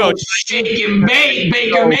 I'm going to go shake and bake,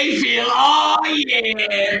 Baker Mayfield. Oh,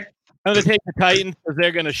 yeah. I'm going to take the Titans because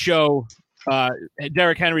they're going to show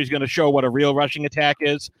Derrick Henry's going to show what a real rushing attack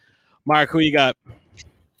is. Mark, who you got?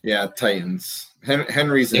 Yeah, Titans.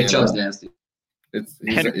 Henry's Nick Chubb's nasty. It's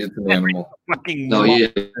an animal. No, he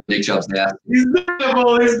is. Nick Chubb's nasty. He's not an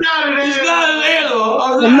animal. He's not an animal.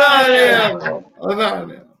 I'm not an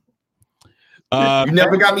animal. You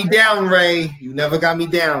never got me down, Ray. You never got me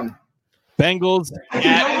down. Bengals.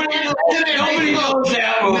 Nobody goes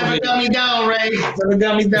down. Never got me down, Ray. Never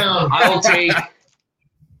got me down. I will take.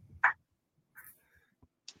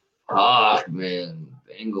 Man.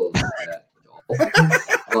 Bengals.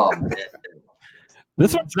 Oh, man.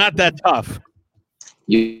 This one's not that tough.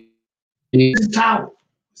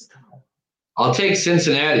 I'll take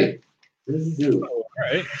Cincinnati. All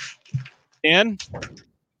right. And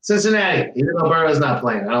Cincinnati. Even though Burrow's not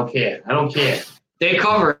playing, I don't care. They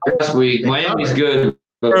covered last week. Miami's good.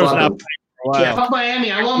 But Burrow's fuck not them. playing for a while. Yeah, fuck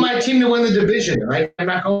Miami. I want my team to win the division. Right? I'm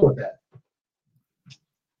not going with that.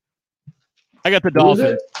 I got the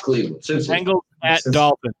Dolphins. Cleveland. Cincinnati. Bengals at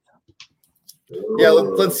Dolphins. Yeah,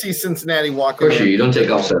 let's see Cincinnati walk. Of course you don't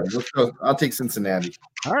take upset. I'll take Cincinnati.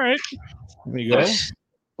 All right. Here we go.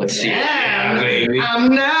 Let's see. Yeah, baby.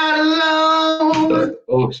 I'm not alone.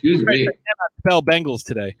 Oh, excuse me. I cannot spell Bengals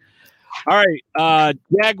today. All right.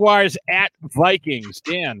 Jaguars at Vikings.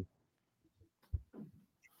 Dan.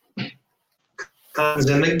 Comes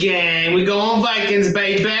in the game. We go on Vikings,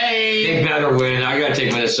 baby. They better win. I gotta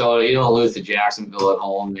take Minnesota. You don't lose to Jacksonville at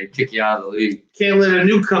home. They kick you out of the league. Can't let a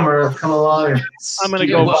newcomer come along. I'm going to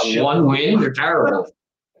go. One win. They're terrible.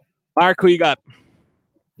 Mark, who you got?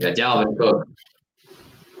 Yeah, Dalvin Cook.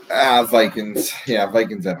 Vikings. Yeah,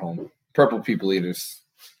 Vikings at home. Purple people eaters.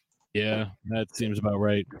 Yeah, that seems about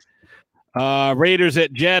right. Raiders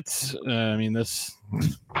at Jets. I mean, this.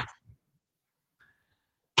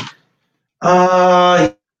 All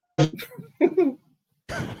right.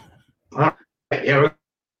 Yeah, we're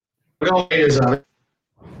going Raiders on it.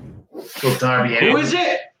 Go Darby. Who is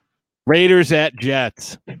it? Raiders at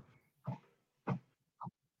Jets.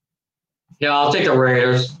 Yeah, I'll take the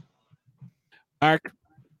Raiders. Mark.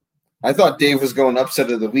 I thought Dave was going upset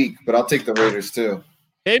of the week, but I'll take the Raiders too.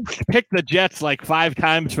 Dave picked the Jets like 5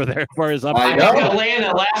 times for his upset. I picked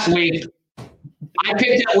Atlanta last week. I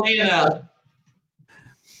picked Atlanta.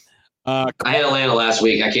 I had Atlanta last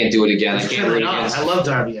week. I can't do it again. I can't do it again. I love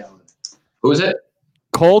Darby Allin. Who is it?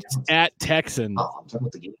 Colts at Texans. Oh, I'm talking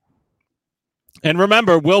about the game. And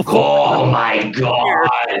remember, Will. Oh my God.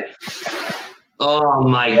 Oh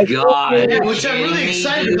my God! Yeah, which I'm really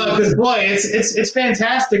excited about because boy, it's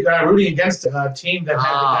fantastic rooting against a team that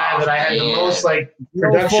had the guy that I had the most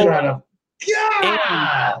production out of.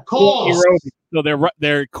 Yeah, Colts. So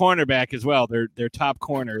their cornerback as well. Their top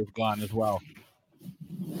corner is gone as well.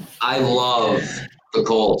 I love the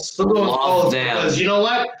Colts. Love them. Because you know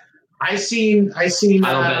what? I seen. I don't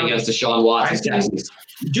bet against Deshaun Watson.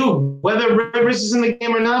 Dude, whether Rivers is in the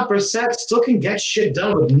game or not, Brissett still can get shit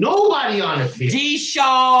done with nobody on the field.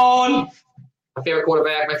 Deshaun, my favorite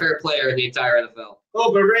quarterback, my favorite player in the entire NFL.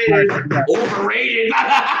 Overrated. Overrated.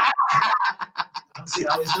 See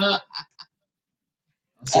how he's not.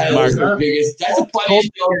 That's the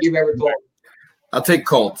funniest joke you've ever told. I'll take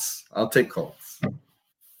Colts.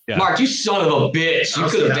 Yeah. Mark, you son of a bitch. You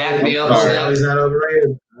could have backed me up. He's not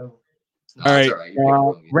overrated. All right.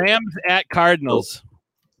 Rams at Cardinals.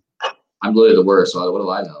 I'm literally the worst, so what do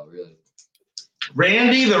I know, really?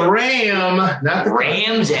 Randy the Ram. Not the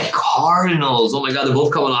Rams at Cardinals. Oh, my God. They're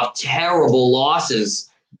both coming off terrible losses.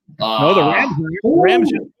 No, the Rams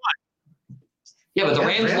just won. Yeah, but the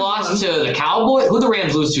Rams lost to the Cowboys. Who the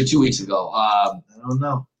Rams lose to 2 weeks ago? I don't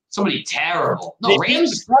know. Somebody terrible. No, They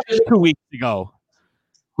Rams. beat the Bucs 2 weeks ago.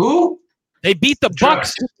 Who? They beat the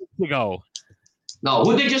Bucs 2 weeks ago. No,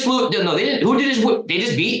 who they just lose? No, they didn't. Who did just? They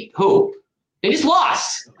just beat who? They just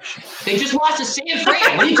lost. They just lost to San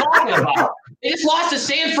Fran. What are you talking about? They just lost to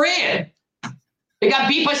San Fran. They got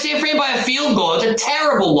beat by San Fran by a field goal. It's a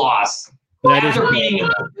terrible loss. After beating the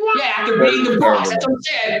Bucs. That's what I'm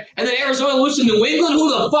saying. And then Arizona losing to New England. Who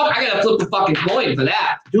the fuck? I gotta flip the fucking coin for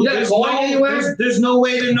that. Dude, there's no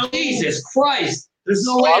way to know. Jesus Christ. There's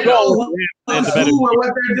no way to know who or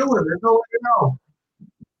what they're doing. There's no way to know.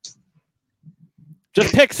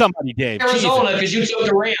 Just pick somebody, Dave. Arizona, because you took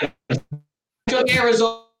the Rams. Took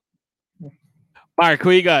Arizona. Mark,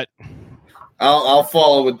 who you got? I'll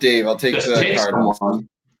follow with Dave. I'll take the Cardinals. All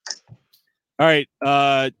right.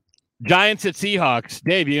 Giants at Seahawks.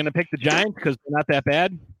 Dave, you going to pick the Giants because they're not that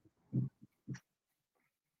bad?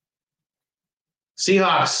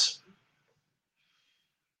 Seahawks.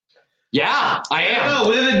 Yeah, I am. No,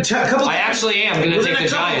 within a couple. I actually am going to take the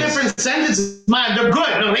Giants. Different sentences. Man, they're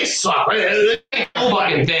good. No, they suck. No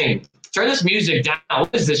fucking thing. Turn this music down.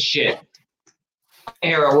 What is this shit?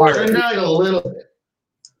 Hear a word. Turn down a little bit.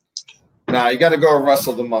 Nah, you got to go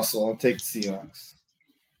Russell the Muscle and take the Seahawks.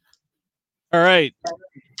 All right.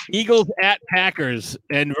 Eagles at Packers.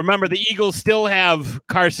 And remember, the Eagles still have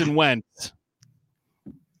Carson Wentz.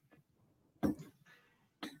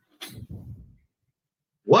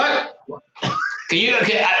 What? Can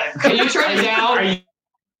you turn it down? Are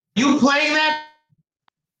you playing that?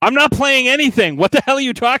 I'm not playing anything. What the hell are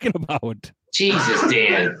you talking about? Jesus,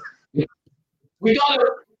 Dan. We thought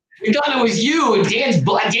it was you, and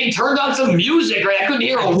Dan turned on some music, right? I couldn't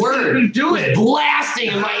hear a word. It was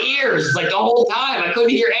blasting in my ears like the whole time. I couldn't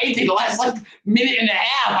hear anything the last minute and a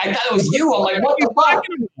half. I thought it was you. I'm like, what the fuck?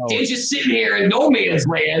 Dan's just sitting here in no man's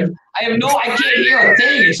land. I can't hear a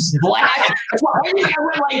thing. It's just black. That's why I think I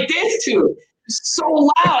went like this too. It's so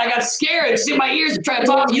loud. I got scared. It's in my ears to try to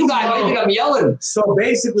talk to you guys. I think I'm yelling. So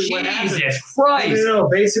basically, Jesus Christ. No.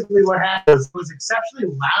 Basically, what happened was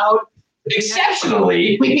exceptionally loud.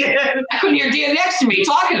 Exceptionally? I couldn't hear Dan next to me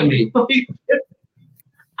talking to me.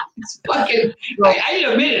 It's fucking. I need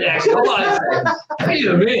a minute, actually. Hold on a second. I need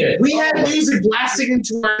a minute. We had music blasting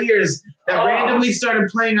into our ears that randomly started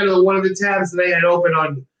playing on one of the tabs that they had open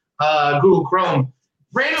on Google Chrome.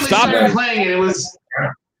 Randomly started playing, and it was.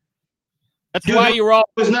 That's why you're all.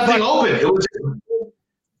 There was nothing open. It was.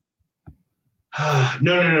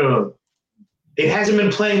 No. It hasn't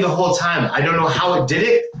been playing the whole time. I don't know how it did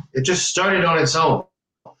it. It just started on its own.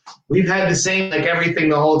 We've had the same everything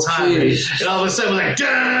the whole time. Jeez. And all of a sudden, we're like,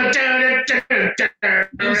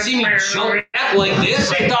 you see me jump back like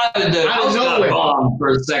this? I thought the house got bombed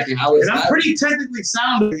for a second. I'm pretty technically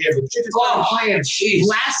sound here, but shit is playing,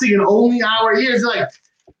 blasting in only our ears.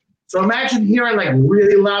 So imagine hearing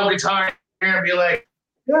really loud guitar and be like,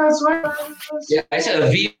 yeah, that's right. Yeah, I just had a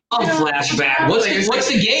Vietnam flashback. What's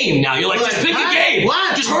the game now? You're like, just pick a game.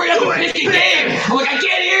 What? Just hurry up and pick a game. I'm like, I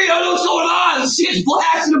can't hear you. I don't know what's going on. This shit's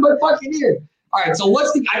blasting in my fucking ear. All right, so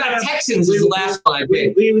I got Texans as the last one I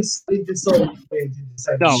picked.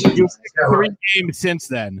 No, you've picked 3 games since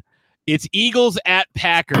then. It's Eagles at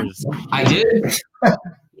Packers. I did?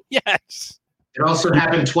 Yes. It also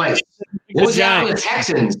happened twice. What was after the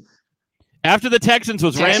Texans? After the Texans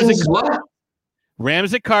was Texans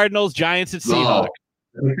Rams at Cardinals, Giants at Seahawks.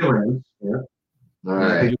 All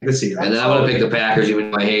right. And then I'm going to pick the Packers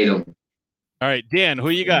even though I hate them. All right, Dan,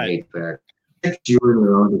 who you got? You were in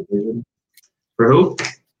your own division. For who?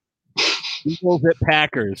 Eagles at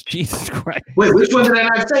Packers. Jesus Christ. Wait, which one did I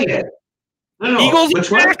not say yet? No. Eagles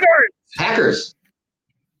which at Packers. Packers.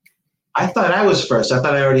 I thought I was first. I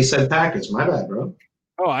thought I already said Packers. My bad, bro.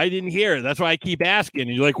 Oh, I didn't hear. That's why I keep asking.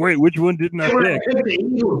 You're like, wait, which one didn't I pick?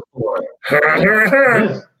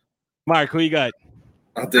 Mark, who you got?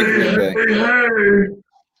 I'll take Green Bay.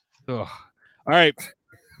 All right.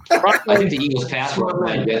 I think the Eagles pass rush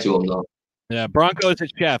might get to them, though. Yeah, Broncos at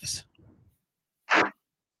Chiefs.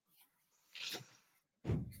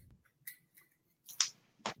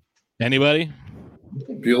 Anybody?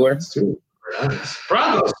 Bueller.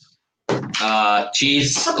 Broncos.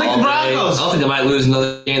 Chiefs. I'll pick the Broncos. I don't think they might lose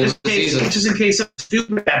another game this season. Just in case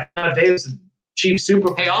stupid that Davis is cheap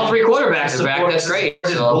super. Hey, all three quarterbacks are back. That's great.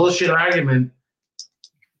 This bullshit argument.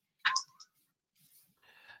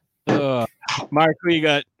 Mark, who you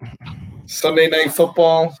got? Sunday Night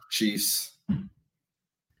Football, Chiefs.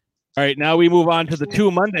 All right, now we move on to the 2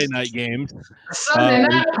 Monday night games. Sunday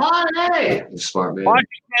night party. Smart man.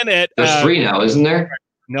 Washington at There's 3 now, isn't there?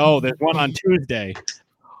 No, there's one on Tuesday.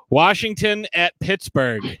 Washington at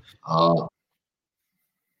Pittsburgh.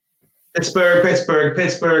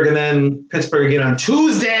 Pittsburgh, and then Pittsburgh again on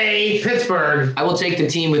Tuesday. Pittsburgh. I will take the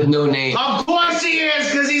team with no name. Of course he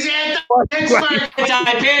is, because he's anti-Pittsburgh.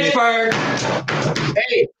 Anti-Pittsburgh.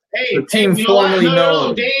 Hey, the team formerly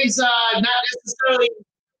known. Dave's not necessarily.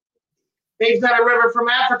 Dave's not a river from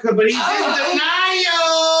Africa, but he's in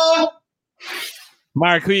denial.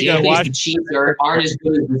 Mark, who you got? The Chiefs aren't as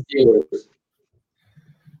good as the Steelers.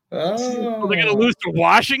 Oh, they're gonna lose to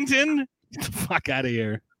Washington? Get the fuck out of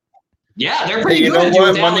here. Yeah, they're pretty You good.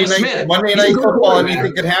 know what? Monday night football,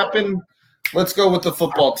 anything could happen. Let's go with the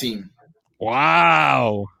football team.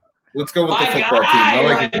 Wow. Let's go with the football team.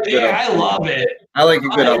 I love it. I like a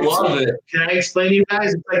good I upset. love it. Can I explain to you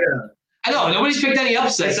guys? It's like I know nobody's picked any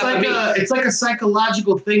upsets. it's like a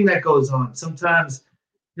psychological thing that goes on. Sometimes,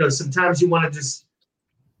 sometimes you want to just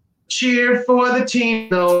cheer for the team,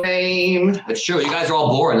 no name. That's true. You guys are all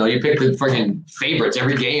boring though. You pick the freaking favorites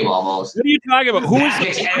every game almost. What are you talking about? Who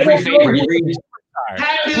picks every favorite?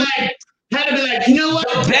 Had to be like, you know what?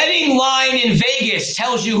 The betting line in Vegas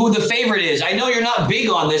tells you who the favorite is. I know you're not big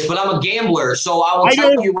on this, but I'm a gambler, so I will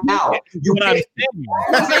tell you now. You pick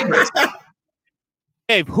the favorites.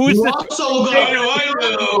 Hey, who's you the also go?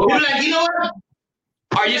 You're like, you know what?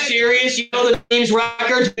 Are you serious? You know the team's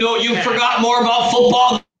records? You forgot more about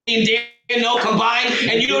football than Dave know combined,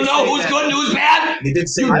 and you don't know who's good and who's bad? You did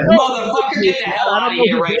say that. Motherfucker, get the hell out of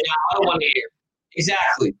here right now. I don't want to hear.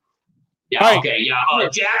 Exactly. Yeah, right. Okay, yeah.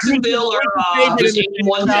 Jacksonville or just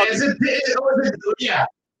one Yeah.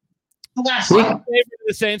 Who's the favorite of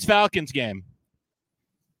the Saints-Falcons game?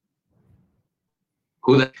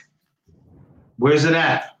 Where's it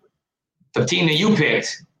at? The team that you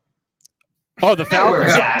picked. Oh, the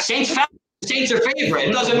Falcons. Yeah, Saints are favorite.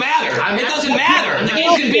 It doesn't matter. It doesn't matter. The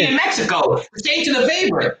game could be in Mexico. The Saints are the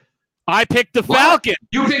favorite. I picked the Falcons.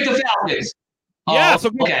 You picked the Falcons. Yeah.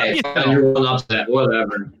 Okay. You're one upset.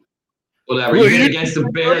 Whatever. You picked against the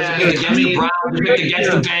Bears. You picked against the Browns. You picked against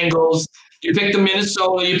the Bengals. You picked the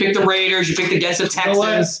Minnesota. You picked the Raiders. You picked against the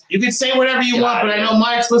Texans. You can say whatever you want, but I know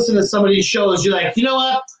Mike's listening to some of these shows. You're like, you know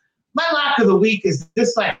what? My lock of the week is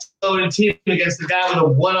this loaded team against the guy with a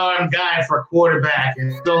one-armed guy for a quarterback,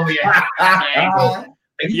 and it's only a half ankle.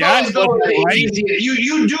 Yeah, you do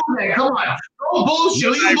that. Come on, don't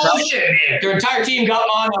bullshit. You bullshit here. Their entire team got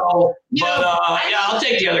mono, I'll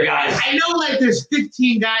take the other guys. I know, there's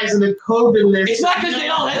 15 guys in the COVID list. It's not because they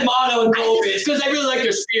all had mono and COVID. It's because they really like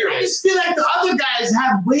their spirits. I just feel like the other guys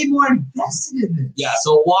have way more invested in this. Yeah.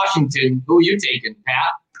 So Washington, who are you taking,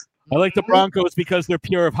 Pat? I like the Broncos because they're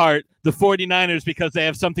pure of heart. The 49ers because they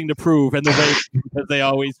have something to prove, and the Raiders because they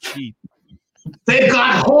always cheat. They've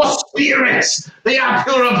got horse spirits. They are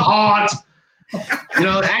pure of heart.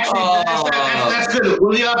 Actually, that's good.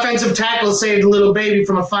 Well, the offensive tackle saved a little baby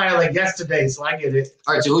from a fire like yesterday, so I get it.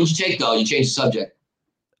 All right, so who'd you take, though? You changed the subject.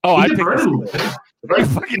 Oh, I picked the Are you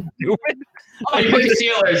fucking stupid? Oh, you picked the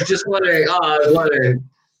Steelers. Just wondering.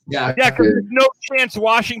 Yeah, because there's no chance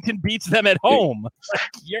Washington beats them at home.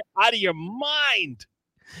 You're out of your mind.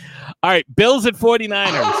 All right, Bills at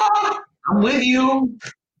 49ers. I'm with you.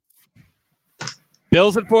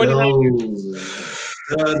 Bills at 49ers.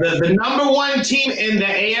 The number one team in the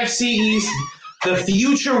AFC East, the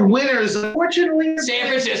future winners, unfortunately. San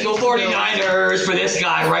Francisco 49ers for this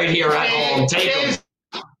guy right here at home. Take him.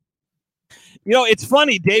 It's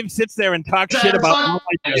funny. Dave sits there and talks shit about all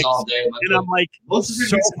my picks, all day, and I'm like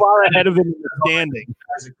so far ahead of him in the standing.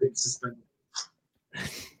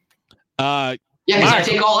 Yeah, because I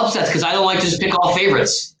take all upsets because I don't like to just pick all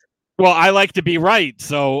favorites. Well, I like to be right,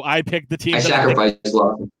 so I picked the team. I sacrifice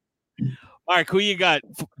love. Mark, who you got?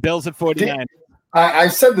 Bills at 49.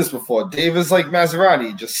 I've said this before. Dave is like Maserati.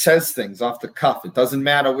 He just says things off the cuff. It doesn't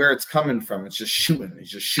matter where it's coming from. It's just shooting.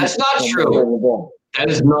 He's just shooting. That's not true. That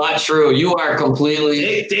is not true. You are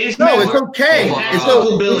completely. No, it's okay. It's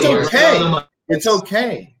okay. It's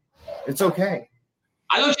okay. It's okay.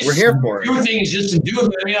 I don't just We're here for it. Do things just to do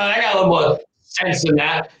them. I got a little more sense in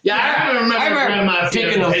that. Yeah, I remember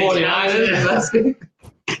picking the 49ers.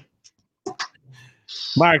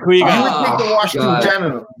 Mark, who you got? I would take the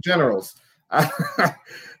Washington Generals.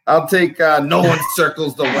 I'll take no one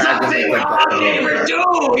circles the wagon.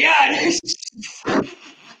 Yeah.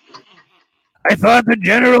 I thought the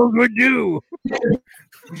Generals were due.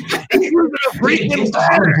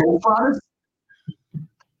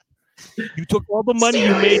 You took all the money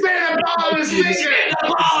you made.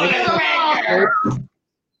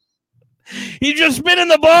 He's just spinning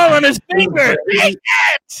the ball on his finger. Take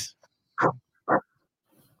it!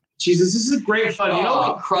 Jesus, this is great fun. You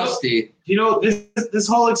know, crusty. You know, this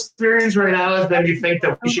whole experience right now has made me think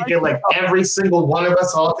that we should get like every single one of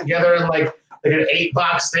us all together in like an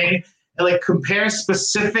 8-box thing and like compare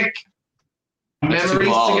specific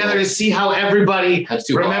memories together to see how everybody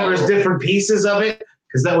remembers different pieces of it,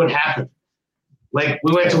 because that would happen. Like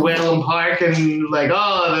we went to Whalen Park and like,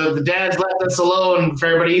 the dads left us alone for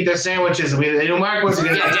everybody to eat their sandwiches. Mark was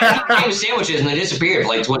going to eat sandwiches and they disappeared for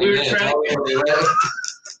like 20 minutes.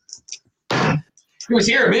 He was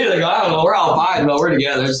here a minute ago. I don't know. We're all fine, but we're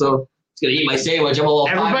together, so it's gonna eat my sandwich. I'm a little.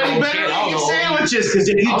 Everybody better eat your sandwiches, because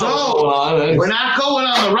if you don't, we're not going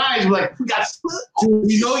on the rides. We're like, we got split.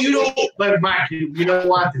 You don't like Mark. You don't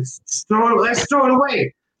want this. Just let's throw it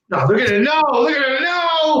away. No, they're gonna know. They're gonna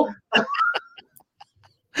know.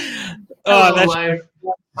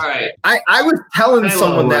 All right. I was telling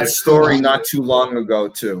someone that story not too long ago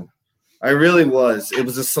too. I really was. It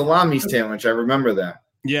was a salami sandwich. I remember that.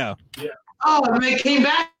 Yeah. Oh, and they came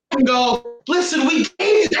back and go, listen,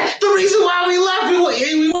 that's the reason why we left.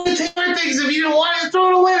 We want to take our things. If you don't want to throw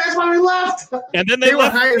it away, that's why we left. And then they were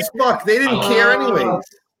high as fuck. They didn't care anyways.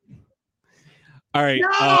 All right.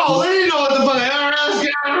 No, they didn't know what the fuck.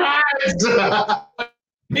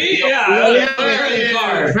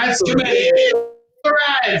 That's too many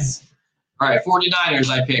rides. All right, 49ers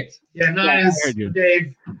I picked. Yeah, nice.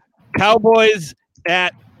 Dave. Cowboys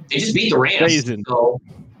at They just beat the Rams. Raisins. So.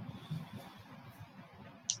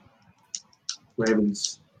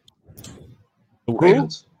 Ravens.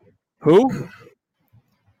 Who?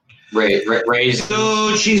 Raisins.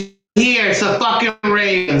 Dude, she's here. It's the fucking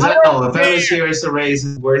Ravens. I know. If I was here, it's the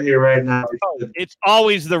Raisins. We're here right now. It's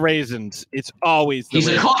always the Raisins. It's always the He's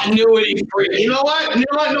Raisins. a continuity freak. You know what? No,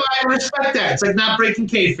 I respect that. It's like not breaking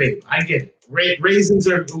kayfabe. I get it. Raisins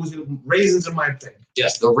are my thing.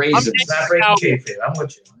 Yes, the Raisins. Not breaking kayfabe. I'm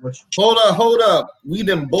with you. Hold up. We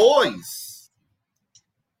them boys.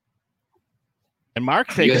 And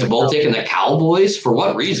Mark, you guys are both taking the Cowboys for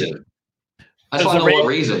what reason? I just want to know what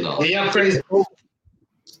reason though. Yeah, crazy.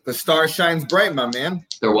 The star shines bright, my man.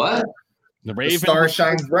 They're what? The Ravens. The star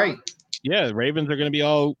shines bright. Yeah, the Ravens are going to be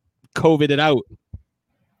all COVIDed out.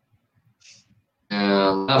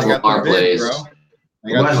 That's what Lamar plays.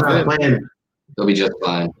 They'll be just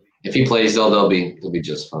fine. If he plays, they'll be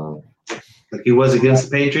just fine. Like he was against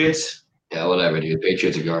the Patriots. Yeah, whatever, dude.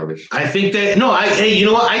 Patriots are garbage. I think that hey, you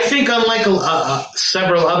know what? I think unlike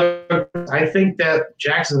several other, I think that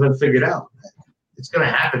Jackson's been figured out. It's going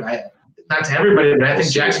to happen. Not to everybody, but I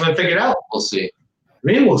think Jackson's been figured out. We'll see. I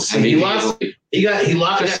mean, we'll see. He lost smoked in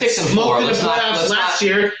the playoffs last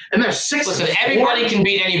year, and they're 6. Listen, everybody can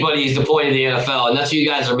beat anybody is the point of the NFL, and that's what you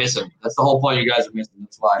guys are missing. That's the whole point you guys are missing.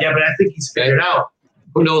 That's why. Yeah, but I think he's figured out.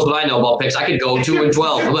 Who knows what I know about picks? I could go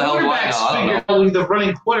 2-12. Who the hell do I know? I don't know. The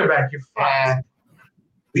running quarterback, you're fine.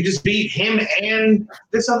 We just beat him and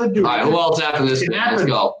this other dude. All right, who else after this? Let's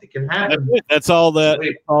go. It can happen. That's all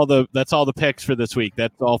the picks for this week.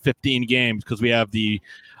 That's all 15 games because we have the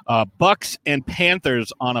Bucks and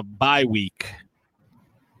Panthers on a bye week.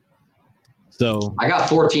 So I got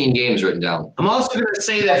 14 games written down. I'm also going to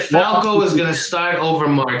say that Falco is going to start over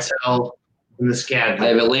Martell in the schedule. I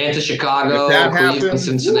have Atlanta, Chicago, Cleveland,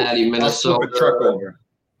 Cincinnati, Minnesota,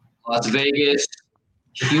 Las Vegas,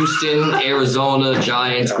 Houston, Arizona,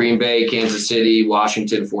 Giants, Green Bay, Kansas City,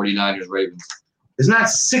 Washington, 49ers, Ravens. There's not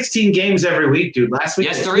 16 games every week, dude. Last week.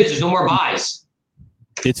 Yes, there is. There's no more buys.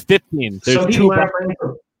 It's 15. There's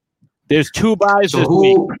 2 buys this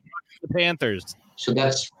week. The Panthers. So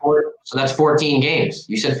that's 14 games.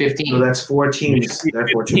 You said 15. So that's 14.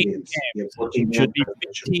 That's 14 games. Yeah, 14 Should be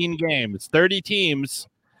 15 games. 30 teams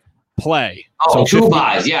play. Oh, so 2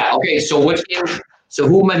 buys. Yeah. Okay. So which game? So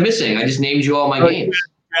who am I missing? I just named you all my games.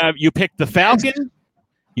 You picked the Falcons.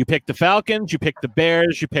 You picked the Falcons. You picked the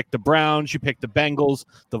Bears. You picked the Browns. You picked the Bengals,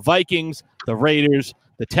 the Vikings, the Raiders,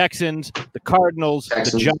 the Texans, the Cardinals,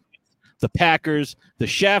 the Giants, the Packers, the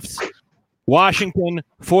Chiefs, Washington,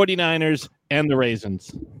 49ers, and the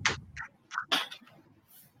Raisins.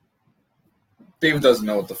 Dave doesn't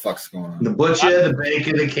know what the fuck's going on. The butcher, the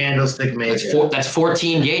baker, the candlestick maker. That's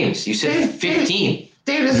 14 games. You said 15.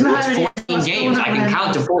 Dave is not 14 games. I can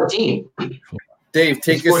count to 14. Dave,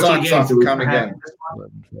 take your socks off and count again.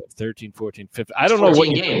 13, 14, 15. I don't know what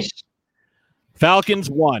games. Falcons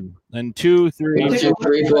 1, and 2, 3, 1, 2,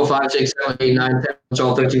 3, 4, 5, 6, 7, 8, 9, 10,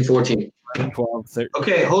 12, 13, 14. 12, 13.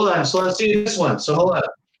 Okay, hold on. So let's do this one. So hold on.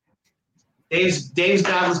 Dave's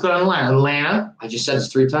got what's going on the line. Atlanta. I just said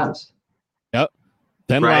this 3 times. Yep.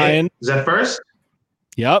 Then Right? Lions. Is that first?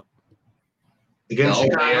 Yep. Against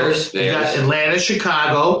Chicago. Bears. You got Atlanta,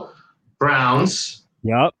 Chicago, Browns.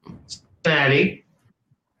 Yep. Cincinnati.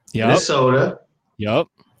 Yep. Minnesota. Yep.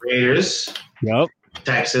 Raiders. Yep.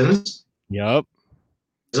 Texans. Yep.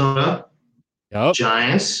 Arizona. Yep.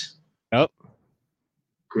 Giants. Yep.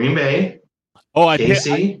 Green Bay. Oh, I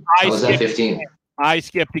KC. I was at 15. I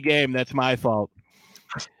skipped a game. That's my fault.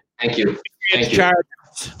 Thank you. Thank you.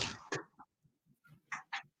 Chargers.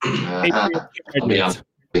 Yeah.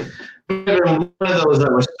 One of those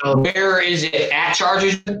that were still. Where is it? At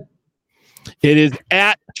Chargers? It is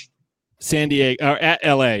at San Diego, or at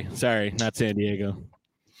LA. Sorry, not San Diego.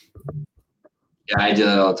 Yeah, I do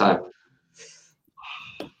that all the time.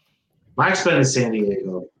 Mike's been in San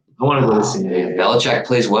Diego. I want to go to San Diego. Belichick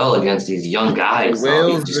plays well against these young guys.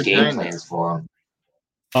 Wales, Just Virginia. game plans for them.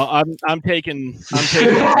 Oh, I'm taking.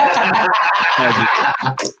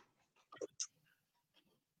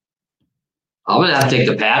 I'm gonna have to take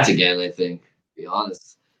the Pats again. I think. To be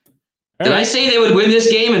honest. Did I say they would win this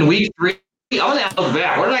game in week 3? I'm gonna have to look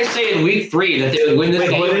back. What did I say in week 3 that they would win this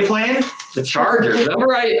game? What are they playing? The Chargers.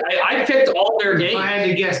 Remember, I picked all their games. If I had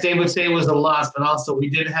to guess, Dave would say it was a loss, but also we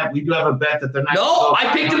do have a bet that they're not. No,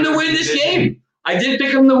 I picked them to win this game. I did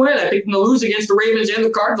pick them to win. I picked them to lose against the Ravens and the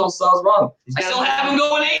Cardinals, so I was wrong. I still have them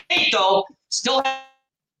going 8-8 though. Still have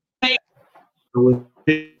 8.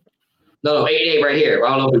 No, 8-8 right here. I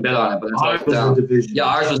don't know if we bet on it, but Ours was the division. Yeah,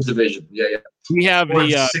 ours was division. Yeah. We have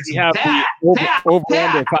the over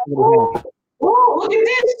under 5.5. Oh, look at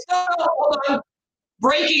this. Hold on.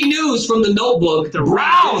 Breaking news from the notebook. The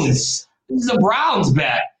Browns. This is a Browns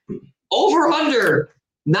bet. Over under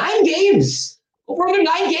 9 games. Over under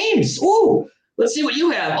 9 games. Ooh. Let's see what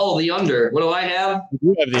you have. Oh, the under. What do I have?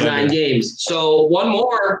 You have the 9 under. games. So one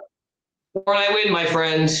more. And I win, my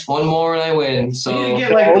friend. One more and I win. So you need to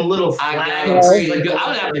get like the little flags. I'm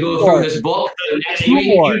gonna have to go through this book next week.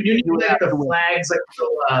 You need like the flags, like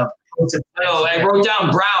the. No, I wrote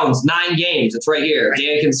down Browns 9 games. It's right here.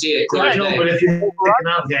 Dan can see it. I know, but if you pick them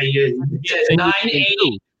out, you get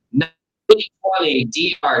 9-8, 9-20,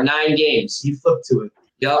 DR 9 games. You flip to it.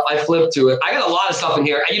 Yeah, I flipped to it. I got a lot of stuff in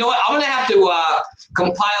here. You know what? I'm gonna have to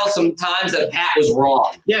compile some times that Pat was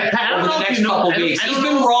wrong. Yeah, Pat. Over the next couple weeks, he's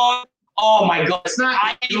been wrong. Oh my God! It's not.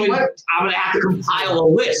 I'm gonna have to compile a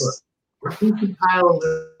list. We're gonna compile a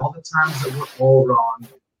list all the times that we're all wrong.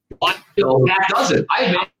 But, Pat doesn't. I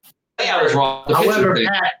admit I was wrong. However,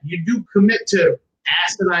 Pat, you do commit to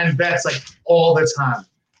asinine bets like all the time.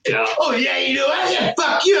 Yeah. Oh yeah, you do. Yeah,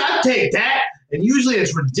 fuck you. I'll take that. And usually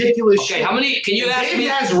it's ridiculous shit. How many? Can you ask Dave me?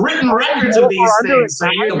 has written records of these things. So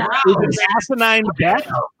The Browns. Asinine bet.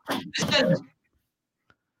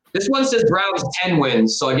 This one says Browns 10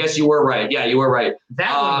 wins, so I guess you were right. Yeah, you were right.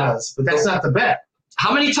 That one does, but that's not the bet.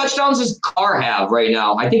 How many touchdowns does Carr have right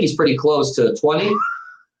now? I think he's pretty close to 20.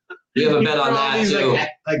 You have a bet on that too.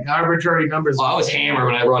 Like arbitrary numbers. Oh, I was hammered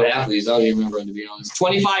when I wrote half of these. I don't even remember, to be honest.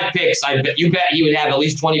 25 picks. I bet you bet he would have at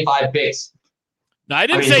least 25 picks. No, I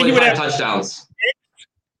didn't say he would have touchdowns.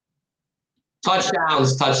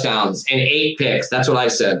 Touchdowns, and 8 picks. That's what I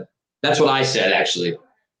said. That's what I said, actually.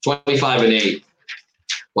 25 and 8.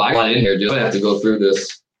 Well, I got in here, dude. I have to go through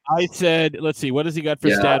this. I said, let's see, what does he got for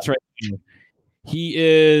stats right now? He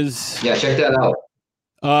is. Yeah, check that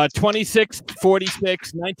out. 26,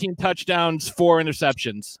 46, 19 touchdowns, 4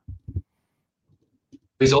 interceptions.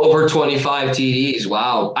 He's over 25 TDs.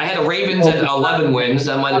 Wow. I had a Ravens at 11 wins.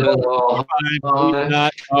 That might have been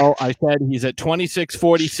I said he's at 26,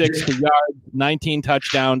 46 for yards, 19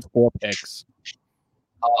 touchdowns, 4 picks.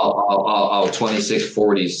 26,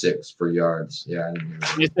 46 for yards. Yeah. I didn't hear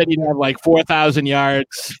that. You said he'd have like 4,000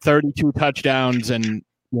 yards, 32 touchdowns, and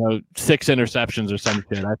 6 interceptions or some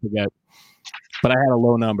shit. I forget. But I had a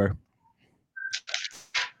low number.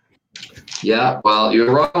 Yeah, well,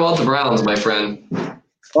 you're wrong about the Browns, my friend.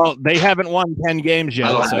 Well, they haven't won 10 games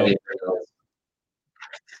yet, so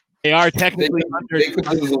they are technically under. They could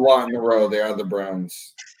lose a lot in a row. They are the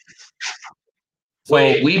Browns.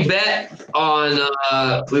 Wait, we bet on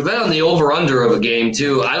the over under of a game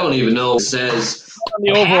too. I don't even know. It says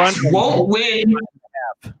the over under won't win.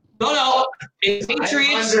 No.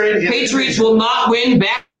 Patriots will not win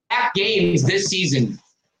back games this season.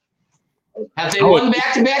 Have they won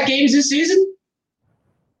back-to-back games this season?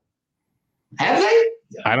 Have they?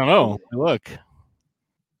 I don't know. Look.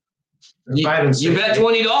 You bet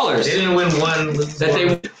 $20. They didn't win one.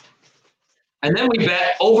 And then we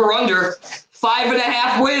bet over under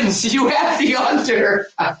 5.5 wins. You have the under.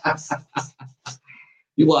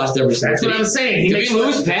 You lost every single. That's what I'm saying. Did we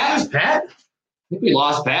lose Pat? Pat? I think we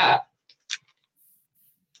lost Pat.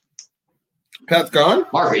 Pat's gone?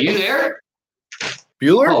 Mark, are you there?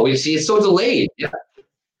 Bueller? Oh, we see it's so delayed. Yeah.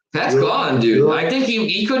 Pat's gone, dude. I think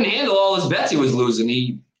he couldn't handle all his bets he was losing.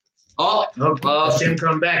 Him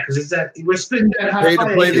come back because we're splitting that high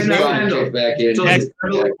five. Play the game. Back in.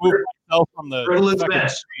 From the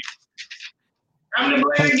best. I'm gonna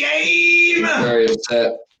play the game. Very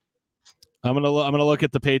upset. I'm gonna look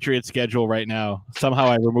at the Patriots schedule right now. Somehow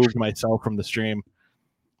I removed myself from the stream.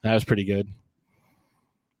 That was pretty good.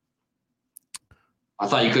 I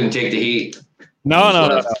thought you couldn't take the heat.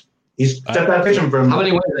 No. He's stepped out fishing for him. How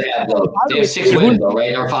many wins do they have, though? They have 6 wins, though,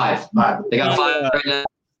 right? Or 5? 5. They got 5 right now.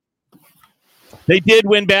 They did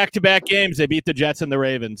win back-to-back games. They beat the Jets and the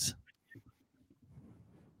Ravens.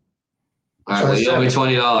 All right, well, you owe me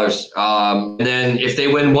 $20. And then if they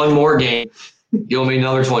win one more game, you owe me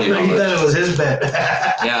another $20. He thought it was his bet.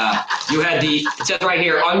 Yeah. You had it says right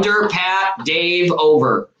here, under, Pat, Dave,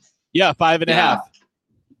 over. Yeah, 5.5.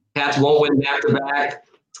 Pats won't win back-to-back.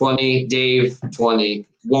 20, Dave, 20.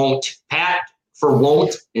 Won't. Pat for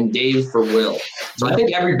won't and Dave for will. So I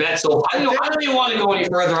think every bet. So I don't even want to go any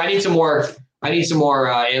further. I need some more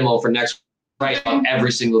ammo for next. Right on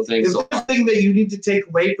every single thing. The one thing that you need to take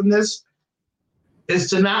away from this is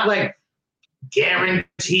to not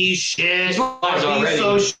guarantee shit. It's wrong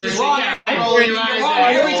every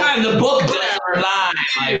time. The book doesn't lie,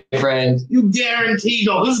 my friend. You guarantee,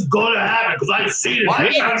 this is going to happen because I've seen it. Why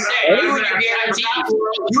do you say you and your guarantee?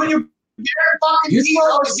 You and your fucking team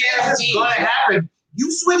guarantee going to happen.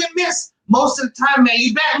 You swing and miss most of the time, man.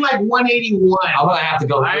 You batting 181. I'm gonna have to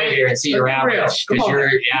go through here and see your average because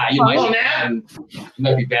you might be batting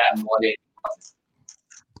 180.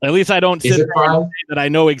 At least I don't sit there and say that I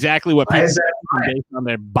know exactly what people are based on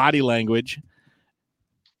their body language.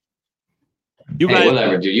 You guys,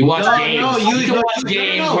 whatever, dude. You watch games. You can watch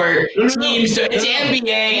games where teams. It's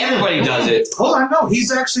NBA. Everybody does it. Hold on, no. He's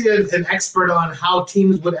actually an expert on how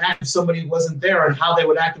teams would act if somebody wasn't there and how they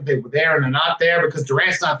would act if they were there and they're not there. Because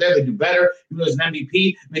Durant's not there, they do better. Even though he's an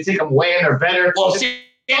MVP, they take him away and they're better. Well, see,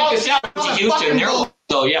 Houston,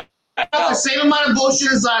 so yeah, the same amount of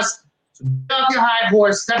bullshit as us. So get off your high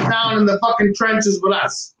horse, step down in the fucking trenches with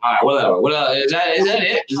us. All right, whatever. What else? Is that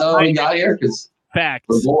it? Is that all we got here? Because facts.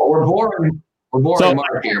 We're boring. We're boring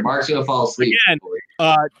Mark here. Mark's going to fall asleep. Again,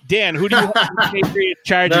 Dan, who do you want Patriots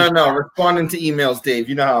Chargers? No, responding to emails, Dave.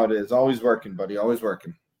 You know how it is. Always working, buddy. Always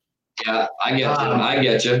working. Yeah, I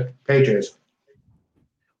get you. Patriots.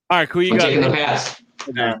 All right, who you got? Taking the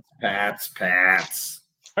Pats. Pats.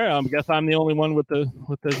 All right, I guess I'm the only one with the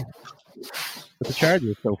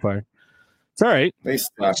Chargers so far. It's all right. They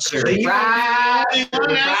suck. Surprise.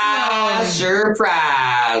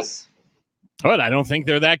 But I don't think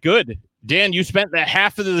they're that good. Dan, you spent that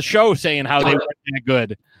half of the show saying how they weren't that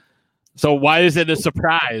good. So why is it a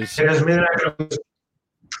surprise? It doesn't mean they're not going to.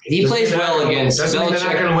 He plays well against Belichick. They're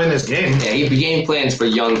not going to win this game. Yeah, he game plans for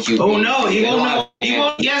young QB. Oh no, he won't know.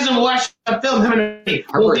 He hasn't watched the film. Him and me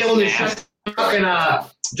won't be able to shut fucking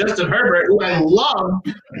Justin Herbert, who I love,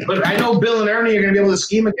 but I know Bill and Ernie are going to be able to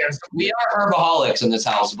scheme against him. We are herbaholics in this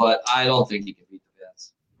house, but I don't think he can beat the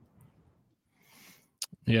Pats.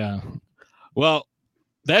 Yeah. Well,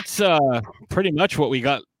 that's pretty much what we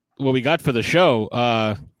got for the show.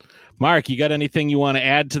 Mark, you got anything you want to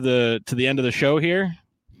add to the end of the show here?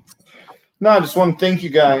 No, I just want to thank you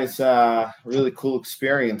guys. Really cool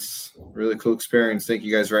experience. Thank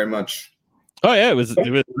you guys very much. Oh yeah, it was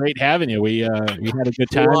great having you. We had a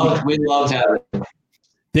good time. We loved having you.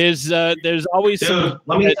 There's always some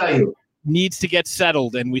let me tell you, needs to get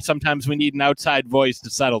settled, and we sometimes need an outside voice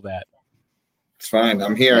to settle that. It's fine.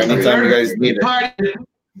 I'm here anytime you guys need it.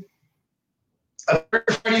 A third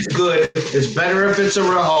party's good. It's better if it's a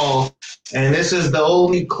Rahal. And this is the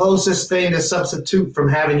only closest thing to substitute from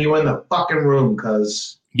having you in the fucking room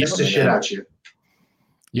because miss the shit out you.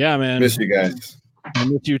 Yeah, man. Miss you guys. I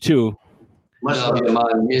miss you too.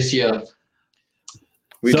 Miss you.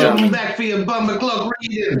 Come back for your bumper cloak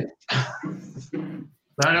reading.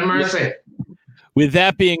 Not a mercy. With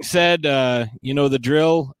that being said, you know the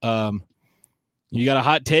drill. You got a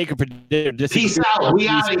hot take or peace out. We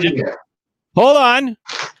out of here. Hold on.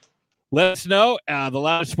 Let us know. The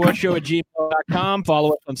Loudest Sports Show at gmail.com.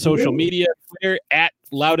 Follow us on social media. Twitter at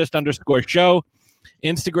loudest_show.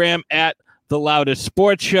 Instagram at the Loudest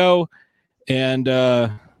Sports Show. And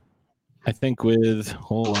I think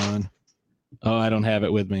hold on. Oh, I don't have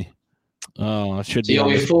it with me. Oh, it should be. You owe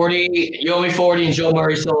me 40. You owe me 40, and Joe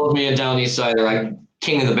Murray still owes me a Down East Sider. I'm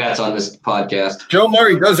king of the bets on this podcast. Joe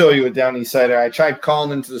Murray does owe you a Down East Sider. I tried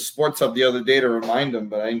calling into the Sports Hub the other day to remind him,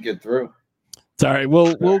 but I didn't get through. Sorry,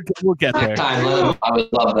 we'll get there. I would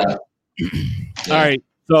love that. All right.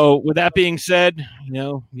 So with that being said, you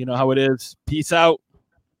know how it is. Peace out.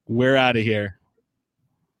 We're out of here.